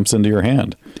salmon jumps into your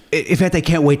hand. In fact, I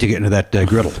can't wait to get into that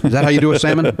griddle. Is that how you do a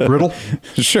salmon griddle?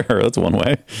 Sure. That's one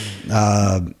way.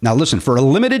 Now, listen. For a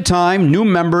limited time, new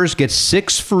members get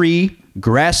 6 free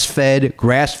grass-fed,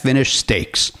 grass-finished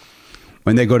steaks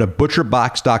when they go to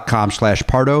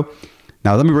butcherbox.com/Pardo.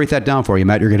 Now, let me break that down for you,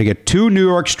 Matt. You're going to get 2 New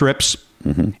York strips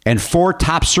and 4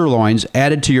 top sirloins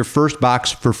added to your first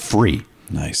box for free.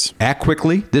 Nice. Act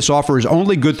quickly. This offer is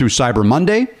only good through Cyber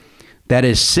Monday. That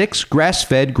is 6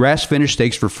 grass-fed, grass-finished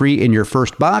steaks for free in your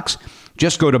first box.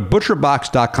 Just go to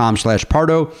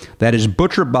butcherbox.com/Pardo. That is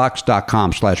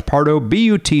butcherbox.com/Pardo.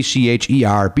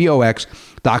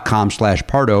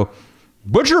 BUTCHERBOX.com/Pardo.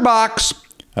 Butcher Box.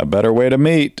 A better way to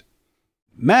meet.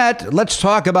 Matt, let's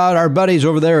talk about our buddies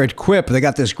over there at Quip. They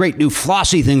got this great new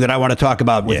flossy thing that I want to talk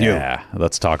about with you. Yeah,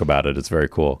 let's talk about it. It's very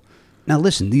cool. Now,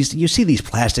 listen, you see these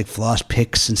plastic floss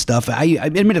picks and stuff.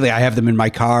 Admittedly, I have them in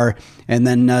my car, and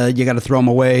then you got to throw them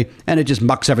away, and it just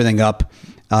mucks everything up.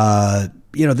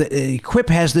 Quip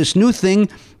has this new thing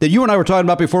that you and I were talking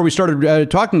about before we started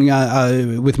talking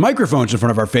with microphones in front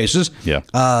of our faces. Yeah.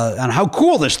 On how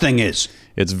cool this thing is.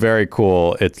 It's very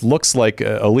cool. It looks like,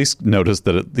 Elise noticed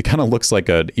that it kind of looks like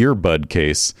an earbud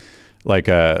case, like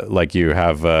you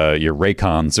have your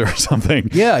Raycons or something.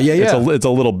 Yeah. It's a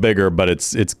little bigger, but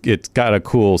it's got a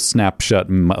cool snapshot,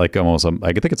 like almost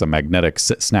I think it's a magnetic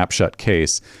snapshot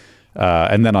case.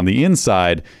 And then on the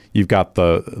inside, you've got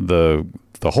the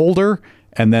holder.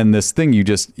 And then this thing, you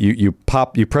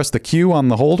press the Q on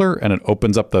the holder, and it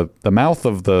opens up the mouth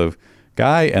of the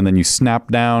guy, and then you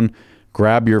snap down,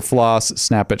 grab your floss,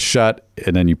 snap it shut,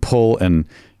 and then you pull and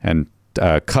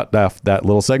cut off that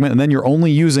little segment, and then you're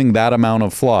only using that amount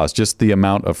of floss, just the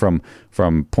amount of from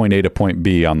point A to point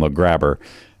B on the grabber,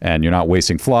 and you're not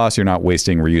wasting floss, you're not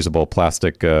wasting reusable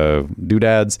plastic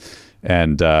doodads.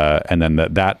 And then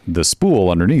the spool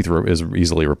underneath is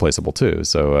easily replaceable too.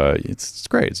 So it's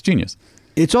great. It's genius.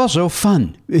 It's also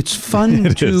fun. It's fun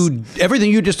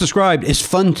everything you just described is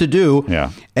fun to do.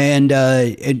 Yeah. And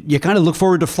you kind of look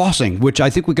forward to flossing, which I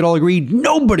think we could all agree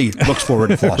nobody looks forward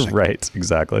to flossing. Right.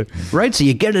 Exactly. Right. So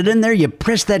you get it in there, you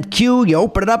press that cue, you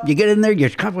open it up, you get in there, you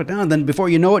cover it down, then before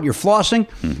you know it, you're flossing.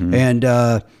 Mm-hmm.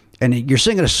 And you're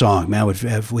singing a song, man,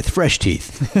 with fresh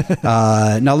teeth.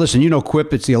 Now, listen,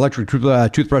 Quip, it's the electric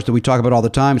toothbrush that we talk about all the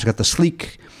time. It's got the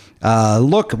sleek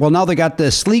look. Well, now they got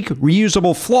the sleek,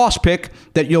 reusable floss pick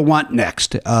that you'll want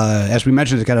next. As we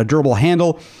mentioned, it's got a durable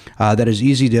handle that is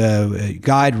easy to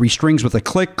guide, restrings with a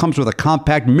click, comes with a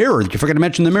compact mirror. You forgot to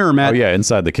mention the mirror, Matt. Oh, yeah,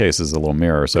 inside the case is a little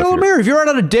mirror. So if you're out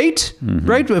on a date,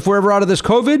 right, if we're ever out of this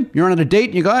COVID, you're on a date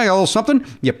and you go, I got a little something,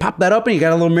 you pop that up and you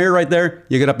got a little mirror right there,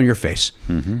 you get up in your face.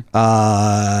 Mm-hmm.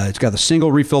 It's got the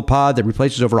single refill pod that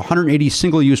replaces over 180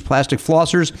 single-use plastic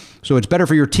flossers, so it's better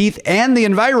for your teeth and the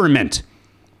environment.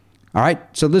 All right,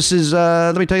 so this is,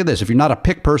 let me tell you this. If you're not a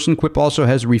pick person, Quip also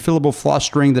has a refillable floss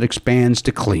string that expands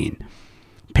to clean.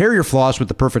 Pair your floss with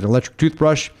the perfect electric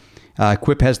toothbrush.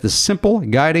 Quip has the simple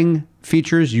guiding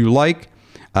features you like.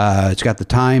 It's got the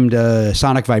timed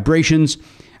sonic vibrations.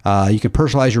 You can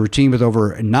personalize your routine with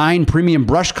over 9 premium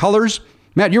brush colors.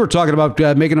 Matt, you were talking about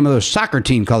making them those soccer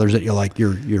team colors that you like,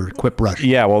 your Quip brush.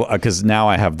 Yeah, well, because now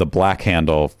I have the black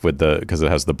handle because it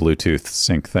has the Bluetooth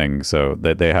sync thing. So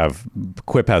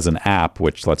Quip has an app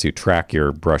which lets you track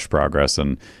your brush progress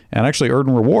and actually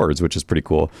earn rewards, which is pretty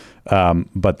cool.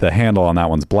 But the handle on that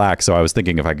one's black. So I was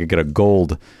thinking if I could get a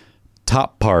gold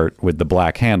top part with the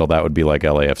black handle, that would be like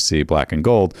LAFC black and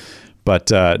gold.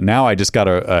 But now I just got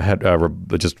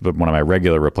just one of my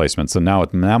regular replacements. So now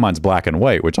mine's black and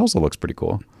white, which also looks pretty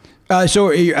cool. I'd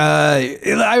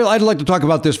like to talk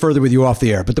about this further with you off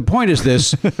the air. But the point is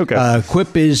this. Okay.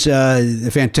 Quip is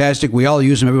fantastic. We all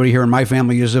use them. Everybody here in my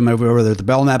family uses them. Whether the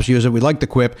Belknaps use it. We like the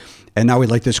Quip. And now we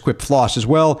like this Quip floss as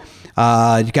well.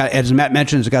 As Matt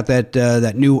mentioned, it's got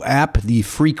that new app, the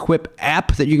free Quip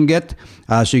app that you can get.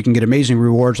 So you can get amazing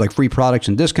rewards like free products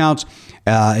and discounts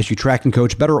as you track and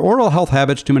coach better oral health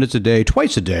habits 2 minutes a day,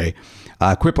 twice a day.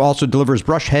 Quip also delivers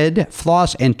brush head,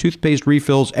 floss, and toothpaste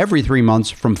refills every 3 months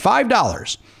from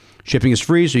 $5. Shipping is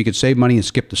free, so you can save money and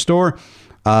skip the store.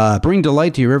 Bring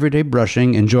delight to your everyday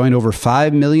brushing and join over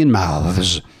 5 million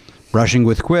mouths brushing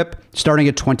with Quip, starting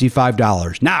at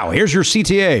 $25. Now, here's your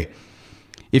CTA.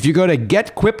 If you go to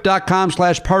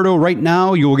getquip.com/Pardo right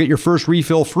now, you will get your first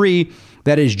refill free.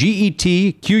 That is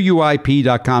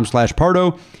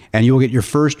GETQUIP.com/Pardo, and you will get your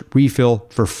first refill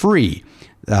for free.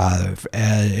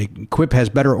 Quip has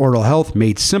better oral health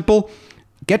made simple.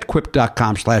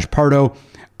 Getquip.com/Pardo.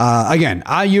 Again,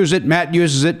 I use it. Matt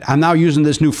uses it. I'm now using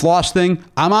this new floss thing.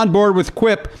 I'm on board with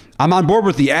Quip. I'm on board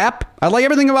with the app. I like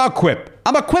everything about Quip.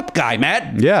 I'm a Quip guy,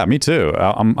 Matt. Yeah, me too.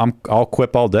 I'll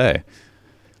Quip all day.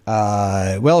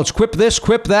 Well, it's Quip this,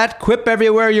 Quip that, Quip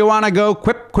everywhere you want to go.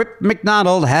 Quip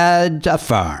McDonald had a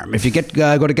farm. If you go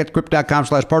to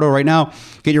getquip.com/Pardo right now,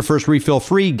 get your first refill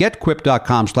free.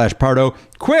 Getquip.com/Pardo.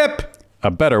 Quip!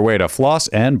 A better way to floss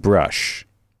and brush.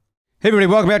 Hey,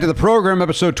 everybody, welcome back to the program,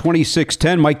 episode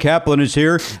 2610. Myq Kaplan is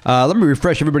here. Let me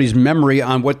refresh everybody's memory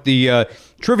on what the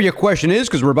trivia question is,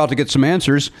 because we're about to get some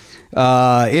answers.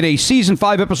 In a season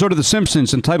 5 episode of The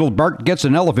Simpsons entitled Bart Gets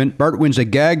an Elephant, Bart wins a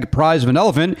gag prize of an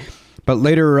elephant, but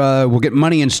later will get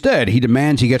money instead. He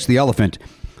demands he gets the elephant.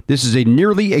 This is a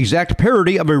nearly exact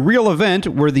parody of a real event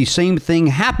where the same thing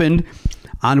happened.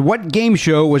 On what game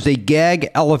show was a gag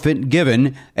elephant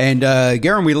given? And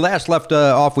Garen, we last left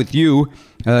off with you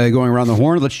going around the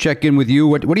horn. Let's check in with you.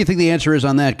 What do you think the answer is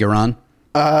on that, Garen?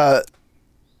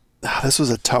 This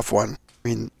was a tough one. I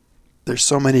mean, there's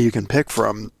so many you can pick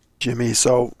from, Jimmy.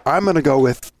 So I'm going to go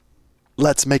with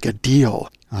Let's Make a Deal.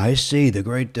 I see. The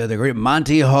great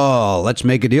Monty Hall. Let's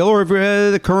Make a Deal. Or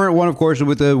the current one, of course,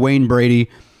 with Wayne Brady.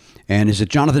 And is it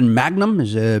Jonathan Mangum?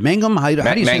 Is it Mangum? How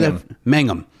do you say that?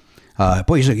 Mangum.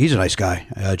 Boy, he's a nice guy,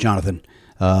 Jonathan.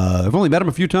 I've only met him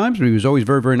a few times, but he was always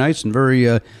very, very nice and very,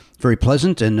 very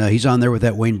pleasant. And he's on there with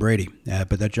that Wayne Brady.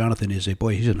 But that Jonathan he's a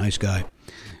nice guy.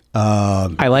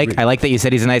 I like that you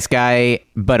said he's a nice guy,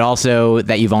 but also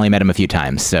that you've only met him a few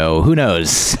times. So who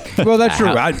knows? Well, that's true.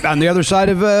 On the other side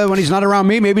of when he's not around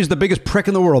me, maybe he's the biggest prick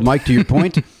in the world, Myq, to your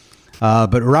point.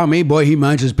 But around me, boy, he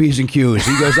minds his P's and Q's.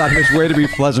 He goes out of his way to be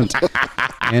pleasant,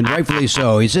 and rightfully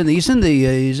so. He's in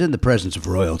the presence of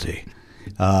royalty.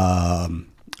 I'm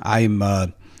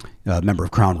a member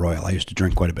of Crown Royal. I used to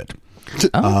drink quite a bit.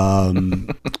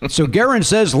 So Garen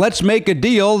says, "Let's make a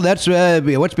deal." That's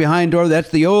what's behind door. That's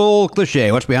the old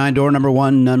cliche. What's behind door number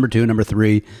 1, number 2, number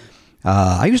 3.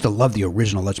 I used to love the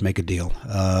original "Let's Make a Deal."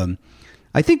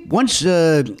 I think once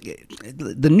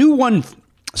the new one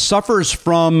suffers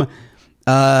from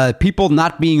people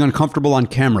not being uncomfortable on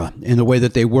camera in the way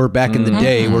that they were back in the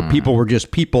day, where people were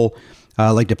just people,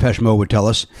 like Depeche Mode would tell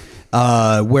us,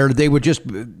 where they would just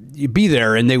be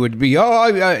there and they would be,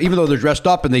 even though they're dressed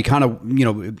up and they kind of,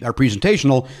 are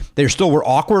presentational, they still were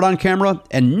awkward on camera,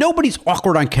 and nobody's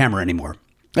awkward on camera anymore.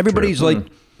 Everybody's like,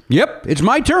 yep, it's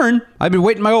my turn. I've been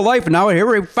waiting my whole life, and now here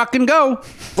we fucking go.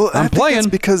 Well, I'm playing. It's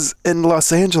because in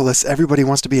Los Angeles, everybody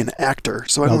wants to be an actor.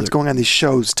 So everyone's going on these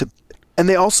shows and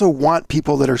they also want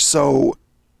people that are so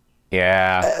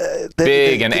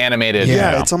big and animated.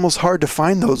 Yeah, it's almost hard to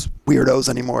find those weirdos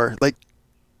anymore. Like,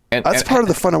 that's part of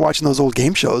the fun of watching those old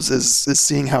game shows is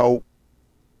seeing how,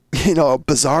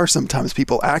 bizarre sometimes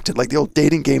people acted, like the old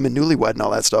dating game and Newlywed and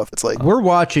all that stuff. It's like, we're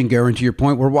watching, Garen, to your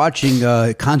point, we're watching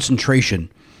Concentration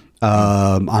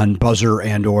on Buzzer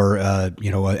and or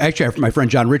actually my friend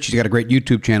John Ritchie's got a great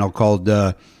YouTube channel called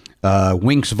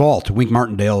Wink's Vault. Wink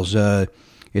Martindale's.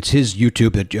 It's his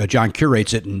YouTube that John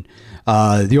curates it, and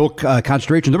the old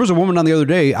Concentration. There was a woman on the other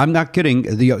day. I'm not kidding.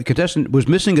 The contestant was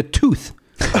missing a tooth.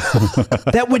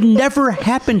 That would never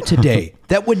happen today.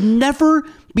 That would never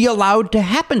be allowed to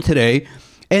happen today.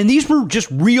 And these were just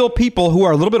real people who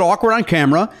are a little bit awkward on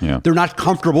camera. Yeah. They're not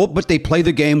comfortable, but they play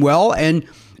the game well. And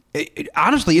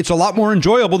honestly, it's a lot more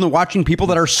enjoyable than watching people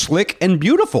that are slick and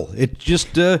beautiful. It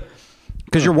just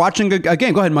because you're watching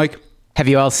again. Go ahead, Mike. Have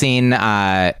you all seen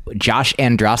Josh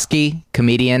Androsky,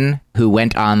 comedian who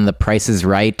went on The Price is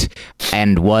Right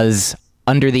and was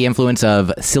under the influence of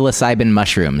psilocybin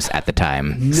mushrooms at the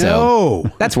time? No.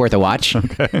 So that's worth a watch.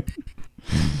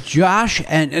 Josh,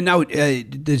 and now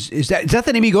is that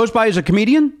the name he goes by as a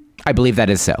comedian? I believe that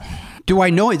is so. Do I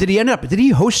know it? Did he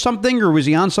host something, or was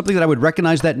he on something that I would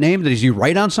recognize that name? Is he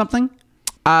write on something?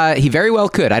 He very well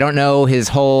could. I don't know his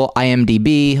whole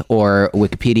IMDb or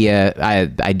Wikipedia.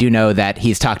 I do know that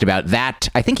he's talked about that.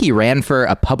 I think he ran for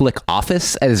a public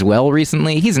office as well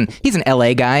recently. He's an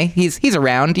LA guy. He's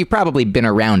around. You've probably been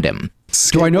around him.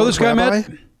 Do I know this guy, Matt?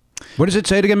 What does it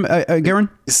say again, Garen?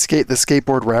 The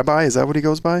skateboard rabbi, is that what he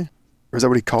goes by? Or is that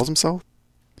what he calls himself?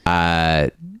 I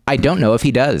don't know if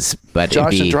he does, but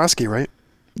Josh Androsky, right?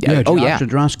 Yeah, oh Josh yeah.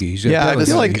 Androsky. I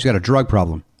feel like he's got a drug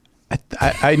problem.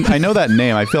 I know that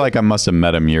name. I feel like I must have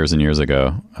met him years and years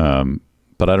ago.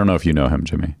 But I don't know if you know him,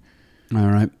 Jimmy. All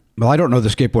right. Well, I don't know the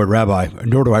skateboard rabbi,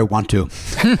 nor do I want to.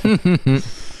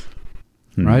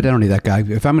 Right? I don't need that guy.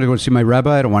 If I'm going to go see my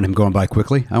rabbi, I don't want him going by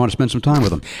quickly. I want to spend some time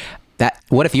with him.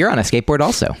 What if you're on a skateboard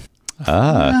also?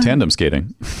 Tandem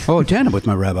skating. Oh, tandem with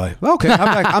my rabbi. Okay,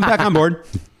 I'm back on board.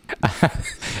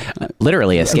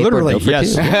 Literally a skateboard built for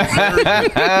yes. two.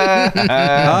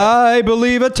 I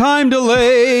believe a time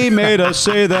delay made us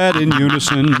say that in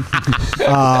unison.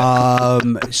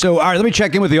 So, all right, let me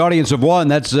check in with the audience of one.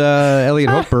 That's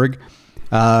Elliot Hochberg.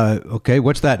 Okay,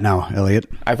 what's that now, Elliot?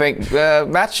 I think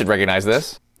Matt should recognize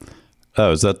this.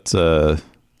 Oh, is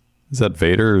that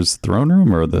Vader's throne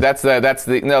room or the? That's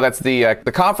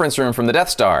the conference room from the Death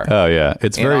Star. Oh yeah,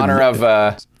 it's in very honor of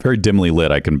very dimly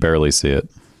lit. I can barely see it.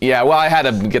 Yeah, well, I had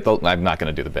to get the. I'm not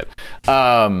going to do the bit.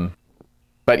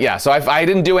 But yeah, so I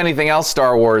didn't do anything else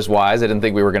Star Wars wise. I didn't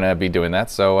think we were going to be doing that.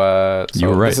 So you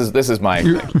were right. This is my.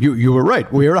 You were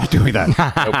right. We are not doing that.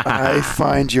 I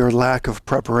find your lack of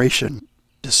preparation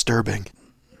disturbing.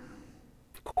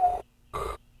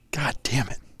 God damn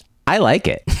it. I like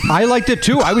it. I liked it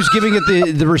too. I was giving it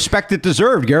the respect it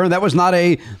deserved, Garen. That was not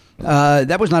a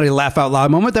laugh out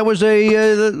loud moment. That was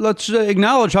a let's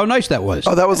acknowledge how nice that was.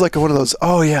 Oh, that was like one of those.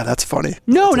 Oh yeah, that's funny.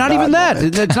 No, That's a not even nod that.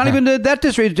 moment. It's not even that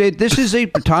disrespect. This is a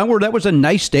time where that was a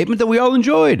nice statement that we all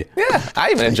enjoyed. Yeah,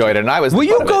 I even enjoyed it, and I was. Will the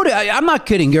you butt go of it. to? I'm not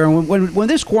kidding, Garen. When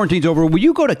this quarantine's over, will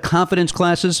you go to confidence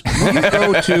classes? Will you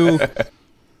go to?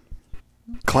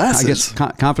 Classes. I guess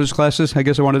confidence classes. I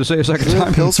guess I wanted to say a second Do they have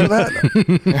time. pills for that?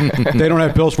 They don't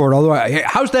have pills for it. Although,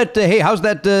 how's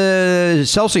that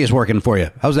Celsius working for you?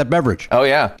 How's that beverage? Oh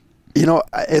yeah. You know,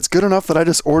 it's good enough that I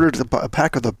just ordered a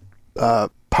pack of the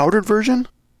powdered version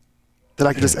that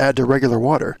I could just add to regular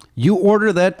water. You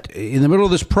order that in the middle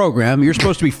of this program. You're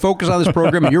supposed to be focused on this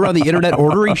program, and you're on the internet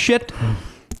ordering shit.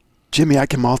 Jimmy, I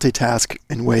can multitask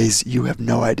in ways you have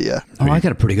no idea. Oh, I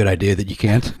got a pretty good idea that you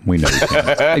can't. We know you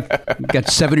can't. I've got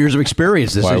 7 years of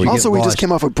experience. This is Also, we just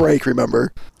came off a break,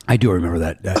 remember? I do remember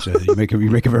that. That's you make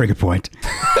a very good point.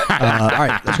 All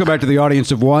right, let's go back to the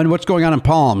audience of one. What's going on in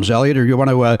Palms, Elliot? Or you want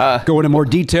to go into more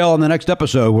detail on the next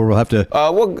episode where we'll have to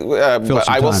fill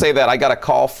some I will time. say that I got a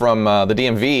call from the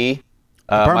DMV. Department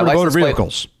my of Motor license plate-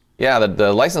 Vehicles. Yeah,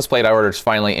 the license plate I ordered is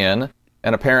finally in,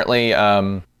 and apparently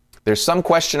there's some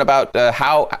question about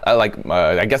how.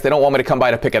 I guess they don't want me to come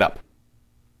by to pick it up.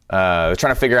 They're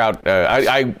trying to figure out.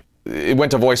 It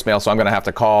went to voicemail, so I'm going to have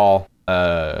to call.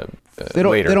 Later.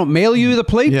 They don't mail you the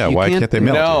plate? Yeah, You why can't they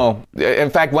mail it? No. In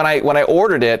fact, when I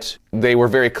ordered it, they were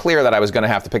very clear that I was going to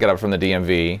have to pick it up from the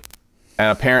DMV.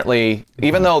 And apparently,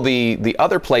 even though the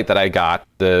other plate that I got,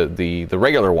 the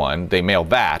regular one, they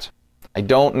mailed that. I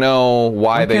don't know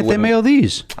why Why can't they mail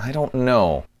these? I don't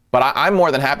know. But I'm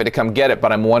more than happy to come get it,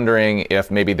 but I'm wondering if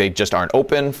maybe they just aren't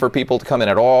open for people to come in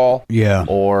at all. Yeah.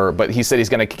 But he said he's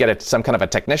going to get it some kind of a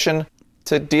technician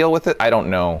to deal with it. I don't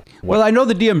know. Well, I know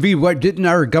the DMV. What didn't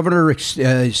our governor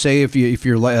say if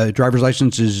your driver's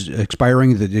license is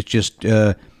expiring that it's just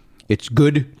it's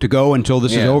good to go until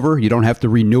this is over? You don't have to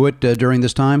renew it during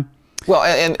this time. Well,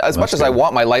 and as much as I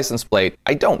want my license plate,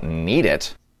 I don't need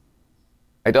it.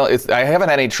 I haven't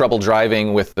had any trouble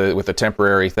driving with the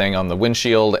temporary thing on the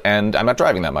windshield, and I'm not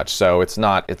driving that much, so it's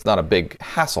not a big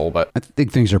hassle. But I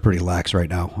think things are pretty lax right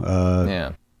now.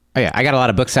 yeah. Oh yeah, I got a lot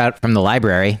of books out from the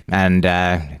library, and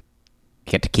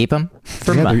get to keep them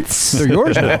for months. They're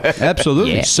yours now.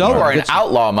 Absolutely. Yeah. So You are an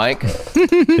outlaw, Mike.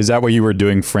 Is that what you were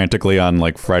doing frantically on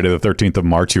like Friday the 13th of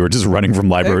March? You were just running from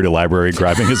library to library,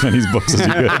 grabbing as many books as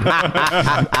you could.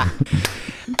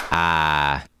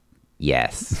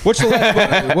 Yes. What's the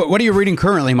last what are you reading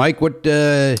currently, Mike? What?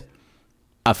 A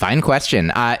fine question.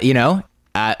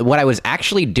 What I was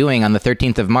actually doing on the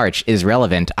 13th of March is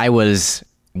relevant. I was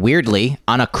weirdly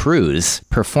on a cruise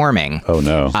performing. Oh,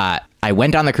 no. I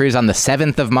went on the cruise on the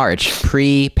 7th of March,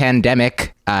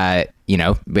 pre-pandemic, and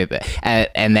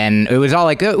then it was all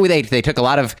like, they took a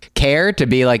lot of care to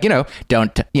be like,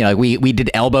 we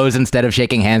did elbows instead of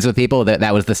shaking hands with people.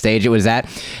 That was the stage it was at.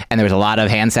 And there was a lot of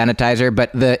hand sanitizer,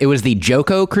 but it was the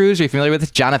Joko cruise. Are you familiar with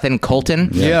this? Jonathan Colton?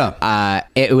 Yeah.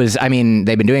 It was, they've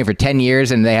been doing it for 10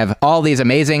 years and they have all these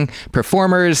amazing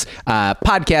performers,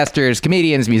 podcasters,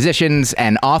 comedians, musicians,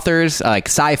 and authors, like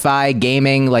sci-fi,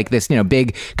 gaming, like this,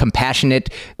 big compassionate,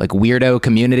 like weirdo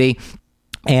community.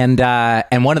 And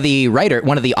one of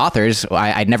the authors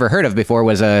I'd never heard of before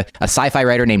was a sci-fi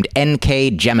writer named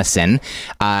N.K. Jemisin.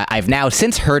 I've now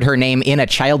since heard her name in a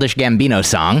Childish Gambino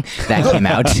song that came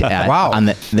out on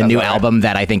the new album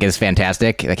that I think is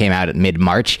fantastic. That came out at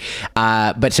mid-March.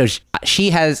 But so she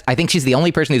has, I think she's the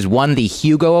only person who's won the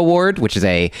Hugo Award, which is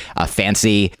a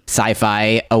fancy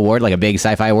sci-fi award, like a big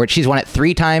sci-fi award. She's won it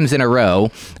 3 times in a row,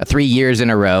 3 years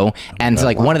in a row. And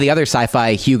so, one of the other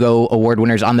sci-fi Hugo Award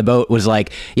winners on the boat was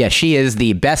like, yeah, she is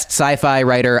the best sci-fi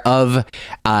writer of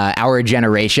our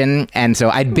generation. And so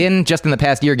I'd been just in the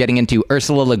past year getting into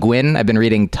Ursula Le Guin. I've been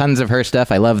reading tons of her stuff.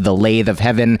 I love The Lathe of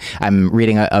Heaven. I'm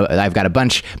reading, I've got a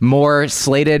bunch more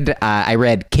slated. I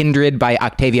read Kindred by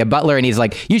Octavia Butler, and he's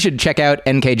like, you should check out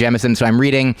N.K. Jemisin. So I'm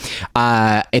reading.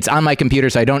 It's on my computer,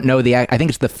 so I don't know I think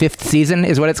it's the 5th season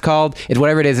is what it's called. It's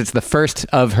whatever it is. It's the first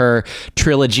of her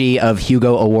trilogy of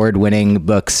Hugo Award-winning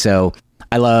books. So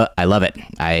I love it.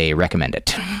 I recommend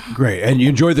it. Great. And you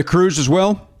enjoyed the cruise as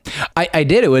well? I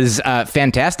did. It was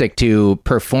fantastic to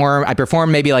perform. I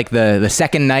performed maybe like the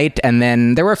second night, and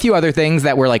then there were a few other things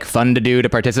that were like fun to do, to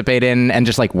participate in, and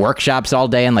just like workshops all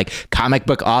day, and like comic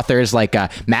book authors like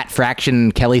Matt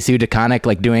Fraction, Kelly Sue DeConnick,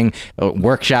 like doing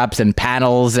workshops and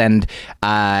panels, and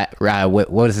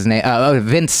what was his name?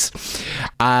 Vince.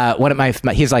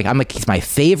 He's my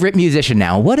favorite musician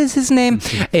now. What is his name?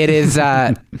 It is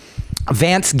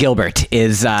Vance Gilbert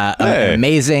is an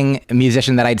amazing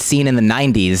musician that I'd seen in the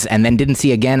 90s and then didn't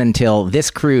see again until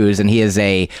this cruise, and he is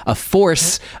a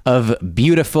force of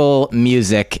beautiful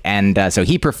music, and so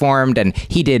he performed and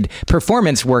he did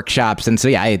performance workshops, and so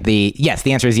the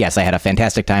answer is yes. I had a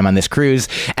fantastic time on this cruise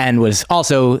and was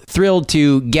also thrilled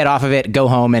to get off of it, go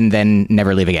home, and then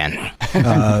never leave again.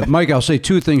 Mike, I'll say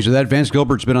 2 things to that. Vance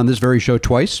Gilbert's been on this very show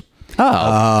twice.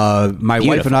 My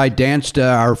wife and I danced.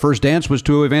 Our first dance was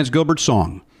to a Vance Gilbert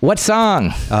song. What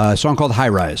song? A song called High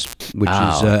Rise, which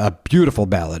is a beautiful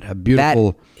ballad. A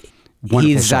beautiful,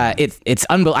 wonderful song. It's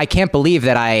unbelievable. I can't believe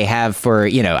that I have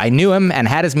I knew him and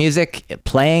had his music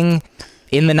playing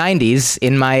in the 90s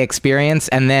in my experience,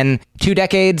 and then 2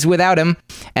 decades without him,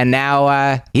 and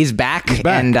now he's back.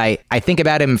 And I think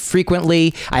about him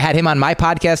frequently. I had him on my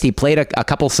podcast. He played a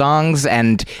couple songs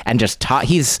and just taught.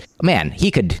 He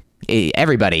could.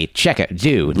 Everybody, check it,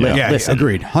 dude. Listen.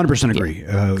 Agreed. 100% agree.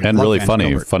 And really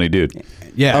funny dude.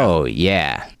 Yeah. Oh,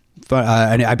 yeah.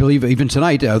 And I believe even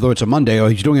tonight, although it's a Monday,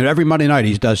 he's doing it every Monday night.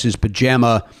 He does his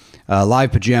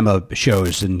live pajama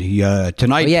shows, and he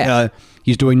tonight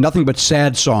he's doing nothing but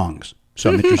sad songs.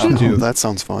 So I'm interested to. That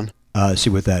sounds fun.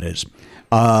 See what that is.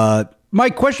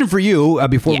 Mike, question for you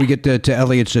before we get to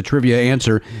Elliot's trivia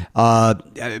answer.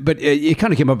 But it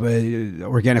kind of came up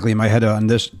organically in my head on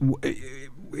this.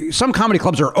 Some comedy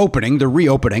clubs are opening. They're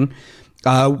reopening.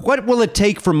 What will it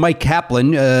take for Myq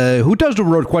Kaplan, who does the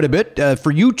road quite a bit,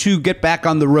 for you to get back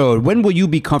on the road? When will you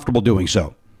be comfortable doing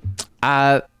so?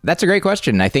 That's a great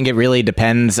question. I think it really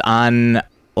depends on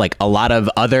like a lot of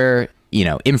other,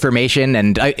 information,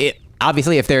 and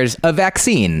obviously if there's a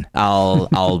vaccine,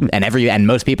 and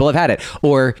most people have had it,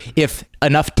 or if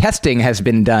enough testing has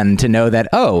been done to know that,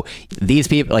 these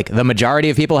people, like the majority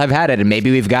of people have had it, and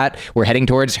maybe we're heading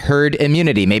towards herd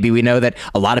immunity. Maybe we know that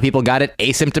a lot of people got it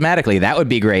asymptomatically. That would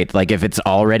be great. Like if it's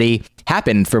already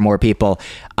happened for more people.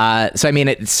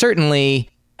 It certainly,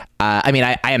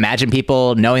 I imagine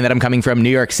people knowing that I'm coming from New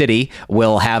York City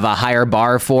will have a higher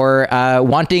bar for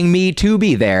wanting me to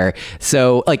be there.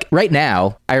 So like right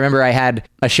now, I remember I had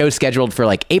a show scheduled for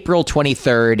like April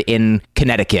 23rd in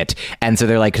Connecticut. And so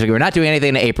they're like, we're not doing anything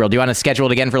in April. Do you want to schedule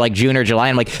it again for like June or July?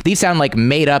 I'm like, these sound like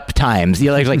made up times.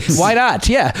 You're like, why not?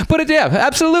 Yeah, put it down.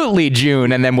 Absolutely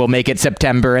June. And then we'll make it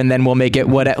September, and then we'll make it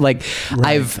what, like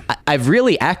right. I've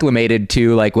really acclimated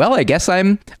to like, well, I guess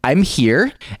I'm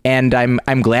here, and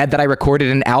I'm glad that I recorded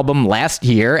an album last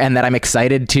year, and that I'm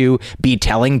excited to be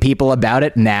telling people about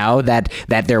it now that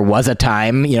there was a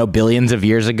time, billions of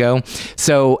years ago.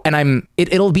 So, and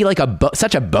it'll be like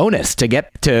such a bonus to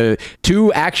get to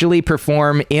actually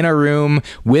perform in a room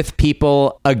with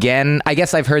people again. I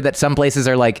guess I've heard that some places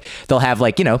are like, they'll have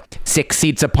like, 6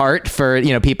 seats apart for,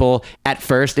 people at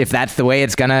first, if that's the way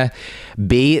it's gonna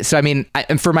be. So, I mean,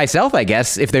 for myself, I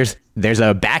guess if there's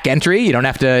a back entry, you don't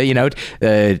have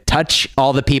to, touch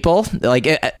all the people. Like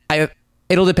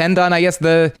it'll depend on, I guess,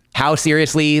 how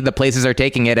seriously the places are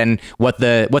taking it and what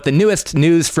the newest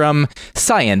news from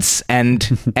science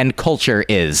and culture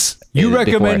is. You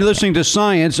recommend listening to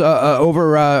science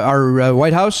over our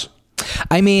White House?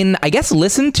 I mean, I guess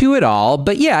listen to it all,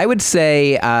 but yeah, I would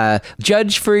say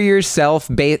judge for yourself.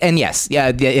 And yes,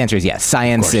 yeah, the answer is yes.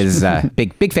 Science is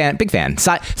big fan.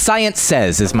 Science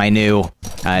Says is my new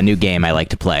game I like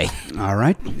to play. All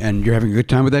right, and you're having a good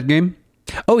time with that game?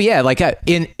 Oh yeah, like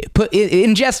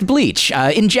ingest bleach,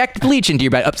 inject bleach into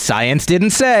your body. Science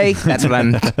didn't say. That's what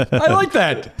I'm. I like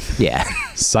that. Yeah.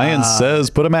 Science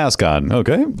says put a mask on.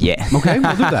 Okay. Yeah. Okay,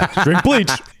 we'll do that. Drink bleach.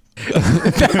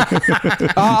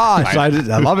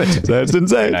 I love it. Science didn't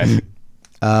say. Nice.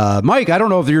 Mike, I don't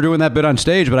know if you're doing that bit on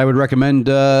stage, but I would recommend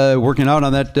working out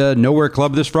on that Nowhere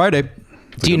Club this Friday.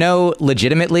 Do you know,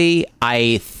 legitimately,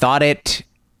 I thought it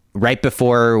right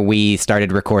before we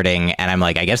started recording, and I'm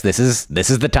like, I guess this is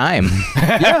the time.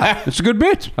 Yeah, it's a good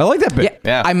bit. I like that bit.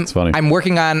 Yeah, it's funny. I'm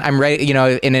working on. I'm right.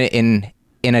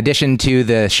 In addition to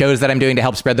the shows that I'm doing to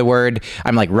help spread the word,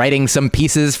 I'm like writing some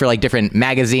pieces for like different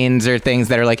magazines or things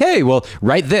that are like, hey, well,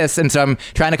 write this. And so I'm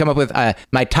trying to come up with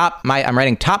I'm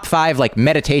writing top 5 like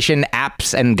meditation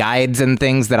apps and guides and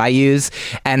things that I use.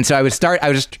 And so I was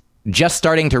just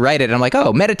starting to write it, and I'm like,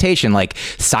 oh, meditation, like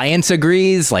science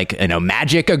agrees, like,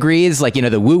 magic agrees, like,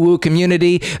 the woo-woo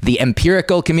community, the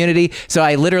empirical community. So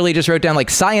I literally just wrote down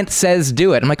like science says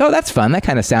do it. I'm like, oh, that's fun. That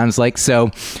kind of sounds like. So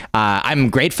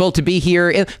I'm grateful to be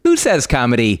here. Who says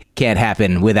comedy can't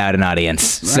happen without an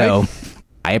audience? Right. So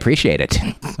I appreciate it.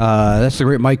 That's the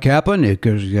great Myq Kaplan.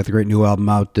 Because you got the great new album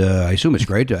out. I assume it's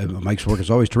great. Mike's work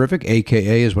is always terrific.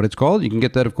 AKA is what it's called. You can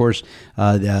get that, of course.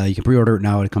 You can pre-order it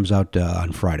now. It comes out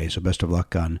on Friday. So best of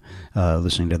luck on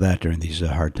listening to that during these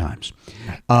hard times.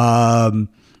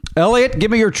 Elliot, give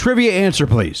me your trivia answer,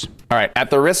 please. All right. At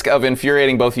the risk of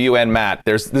infuriating both you and Matt,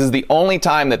 this is the only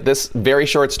time that this very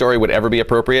short story would ever be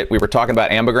appropriate. We were talking about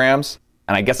ambigrams,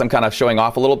 and I guess I'm kind of showing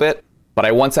off a little bit. But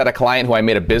I once had a client who I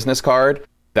made a business card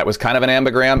that was kind of an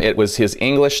ambigram. It was his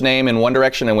English name in one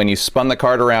direction, and when you spun the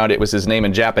card around, it was his name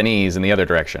in Japanese in the other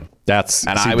direction. That's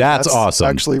awesome.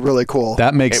 Actually, really cool.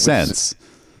 That makes sense.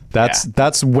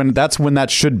 That's when that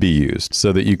should be used,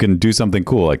 so that you can do something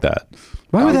cool like that.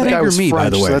 Why would that anger me, French, by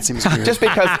the way? So that seems weird. Just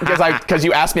because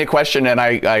you asked me a question and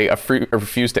I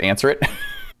refused to answer it.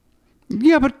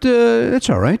 Yeah, but it's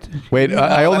all right. Wait,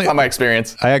 that's not my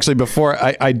experience. I actually, before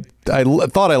I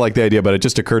thought I liked the idea, but it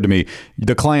just occurred to me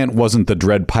the client wasn't the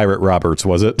Dread Pirate Roberts,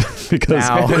 was it? Because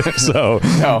if so,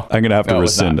 No. I'm gonna have to No, it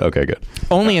was rescind. not. Okay, good.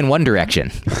 Only in one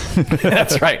direction.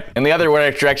 That's right. In the other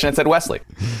direction, it said Wesley.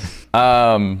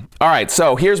 All right,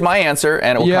 so here's my answer,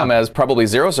 and it will come as probably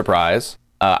zero surprise.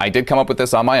 I did come up with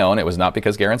this on my own. It was not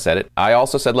because Garen said it. I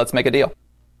also said, let's make a deal.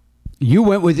 You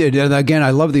went with it. And again, I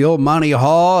love the old Monty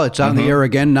Hall. It's on the air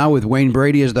again now with Wayne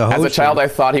Brady as the host. As a child, I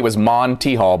thought he was Mon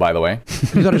T. Hall, by the way.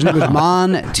 You thought his name was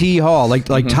Mon T. Hall, like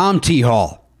Tom T.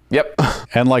 Hall. Yep.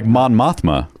 And like Mon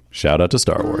Mothma. Shout out to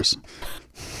Star Wars.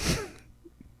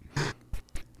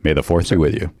 May the Fourth be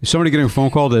with you. Is somebody getting a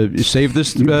phone call to save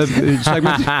this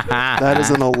segment? That is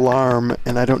an alarm,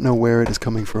 and I don't know where it is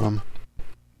coming from.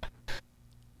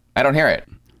 I don't hear it.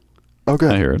 Okay.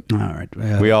 I hear it. All right.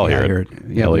 We all hear it.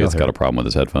 Yeah, Elliot's got a problem with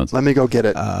his headphones. Let me go get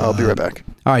it. I'll be right back.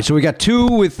 All right, so we got 2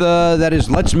 with that is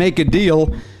Let's Make a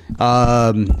Deal.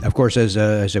 Of course, as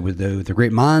I said, with the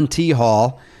great Mon T.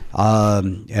 Hall,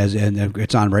 and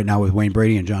it's on right now with Wayne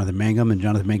Brady and Jonathan Mangum, and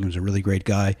Jonathan Mangum's a really great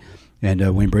guy,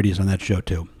 and Wayne Brady is on that show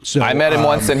too. So I met him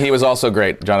once, and he was also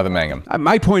great, Jonathan Mangum.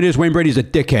 My point is Wayne Brady's a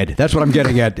dickhead. That's what I'm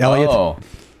getting at, Elliot. Oh,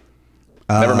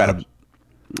 never met him.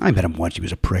 I met him once. He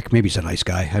was a prick. Maybe he's a nice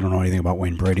guy. I don't know anything about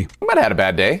Wayne Brady. He might have had a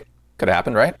bad day. Could have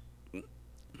happened, right?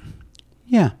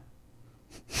 Yeah.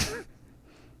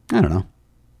 I don't know.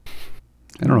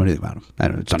 I don't know anything about him.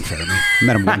 It's unfair to me. I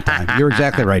met him one time. You're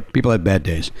exactly right. People have bad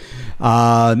days.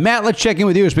 Matt, let's check in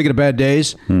with you. Speaking of bad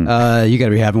days, you got to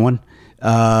be having one.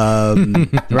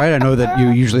 Right? I know that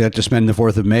you usually have to spend the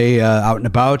 4th of May out and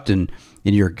about and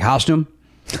in your costume.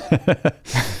 Your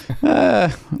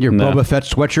Boba Fett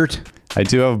sweatshirt. I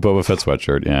do have a Boba Fett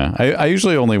sweatshirt. Yeah, I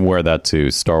usually only wear that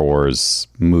to Star Wars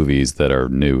movies that are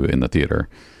new in the theater.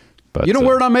 But You don't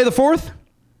wear it on May the 4th?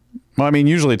 Well, I mean,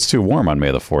 usually it's too warm on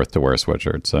May the 4th to wear a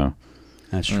sweatshirt. So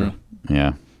That's true.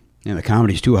 yeah. Yeah, the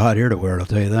comedy's too hot here to wear it. I'll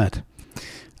tell you that.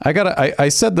 I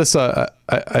said this.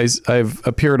 I've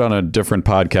appeared on a different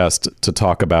podcast to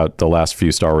talk about the last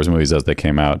few Star Wars movies as they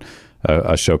came out.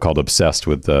 A show called Obsessed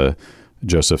with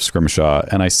Joseph Scrimshaw,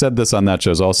 and I said this on that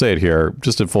show. So I'll say it here,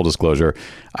 just in full disclosure.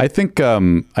 I think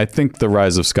The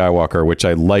Rise of Skywalker, which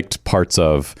I liked parts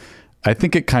of, I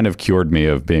think it kind of cured me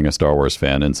of being a Star Wars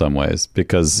fan in some ways,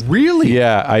 because Really?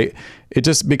 yeah,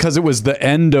 because it was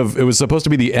supposed to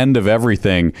be the end of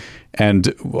everything,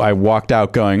 and I walked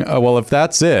out going, oh well, if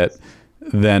that's it,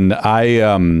 then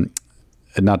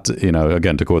not to,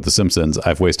 again, to quote The Simpsons,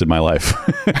 I've wasted my life.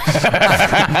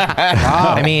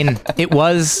 I mean, it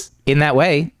was in that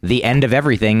way the end of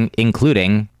everything,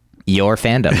 including your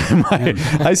fandom.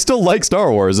 I still like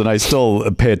Star Wars and I still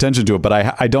pay attention to it, but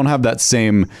I don't have that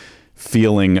same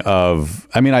feeling of,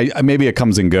 I mean, maybe it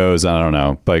comes and goes. I don't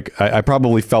know. Like I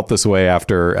probably felt this way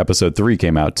after episode 3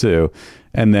 came out too.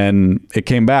 And then it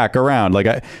came back around. Like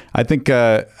I think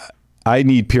I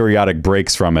need periodic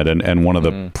breaks from it. And one of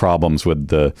the problems with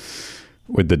the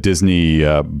Disney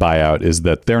buyout is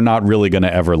that they're not really going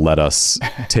to ever let us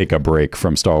take a break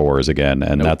from Star Wars again.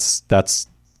 And that's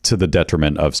to the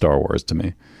detriment of Star Wars to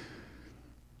me.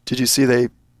 Did you see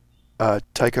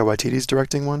Taika Waititi's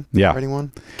directing one? Yeah. Writing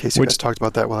one? Casey guys talked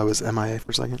about that while I was MIA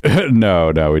for a second.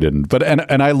 No, we didn't. But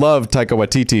and I love Taika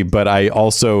Waititi, but I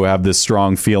also have this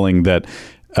strong feeling that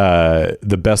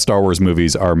the best Star Wars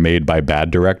movies are made by bad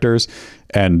directors,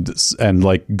 and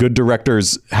like good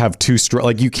directors have too strong.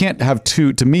 Like you can't have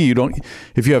too. To me, you don't.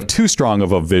 If you have too strong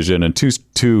of a vision and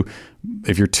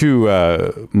if you're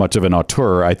too much of an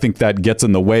auteur, I think that gets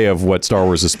in the way of what Star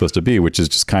Wars is supposed to be, which is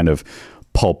just kind of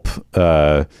pulp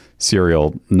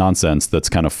serial nonsense that's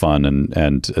kind of fun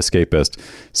and escapist.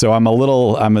 So I'm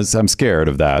scared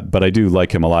of that, but I do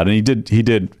like him a lot, and he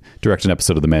did direct an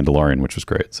episode of The Mandalorian, which was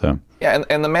great. So yeah,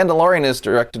 and The Mandalorian is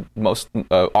directed most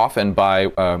often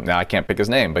by now I can't pick his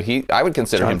name, but I would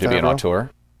consider him to be an auteur.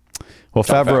 Well,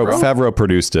 Favreau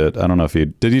produced it. I don't know if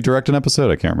did he direct an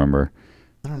episode? I can't remember.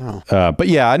 I don't know. But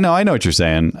yeah, I know what you're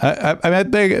saying. I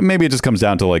mean, maybe it just comes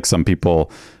down to like some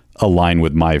people align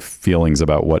with my feelings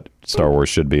about what Star Wars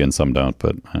should be and some don't,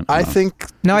 but I think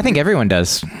everyone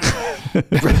does.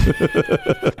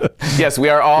 Yes, we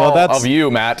are all of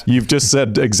you, Matt. You've just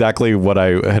said exactly what I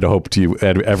had hoped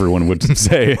everyone would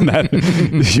say, and that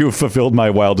you fulfilled my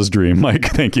wildest dream, Mike.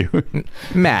 Thank you.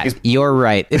 Matt, you're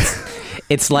right.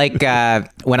 It's like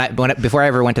before I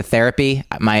ever went to therapy,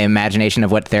 my imagination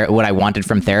of what I wanted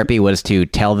from therapy was to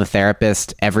tell the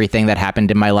therapist everything that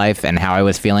happened in my life and how I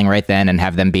was feeling right then, and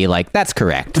have them be like, "That's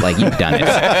correct. Like you've done it.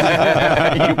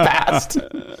 You passed.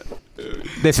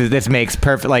 This makes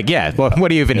perfect. Like, yeah. Well,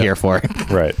 what are you even here for?"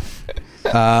 Right.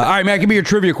 All right, Matt, give me your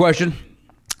trivia question.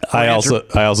 I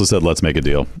also said let's make a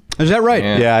deal. Is that right?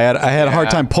 Yeah, I had a hard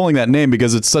time pulling that name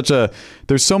because it's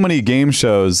there's so many game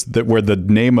shows where the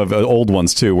name of old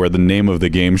ones too, where the name of the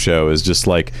game show is just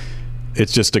like,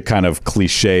 it's just a kind of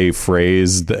cliche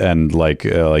phrase, and like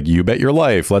you bet your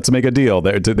life, let's make a deal.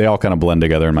 They all kind of blend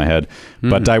together in my head.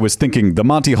 But I was thinking the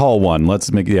Monty Hall one. That's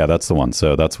the one.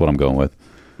 So that's what I'm going with.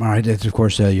 All right, that's of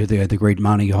course the great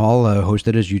Monty Hall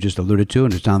hosted, as you just alluded to,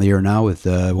 and it's on the air now with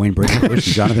Wayne Brady and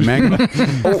Jonathan Magna.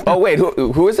 Oh wait,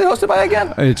 who is it hosted by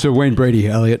again? It's Wayne Brady,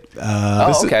 Elliot.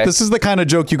 Okay. This is the kind of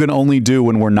joke you can only do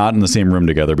when we're not in the same room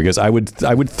together, because I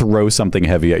would throw something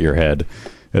heavy at your head.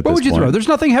 What would you throw? There's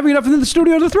nothing heavy enough in the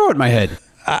studio to throw at my head.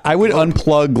 I would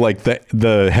unplug like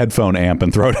the headphone amp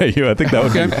and throw it at you. I think that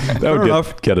would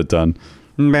get it done.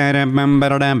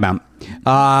 Myq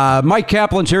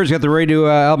Kaplan's here. He's got the radio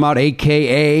album out,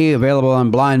 AKA, available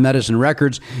on Blind Medicine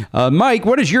Records. Mike,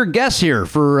 what is your guess here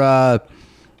for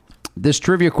this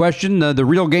trivia question, the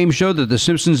real game show that The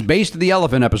Simpsons based the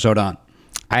elephant episode on?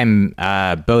 I'm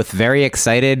both very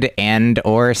excited and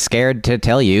or scared to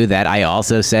tell you that I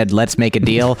also said let's make a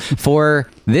deal for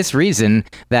this reason,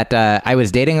 that I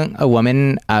was dating a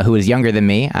woman who was younger than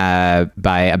me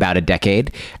by about a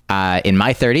decade. In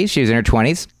my 30s, she was in her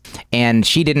 20s, and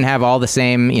she didn't have all the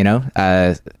same,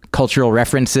 cultural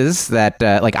references that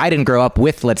like I didn't grow up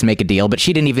with Let's Make a Deal, but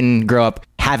she didn't even grow up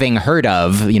having heard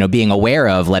of, being aware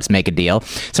of Let's Make a Deal.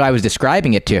 So I was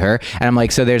describing it to her, and I'm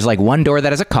like, so there's like one door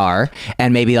that has a car,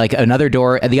 and maybe like another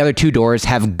door, the other two doors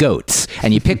have goats.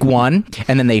 and you pick one,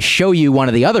 and then they show you one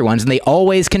of the other ones, and they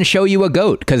always can show you a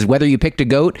goat, because whether you picked a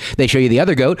goat, they show you the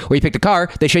other goat, or you picked a car,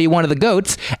 they show you one of the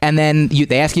goats, and then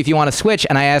they ask you if you want to switch,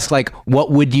 and I ask, like,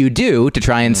 what would you do to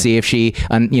try and see if she,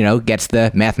 gets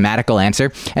the mathematical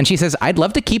answer, and she says, I'd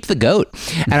love to keep the goat.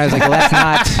 And I was like, well,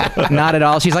 that's not at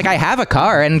all. She's like, I have a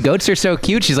car, and goats are so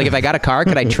cute. She's like, if I got a car,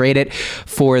 could I trade it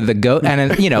for the goat?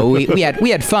 And we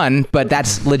had fun, but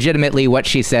that's legitimately what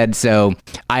she said. So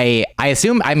I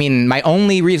assume, my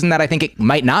only reason that I think it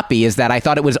might not be is that I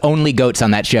thought it was only goats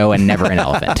on that show and never an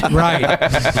elephant. Right.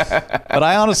 But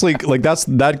I honestly, like,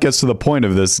 that gets to the point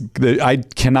of this. I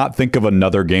cannot think of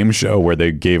another game show where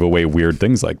they gave away weird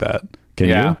things like that. Can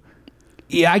you?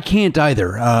 Yeah, I can't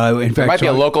either. In fact, It might be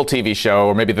a local TV show,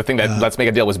 or maybe the thing that Let's Make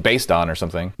a Deal was based on or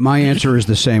something. My answer is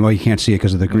the same. Well, you can't see it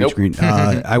because of the green Nope. screen.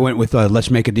 I went with Let's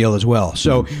Make a Deal as well.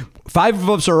 So 5 of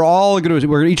us are all going to,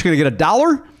 we're each going to get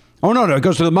 $1. Oh, no, it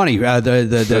goes to the money.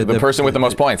 The person with the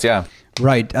most points, yeah.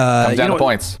 Right. Comes down to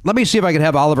points. Let me see if I can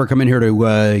have Oliver come in here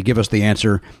to give us the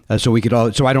answer, so we could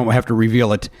all, so I don't have to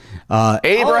reveal it.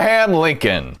 Abraham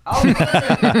Lincoln.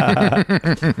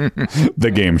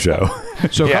 The game show.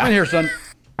 So come in here, son.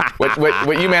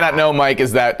 What you may not know, Mike,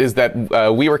 is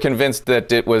that we were convinced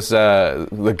that it was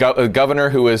the governor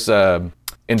who was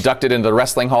inducted into the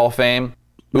Wrestling Hall of Fame.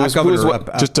 Not governor,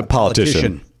 Just a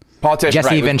politician. Politician,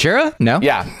 Jesse right. Ventura? No?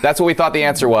 Yeah, that's what we thought the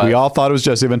answer was. We all thought it was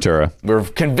Jesse Ventura. We were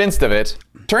convinced of it.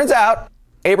 Turns out,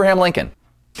 Abraham Lincoln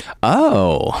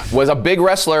Oh. was a big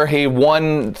wrestler. He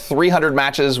won 300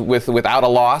 matches without a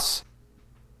loss,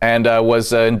 and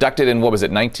was inducted in, what was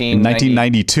it,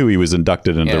 1992, he was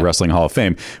inducted into the Wrestling Hall of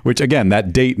Fame, which, again,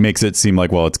 that date makes it seem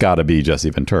like, well, it's got to be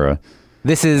Jesse Ventura.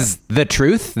 This is the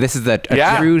truth? This is the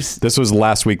true... This was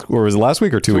last week, or was it last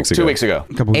week or 2 weeks ago? 2 weeks ago.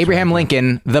 Abraham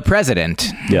Lincoln, the president.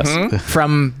 Yes.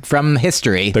 From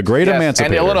history. The great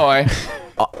emancipator. And Illinois.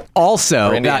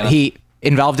 Also, he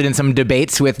involved in some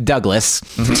debates with Douglas.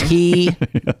 He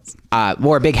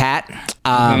wore a big hat.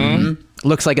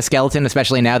 Looks like a skeleton,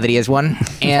 especially now that he has one.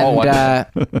 And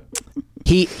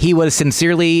he was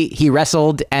he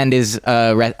wrestled and is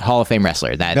a Hall of Fame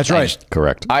wrestler. That's right.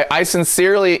 Correct. I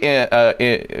sincerely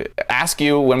ask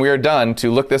you when we are done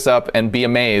to look this up and be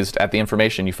amazed at the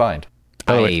information you find.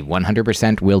 I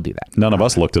 100% will do that. None of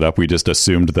us looked it up. We just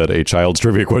assumed that a child's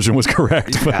trivia question was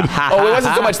correct. But Oh, it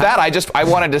wasn't so much that. I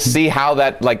wanted to see how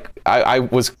that, like, I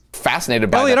was fascinated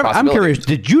by Elliot, that I'm possibility. curious.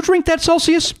 Did you drink that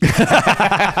Celsius?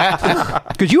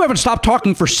 Because you haven't stopped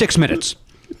talking for 6 minutes.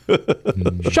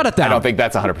 Shut it down. I don't think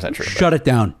that's 100% true. Shut it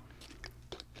down.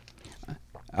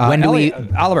 When do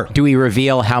Oliver? do we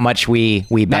reveal how much we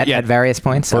bet yet. at various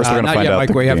points? First, we're going to Not find yet, out Mike.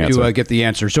 the We have answer. to get the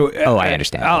answer. So, I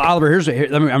understand. Oliver, I'm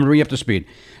going to bring you up to speed.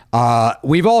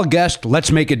 We've all guessed,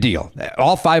 let's make a deal.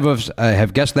 All 5 of us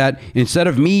have guessed that. Instead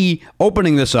of me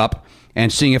opening this up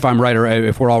and seeing if I'm right or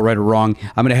if we're all right or wrong,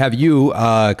 I'm going to have you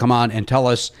come on and tell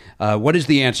us what is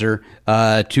the answer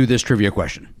to this trivia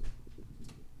question.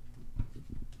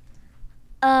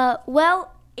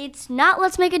 Well, it's not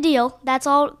Let's Make a Deal. That's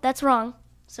all. That's wrong.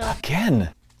 So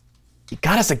Again. You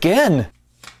got us again.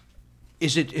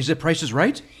 Is it Price is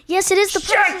Right? yes, it is the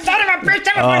Price.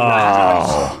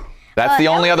 That's the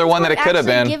only other one that it could have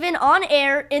been. Given on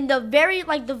air in the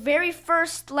very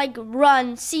first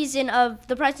run season of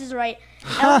The Price is Right.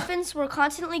 Elephants were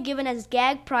constantly given as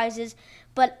gag prizes,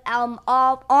 but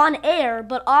on air,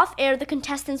 but off air, the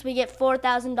contestants would get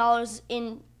 $4,000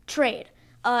 in trade.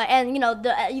 And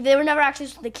they were never actually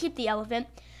supposed to keep the elephant.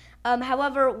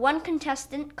 However, one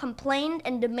contestant complained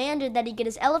and demanded that he get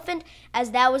his elephant, as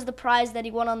that was the prize that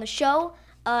he won on the show,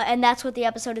 and that's what the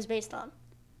episode is based on.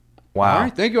 Wow. All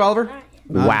right. Thank you, Oliver.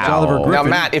 Wow. Oliver Now, Griffin.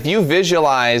 Matt, if you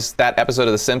visualize that episode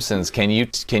of The Simpsons, can you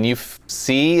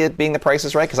see it being The Price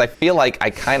is Right? Because I feel like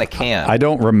I kind of can. I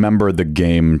don't remember the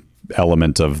game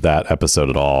element of that episode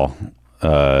at all.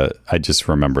 I just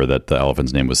remember that the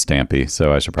elephant's name was Stampy,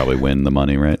 so I should probably win the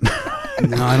money, right?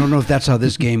 No, I don't know if that's how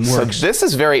this game So works. this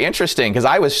is very interesting, because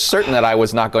I was certain that I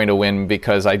was not going to win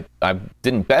because I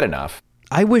didn't bet enough.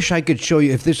 I wish I could show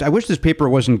you I wish this paper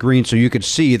wasn't green so you could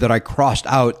see that I crossed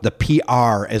out the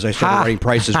PR as I started writing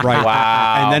Prices Right.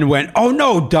 Wow. And then went, oh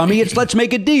no, dummy, it's Let's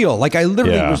Make a Deal. Like I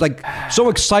literally was so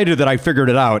excited that I figured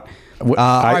it out. All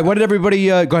right, what did everybody,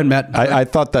 go ahead, Matt. I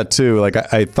thought that too. Like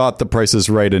I thought the Price is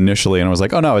Right initially, and I was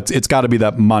like, oh no, it's got to be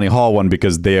that Monty Hall one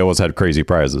because they always had crazy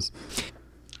prizes.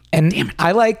 And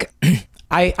I like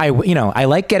I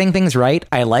like getting things right.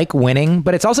 I like winning,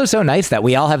 but it's also so nice that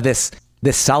we all have this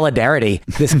solidarity,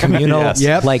 this communal,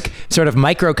 Yes. like sort of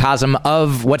microcosm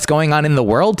of what's going on in the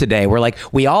world today. We're like,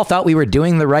 we all thought we were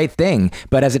doing the right thing,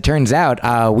 but as it turns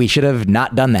out, we should have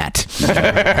not done that.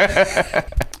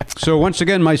 So once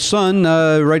again, my son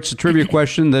writes a trivia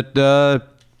question that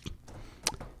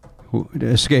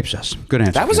escapes us. Good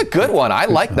answer. That was a good one. I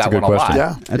like that one a lot.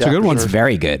 Yeah, That's a good one. It's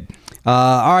very good.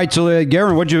 All right, so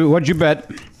Garen, what'd you bet?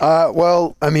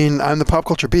 Well, I mean, I'm the pop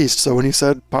culture beast, so when you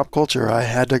said pop culture, I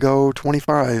had to go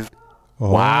 25.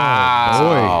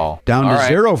 Wow. Boy, down All to right.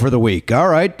 0 for the week. All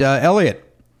right, Elliot.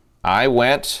 I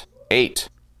went 8.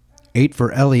 8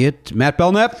 for Elliot. Matt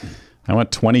Belknap. I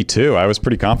went 22. I was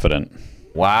pretty confident.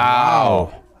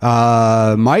 Wow.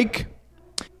 Mike.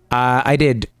 I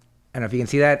did. I don't know if you can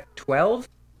see that. 12.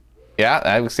 Yeah,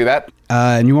 I see that.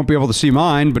 And you won't be able to see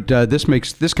mine, but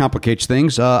this complicates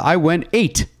things. I went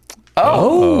 8.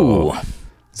 Oh.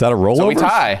 Is that a rollover? So we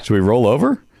tie. Should we roll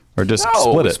over or just No,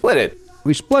 split it? Split it.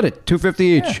 We split it, $250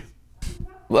 each.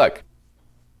 Look,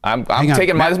 I'm on,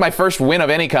 taking Matt. this is my first win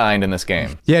of any kind in this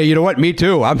game. Yeah, you know what? Me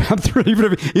too. I'm thrilled,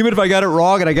 even if I got it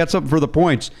wrong and I got something for the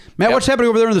points. Matt, Yep. what's happening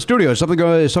over there in the studio? Is something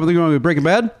going with Breaking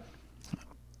Bad?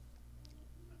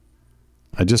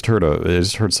 I just heard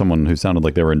someone who sounded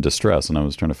like they were in distress, and I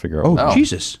was trying to figure out. Oh, No.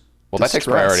 Jesus. Well, that takes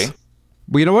Distress. priority.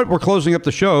 Well, you know what? We're closing up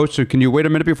the show, so can you wait a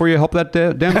minute before you help that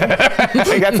damn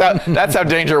thing? that's how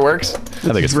danger works. I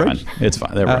think it's fine. It's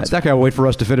fine. Everyone's That guy will wait for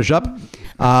us to finish up.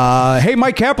 Hey,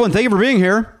 Myq Kaplan, thank you for being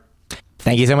here.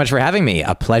 Thank you so much for having me.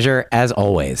 A pleasure as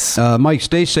always. Mike,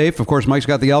 stay safe. Of course, Mike's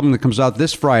got the album that comes out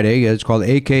this Friday. It's called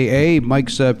AKA.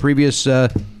 Mike's previous...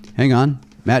 hang on.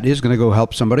 Matt is going to go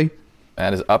help somebody.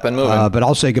 That is up and moving. But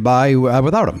I'll say goodbye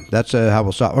without him. That's how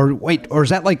we'll stop. Or wait, or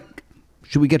is that like...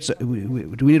 Should we get... Do we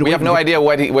need to we wait have no idea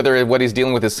whether what he's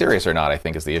dealing with is serious or not, I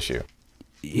think is the issue.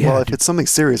 Yeah. Well, if it's something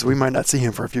serious, we might not see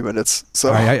him for a few minutes. So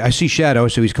All right, I see Shadow,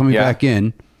 so he's coming Yeah. back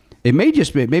in. It may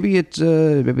just be... Maybe it's...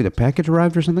 maybe the package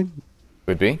arrived or something?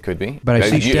 Could be. But I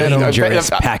see Shadow. Dangerous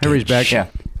package. Harry's back. Yeah.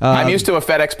 I'm used to a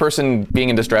FedEx person being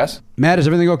in distress. Matt, is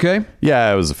everything okay?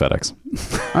 Yeah, it was a FedEx.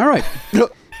 All right.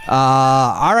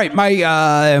 All right,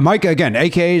 Mike, again,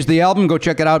 AKA is the album. Go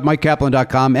check it out,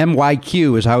 MyqKaplan.com.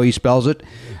 MYQ is how he spells it.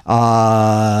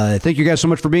 Thank you guys so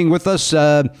much for being with us.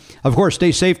 Of course,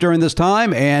 stay safe during this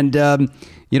time and,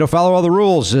 follow all the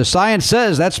rules. Science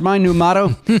Says, that's my new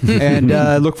motto. And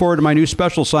look forward to my new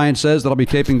special Science Says that I'll be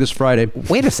taping this Friday.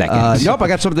 Wait a second. Nope, I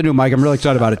got something new, Mike. I'm really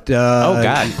excited about it. Oh,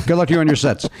 God. Good luck to you on your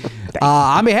sets.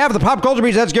 On behalf of the Pop Culture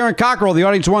Beast, that's Garen Cockrell. The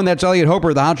audience one, that's Elliot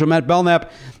Hoper. The honcho, Matt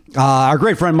Belknap. Our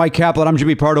great friend Myq Kaplan. I'm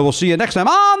Jimmy Pardo. We'll see you next time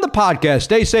on the podcast.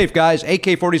 Stay safe, guys.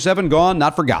 AK-47 gone,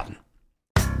 not forgotten.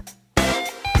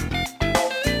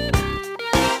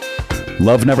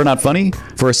 Love Never Not Funny?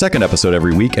 For a second episode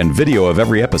every week and video of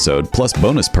every episode, plus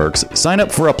bonus perks, sign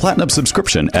up for a platinum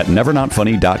subscription at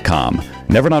nevernotfunny.com.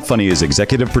 Never Not Funny is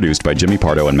executive produced by Jimmy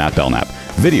Pardo and Matt Belknap.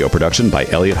 Video production by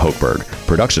Elliot Hochberg.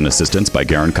 Production assistance by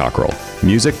Garen Cockrell.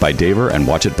 Music by Daver and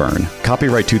Watch It Burn.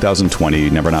 Copyright 2020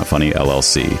 Never Not Funny,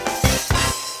 LLC.